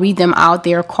them, I'll read them out.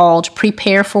 They're called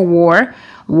Prepare for War.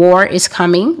 War is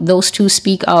coming. Those two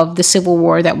speak of the civil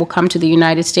war that will come to the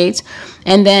United States.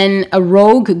 And then a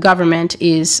rogue government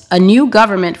is a new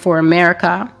government for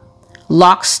America,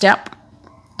 lockstep,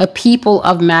 a people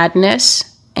of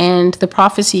madness, and the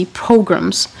prophecy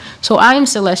programs. So I am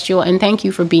Celestial, and thank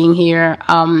you for being here.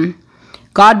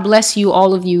 God bless you,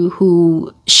 all of you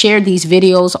who share these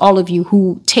videos, all of you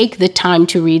who take the time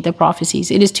to read the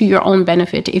prophecies. It is to your own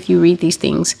benefit if you read these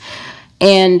things.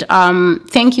 And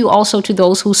thank you also to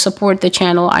those who support the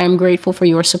channel. I am grateful for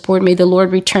your support. May the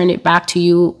Lord return it back to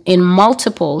you in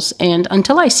multiples. And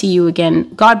until I see you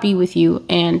again, God be with you,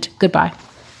 and goodbye.